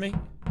with me?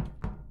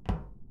 Oh,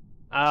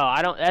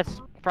 I don't.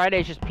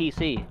 Friday's just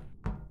PC.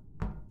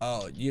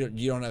 Oh, you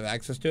don't have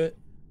access to it?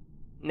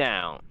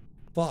 No.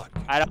 Fuck.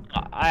 I don't.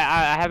 I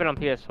have it on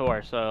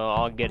PS4, so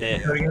I'll get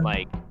it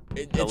like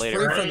it's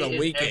later. free for the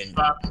weekend.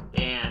 Xbox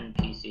and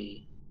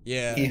PC.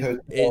 Yeah,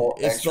 Hotel, it's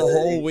the X-Ray,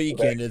 whole weekend.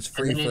 Quebec. It's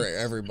free for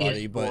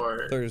everybody, but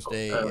PS4,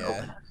 Thursday,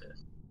 yeah.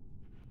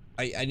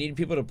 I need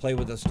people to play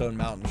with the Stone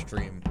Mountain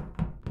stream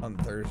on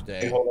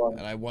Thursday, Hey, hold on.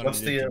 and I wanted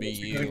it to be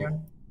you.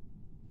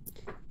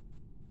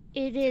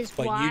 It is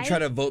But you try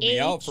to vote me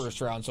out first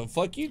round, so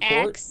fuck you,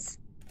 Court.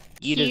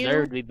 You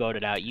deserve to be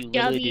voted out. You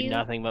literally did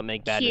nothing but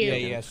make bad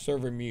decisions. Yeah,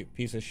 server mute,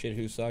 piece of shit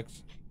who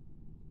sucks.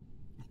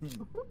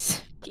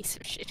 Piece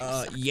of shit.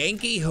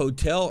 Yankee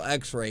Hotel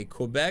X-Ray,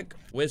 Quebec,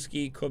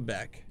 Whiskey,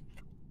 Quebec.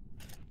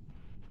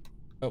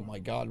 Oh my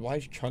god, why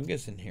is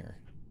Chungus in here?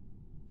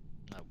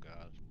 Oh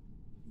god.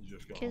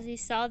 Because he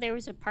saw there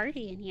was a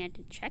party and he had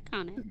to check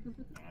on it.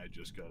 I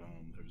just got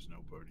home. There was no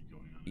party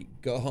going on.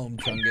 Go home,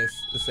 Chungus.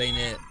 This ain't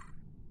it.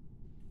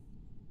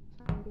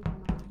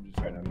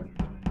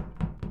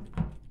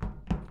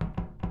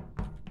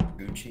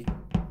 Gucci.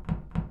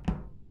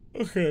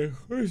 Okay,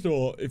 first of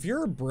all, if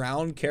you're a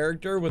brown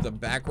character with a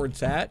backwards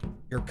hat,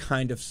 you're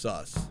kind of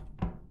sus.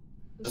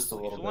 Just a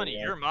He's little one bit.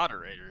 of your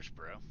moderators,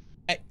 bro.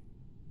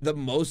 The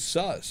most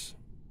sus.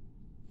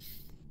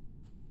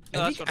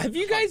 No, that's what Have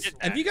you guys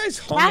hung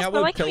Yes, out I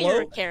with like how you're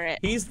Pillow? a carrot.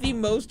 He's the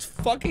most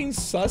fucking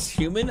sus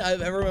human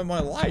I've ever met in my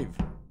life.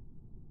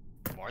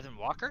 More than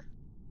Walker?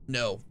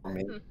 No.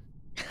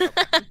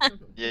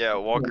 Yeah,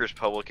 Walker's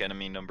public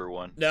enemy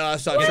 #1. No,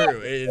 that's not true.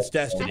 It's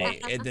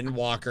Destiny, and then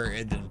Walker,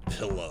 and then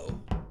Pillow.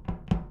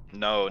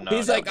 No.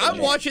 He's like, I'm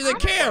watching the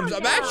cams.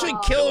 I'm actually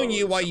killing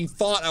you while you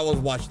thought I was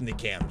watching the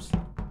cams.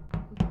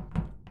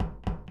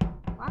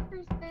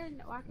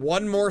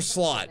 One more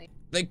slot.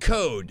 The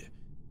code.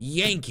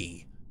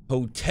 Yankee.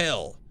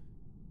 Hotel.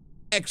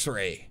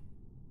 X-Ray.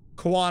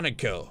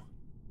 Quantico.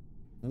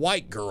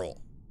 White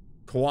girl.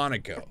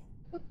 Quantico.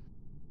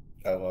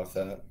 I love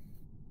that.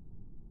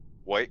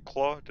 White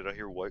Claw? Did I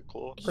hear White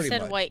Claw? He Pretty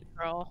said much. white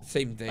girl.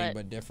 Same thing,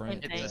 but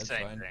different. same It's That's the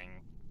same fine. thing.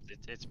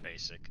 It's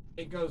basic.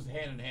 It goes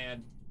hand in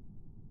hand.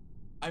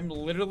 I'm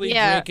literally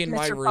Yeah, drinking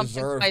my Mr. Pumpkin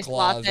reserve Spice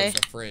claws latte. as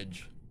a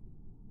fridge.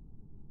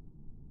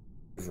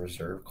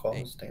 Reserve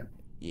calls, damn.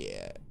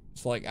 Yeah.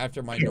 It's like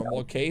after my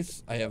normal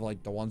case, I have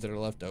like the ones that are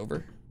left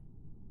over.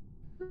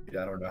 Dude,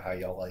 I don't know how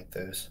y'all like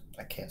those.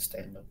 I can't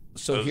stand them.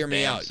 So Those hear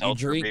me damn out. You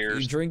seltzer drink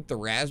beers. the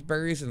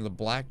raspberries and the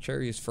black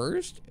cherries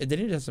first, and then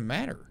it doesn't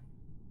matter.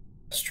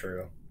 That's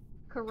true.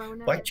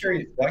 Corona. Black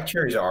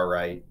cherries are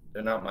alright.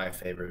 They're not my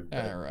favorite.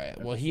 but- All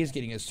right. Well, he's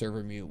getting a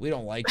server mute. We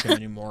don't like him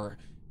anymore.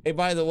 Hey,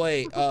 by the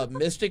way,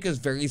 Mystic is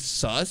very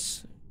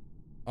sus.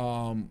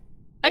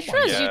 I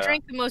trust you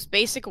drink the most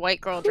basic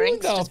white girl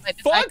drinks. Who Despite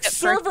the the fact fuck that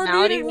server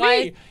muted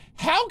me?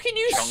 How can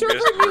you server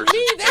mute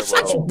me? That's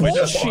such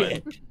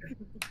bullshit.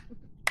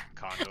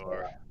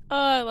 Condor. Oh,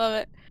 I love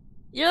it.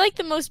 You're like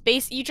the most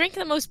basic. You drink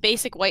the most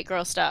basic white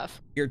girl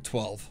stuff. You're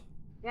 12.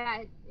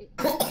 Yeah.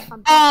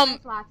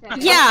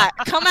 Yeah.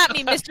 Come at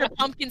me, Mr.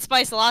 Pumpkin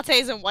Spice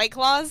Lattes and White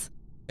Claws.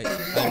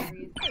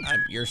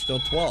 You're still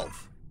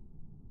 12.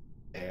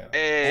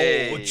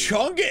 Hey. Oh,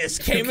 Chungus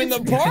came in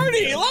the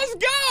party. Let's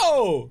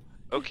go.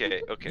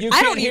 Okay. You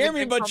can't hear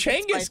me, but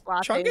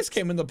Chungus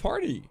came in the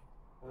party.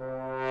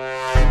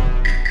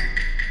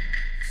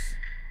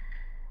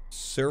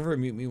 Server,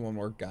 mute me one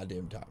more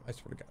goddamn time. I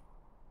swear to God.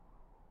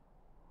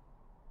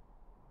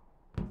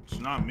 It's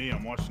not me.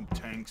 I'm watching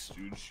tanks,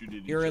 dude. Shoot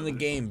at You're in the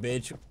game,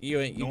 bitch. You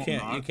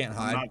can't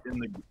hide.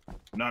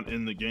 Not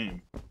in the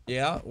game.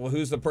 Yeah. Well,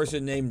 who's the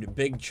person named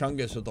Big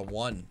Chungus with a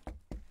 1?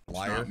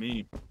 Liar. It's not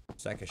me.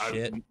 Sack of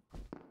shit.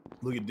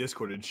 Look at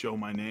Discord. It'd show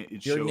my name.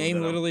 Your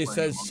name literally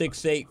says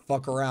 6'8".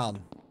 Fuck around.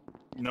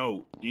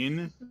 No,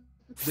 in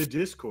the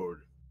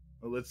Discord.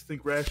 Well, let's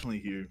think rationally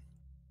here.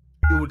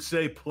 It would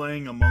say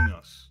playing Among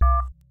Us.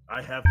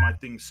 I have my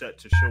thing set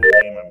to show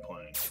what game I'm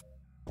playing.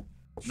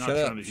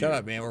 Shut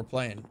up, man. We're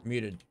playing.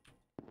 Muted.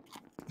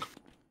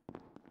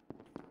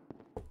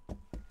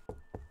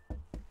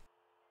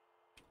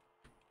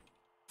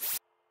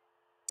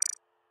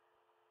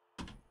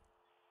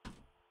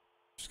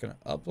 Just gonna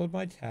upload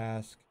my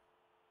task.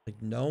 Like,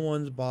 no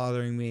one's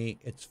bothering me.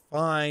 It's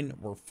fine.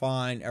 We're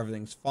fine.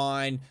 Everything's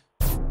fine.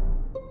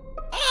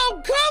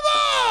 Oh, come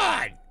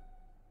on!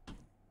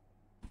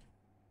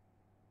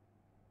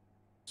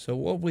 So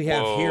what we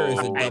have here is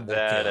a double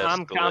kill.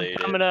 I'm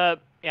coming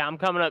up. Yeah, I'm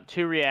coming up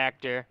to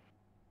reactor,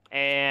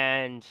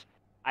 and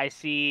I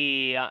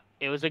see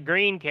it was a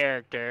green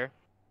character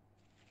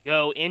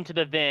go into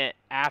the vent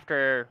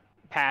after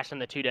passing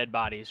the 2 dead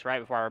bodies right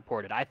before I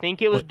reported. I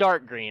think it was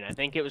dark green. I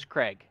think it was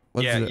Craig.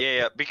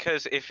 Yeah.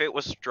 Because if it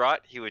was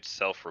Strut, he would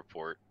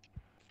self-report.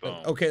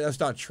 Okay, that's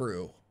not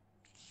true.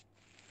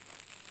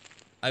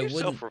 I wouldn't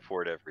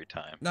self-report every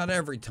time. Not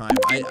every time.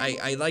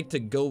 I like to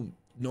go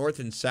north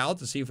and south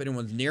to see if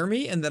anyone's near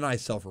me, and then I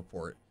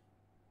self-report.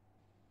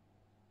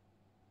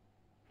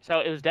 So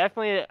it was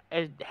definitely,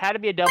 it had to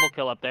be a double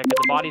kill up there because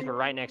the bodies were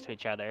right next to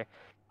each other.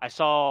 I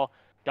saw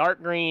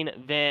dark green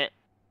vent.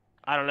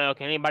 I don't know.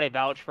 Can anybody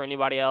vouch for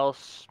anybody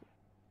else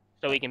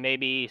so we can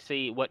maybe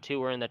see what 2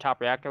 were in the top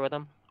reactor with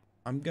them?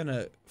 I'm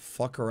gonna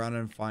fuck around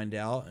and find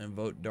out and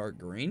vote dark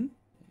green.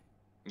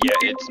 Yeah,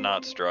 it's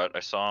not Strut.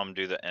 I saw him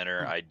do the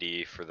enter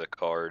ID for the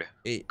card.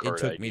 It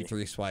took me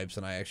 3 swipes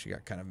and I actually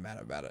got kind of mad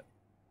about it.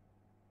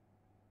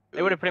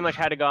 They would have pretty much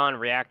had to go on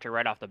reactor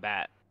right off the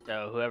bat.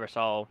 So whoever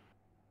saw...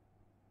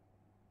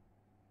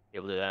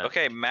 able to do that.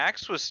 Okay,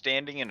 Max was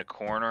standing in a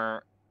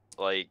corner,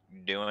 like,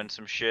 doing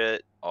some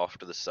shit off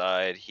to the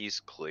side. He's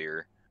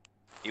clear.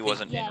 He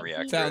wasn't in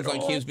reactor. Sounds at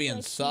like all. he was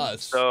being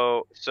sus.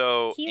 So He looks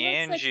like he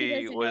Angie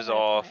doesn't was know how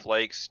to off,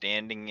 like,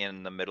 standing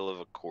in the middle of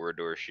a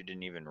corridor. She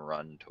didn't even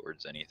run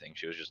towards anything.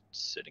 She was just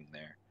sitting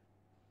there.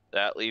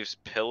 That leaves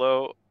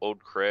Pillow, Old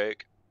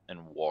Craig,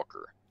 and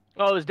Walker.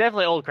 Oh, it was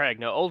definitely Old Craig.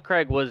 No, Old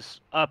Craig was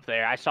up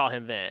there. I saw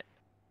him vent.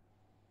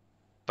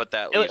 But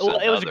that It leaves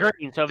was another.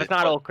 green, so if it's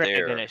not Old Craig,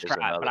 there then it's is Trot.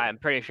 But another. I'm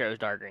pretty sure it was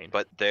dark green.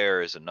 But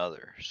there is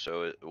another.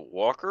 So,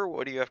 Walker,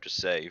 what do you have to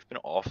say? You've been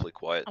awfully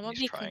quiet I'm in gonna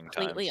these be trying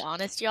completely times.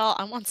 honest, y'all.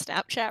 I'm on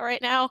Snapchat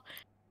right now.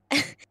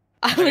 I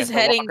Okay, was so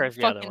heading Walker's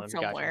the other fucking one,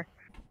 gotcha. somewhere.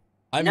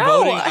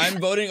 I'm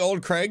voting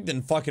Old Craig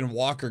then fucking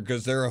Walker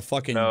because they're a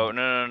fucking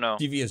No.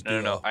 devious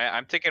duo. No.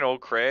 I'm thinking Old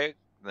Craig,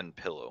 then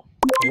Pillow.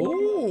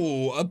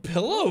 Ooh, a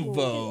pillow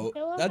vote.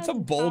 Pillow That's a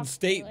has bold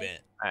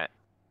statement. Alright.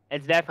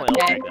 It's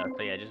definitely Okay. Old Craig, though.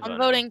 So yeah, just I'm vote.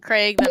 voting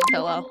Craig, then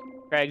Pillow.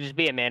 Craig, just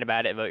be a man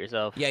about it and vote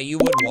yourself. Yeah, you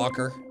would,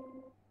 Walker.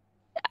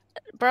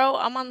 Bro,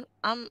 I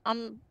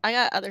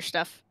got other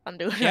stuff I'm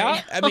doing. Yeah,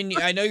 right I mean,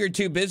 I know you're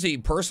too busy,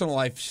 personal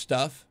life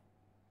stuff.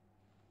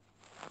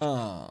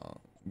 Oh,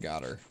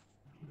 got her.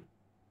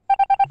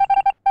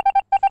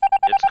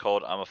 It's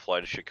called I'm a Fly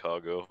to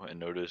Chicago, and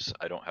notice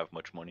I don't have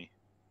much money.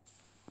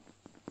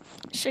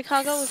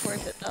 Chicago was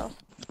worth it though.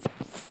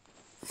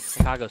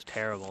 Chicago's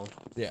terrible.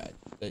 Yeah.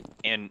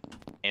 And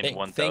Thank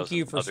 1,000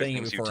 you for other saying it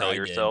things you before tell I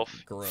yourself.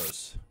 did.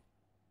 Gross.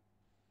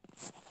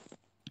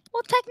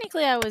 Well,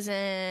 technically, I was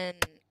in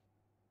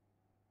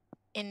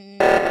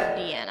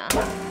Indiana.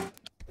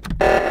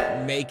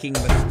 Making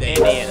mistakes.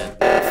 Indiana.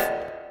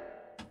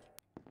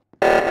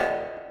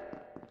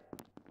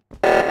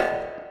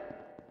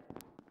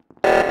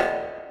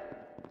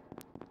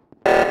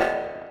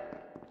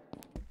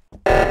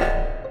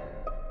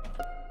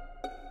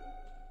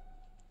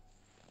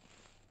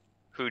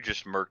 Who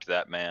just murked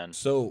that man?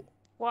 So,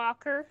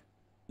 Walker.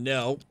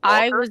 no.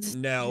 I was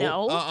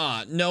No.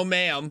 No,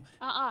 ma'am.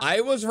 Uh-uh.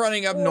 I was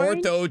running up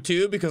Orange. north to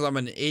O2 because I'm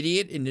an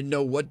idiot and didn't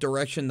know what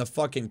direction the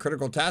fucking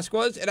critical task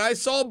was, and I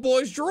saw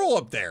Boys Drool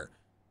up there.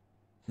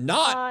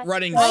 Not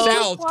running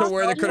south to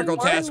where the critical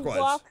task was.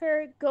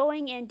 Walker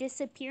going and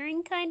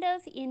disappearing kind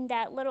of in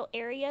that little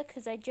area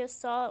because I just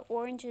saw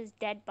Orange's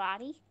dead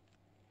body.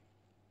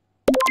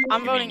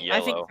 I'm You voting. mean I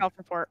think yellow.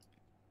 self-report.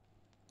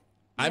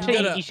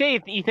 You say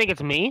you think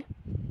it's me?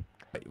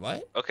 Wait,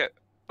 what? Okay.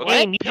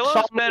 Aim, you Pillow's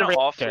saw me been in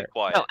reactor. awfully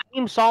quiet. No,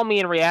 Aim saw me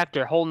in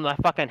reactor holding my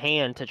fucking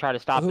hand to try to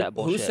stop that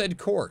bullshit. Who said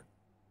court?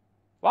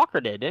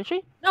 Walker did, didn't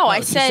she? No, I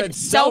she said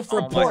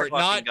self-report, Oh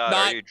my not God,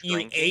 are you you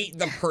drinking? ate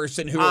the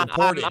person who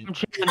reported. I'm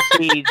chewing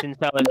seeds and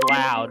so it's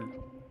loud.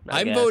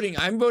 I'm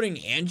voting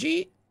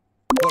Angie,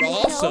 but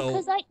also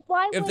if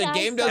the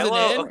game doesn't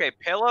Pillow, end, okay,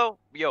 Pillow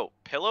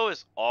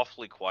is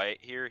awfully quiet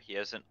here. He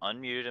hasn't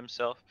unmuted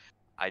himself.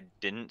 I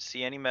didn't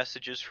see any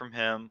messages from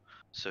him,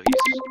 so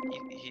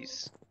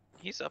he's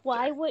up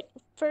there.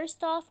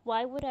 First off,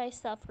 why would I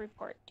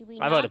self-report? Do we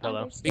I not voted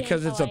Pillow understand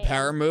because it's how a I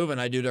power am? move and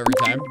I do it every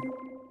time.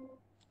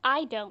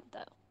 I don't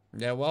though.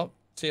 Yeah, well,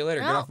 see you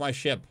later. Get off my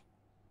ship.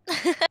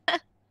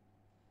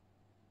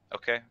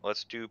 Okay,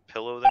 let's do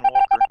Pillow then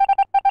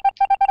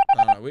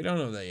Walker. We don't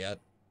know that yet.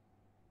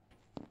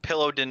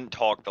 Pillow didn't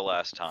talk the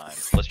last time.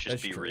 Let's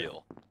just be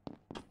real.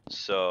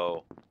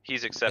 So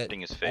he's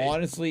accepting his fate.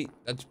 Honestly,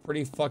 that's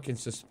pretty fucking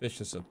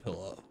suspicious of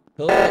Pillow.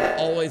 Pillow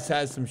always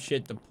has some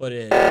shit to put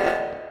in,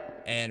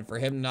 and for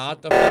him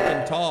not to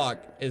fucking talk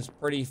is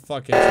pretty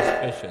fucking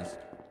suspicious.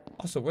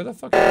 Also, where the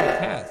fuck is my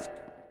task?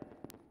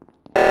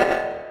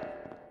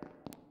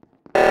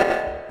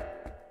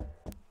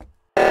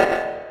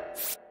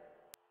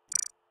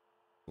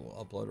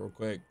 We'll upload real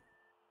quick.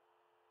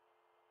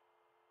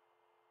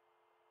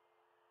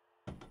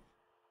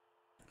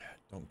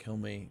 Don't kill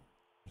me.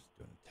 Just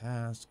doing a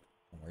task.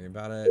 Don't worry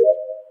about it.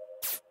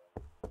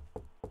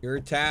 Your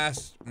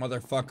task,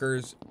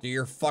 motherfuckers. Do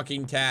your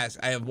fucking task.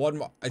 I have one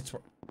more. I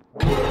swear.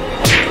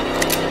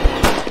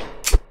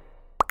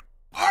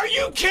 Are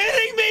you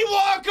kidding me,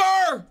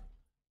 Walker?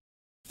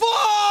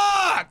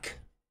 Fuck!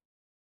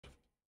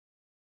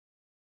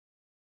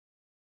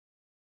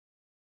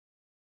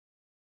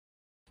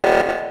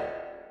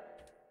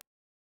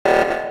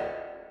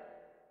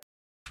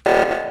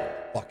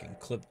 Fucking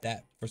clip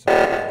that for some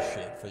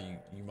bullshit for you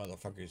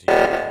motherfuckers. You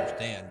don't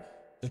understand.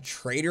 The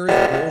traitor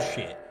is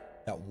bullshit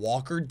that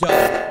Walker does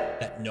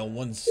that no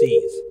one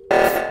sees.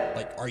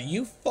 Like, are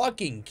you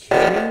fucking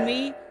kidding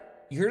me?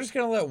 You're just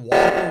gonna let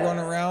Walker run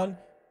around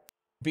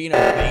being a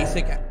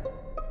basic?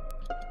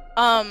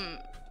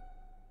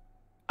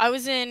 I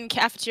was in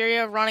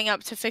cafeteria running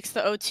up to fix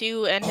the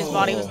O2, and his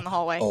body was in the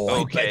hallway.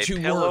 Okay,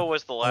 Pillow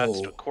was the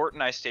last. Court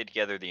and I stayed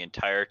together the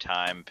entire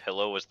time.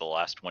 Pillow was the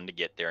last one to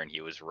get there, and he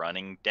was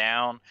running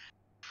down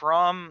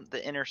from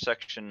the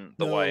intersection,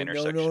 the Y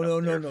intersection. No,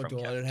 don't let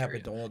it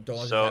happen. Don't let it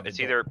happen. So it's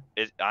either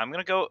I'm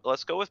gonna go.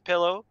 Let's go with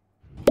Pillow.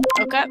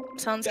 Okay,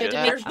 sounds good to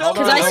me. There's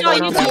Because I saw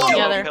you two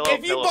together.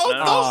 If you both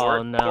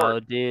Oh no,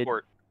 dude.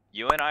 Court,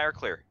 you and I are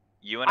clear.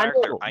 You and I I are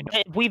clear. know. I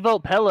know. If we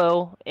vote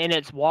Pillow and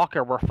it's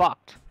Walker, we're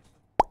fucked.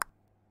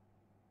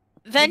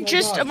 Then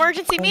just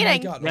emergency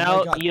meeting.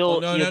 No, you'll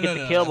get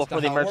the kill That's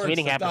before not the how it emergency works.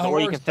 meeting That's happens, not how or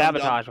it you can works,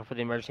 dum-dum. sabotage before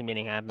the emergency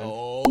meeting happens.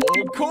 Oh,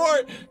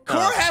 Court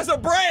has a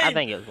brain. I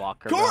think it was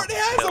Walker. Court bro.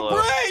 has a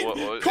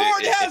brain.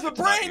 Court has a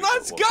brain.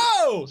 Let's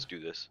go. Let's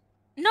do this.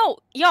 No,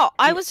 yo,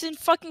 I was in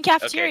fucking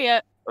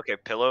cafeteria. Okay,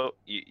 Pillow,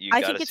 you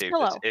I gotta think it's save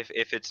Pillow. this.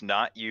 If it's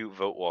not you,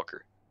 vote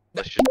Walker.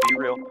 Let's just be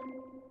real.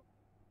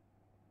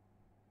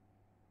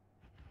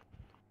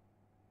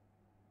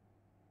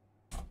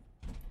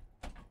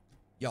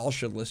 Y'all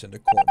should listen to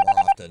Court more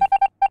often.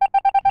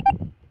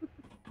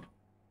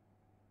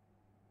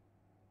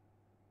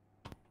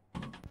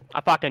 I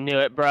fucking knew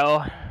it,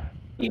 bro.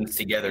 Teams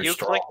together You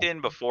strong. clicked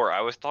in before.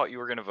 I thought you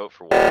were gonna vote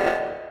for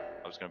Walker.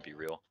 I was gonna be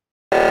real.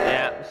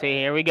 Yeah, see,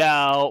 here we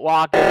go.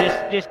 Walker,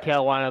 just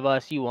kill one of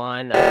us. You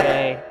won,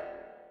 okay?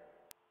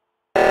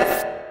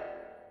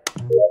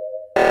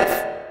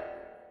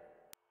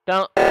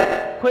 Don't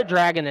quit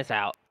dragging this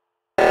out.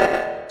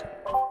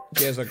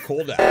 She has a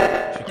cooldown.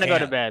 I'm gonna go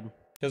to bed.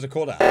 She has a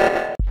cooldown.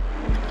 Yes!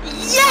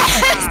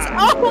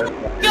 Oh my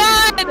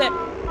god!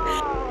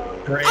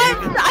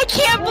 I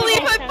can't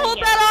believe I pulled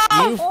that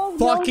off! You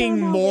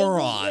fucking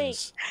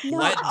morons.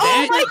 Let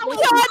Oh my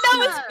god, that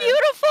was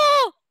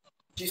beautiful!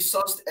 She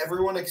sussed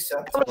everyone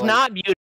except. It was not beautiful.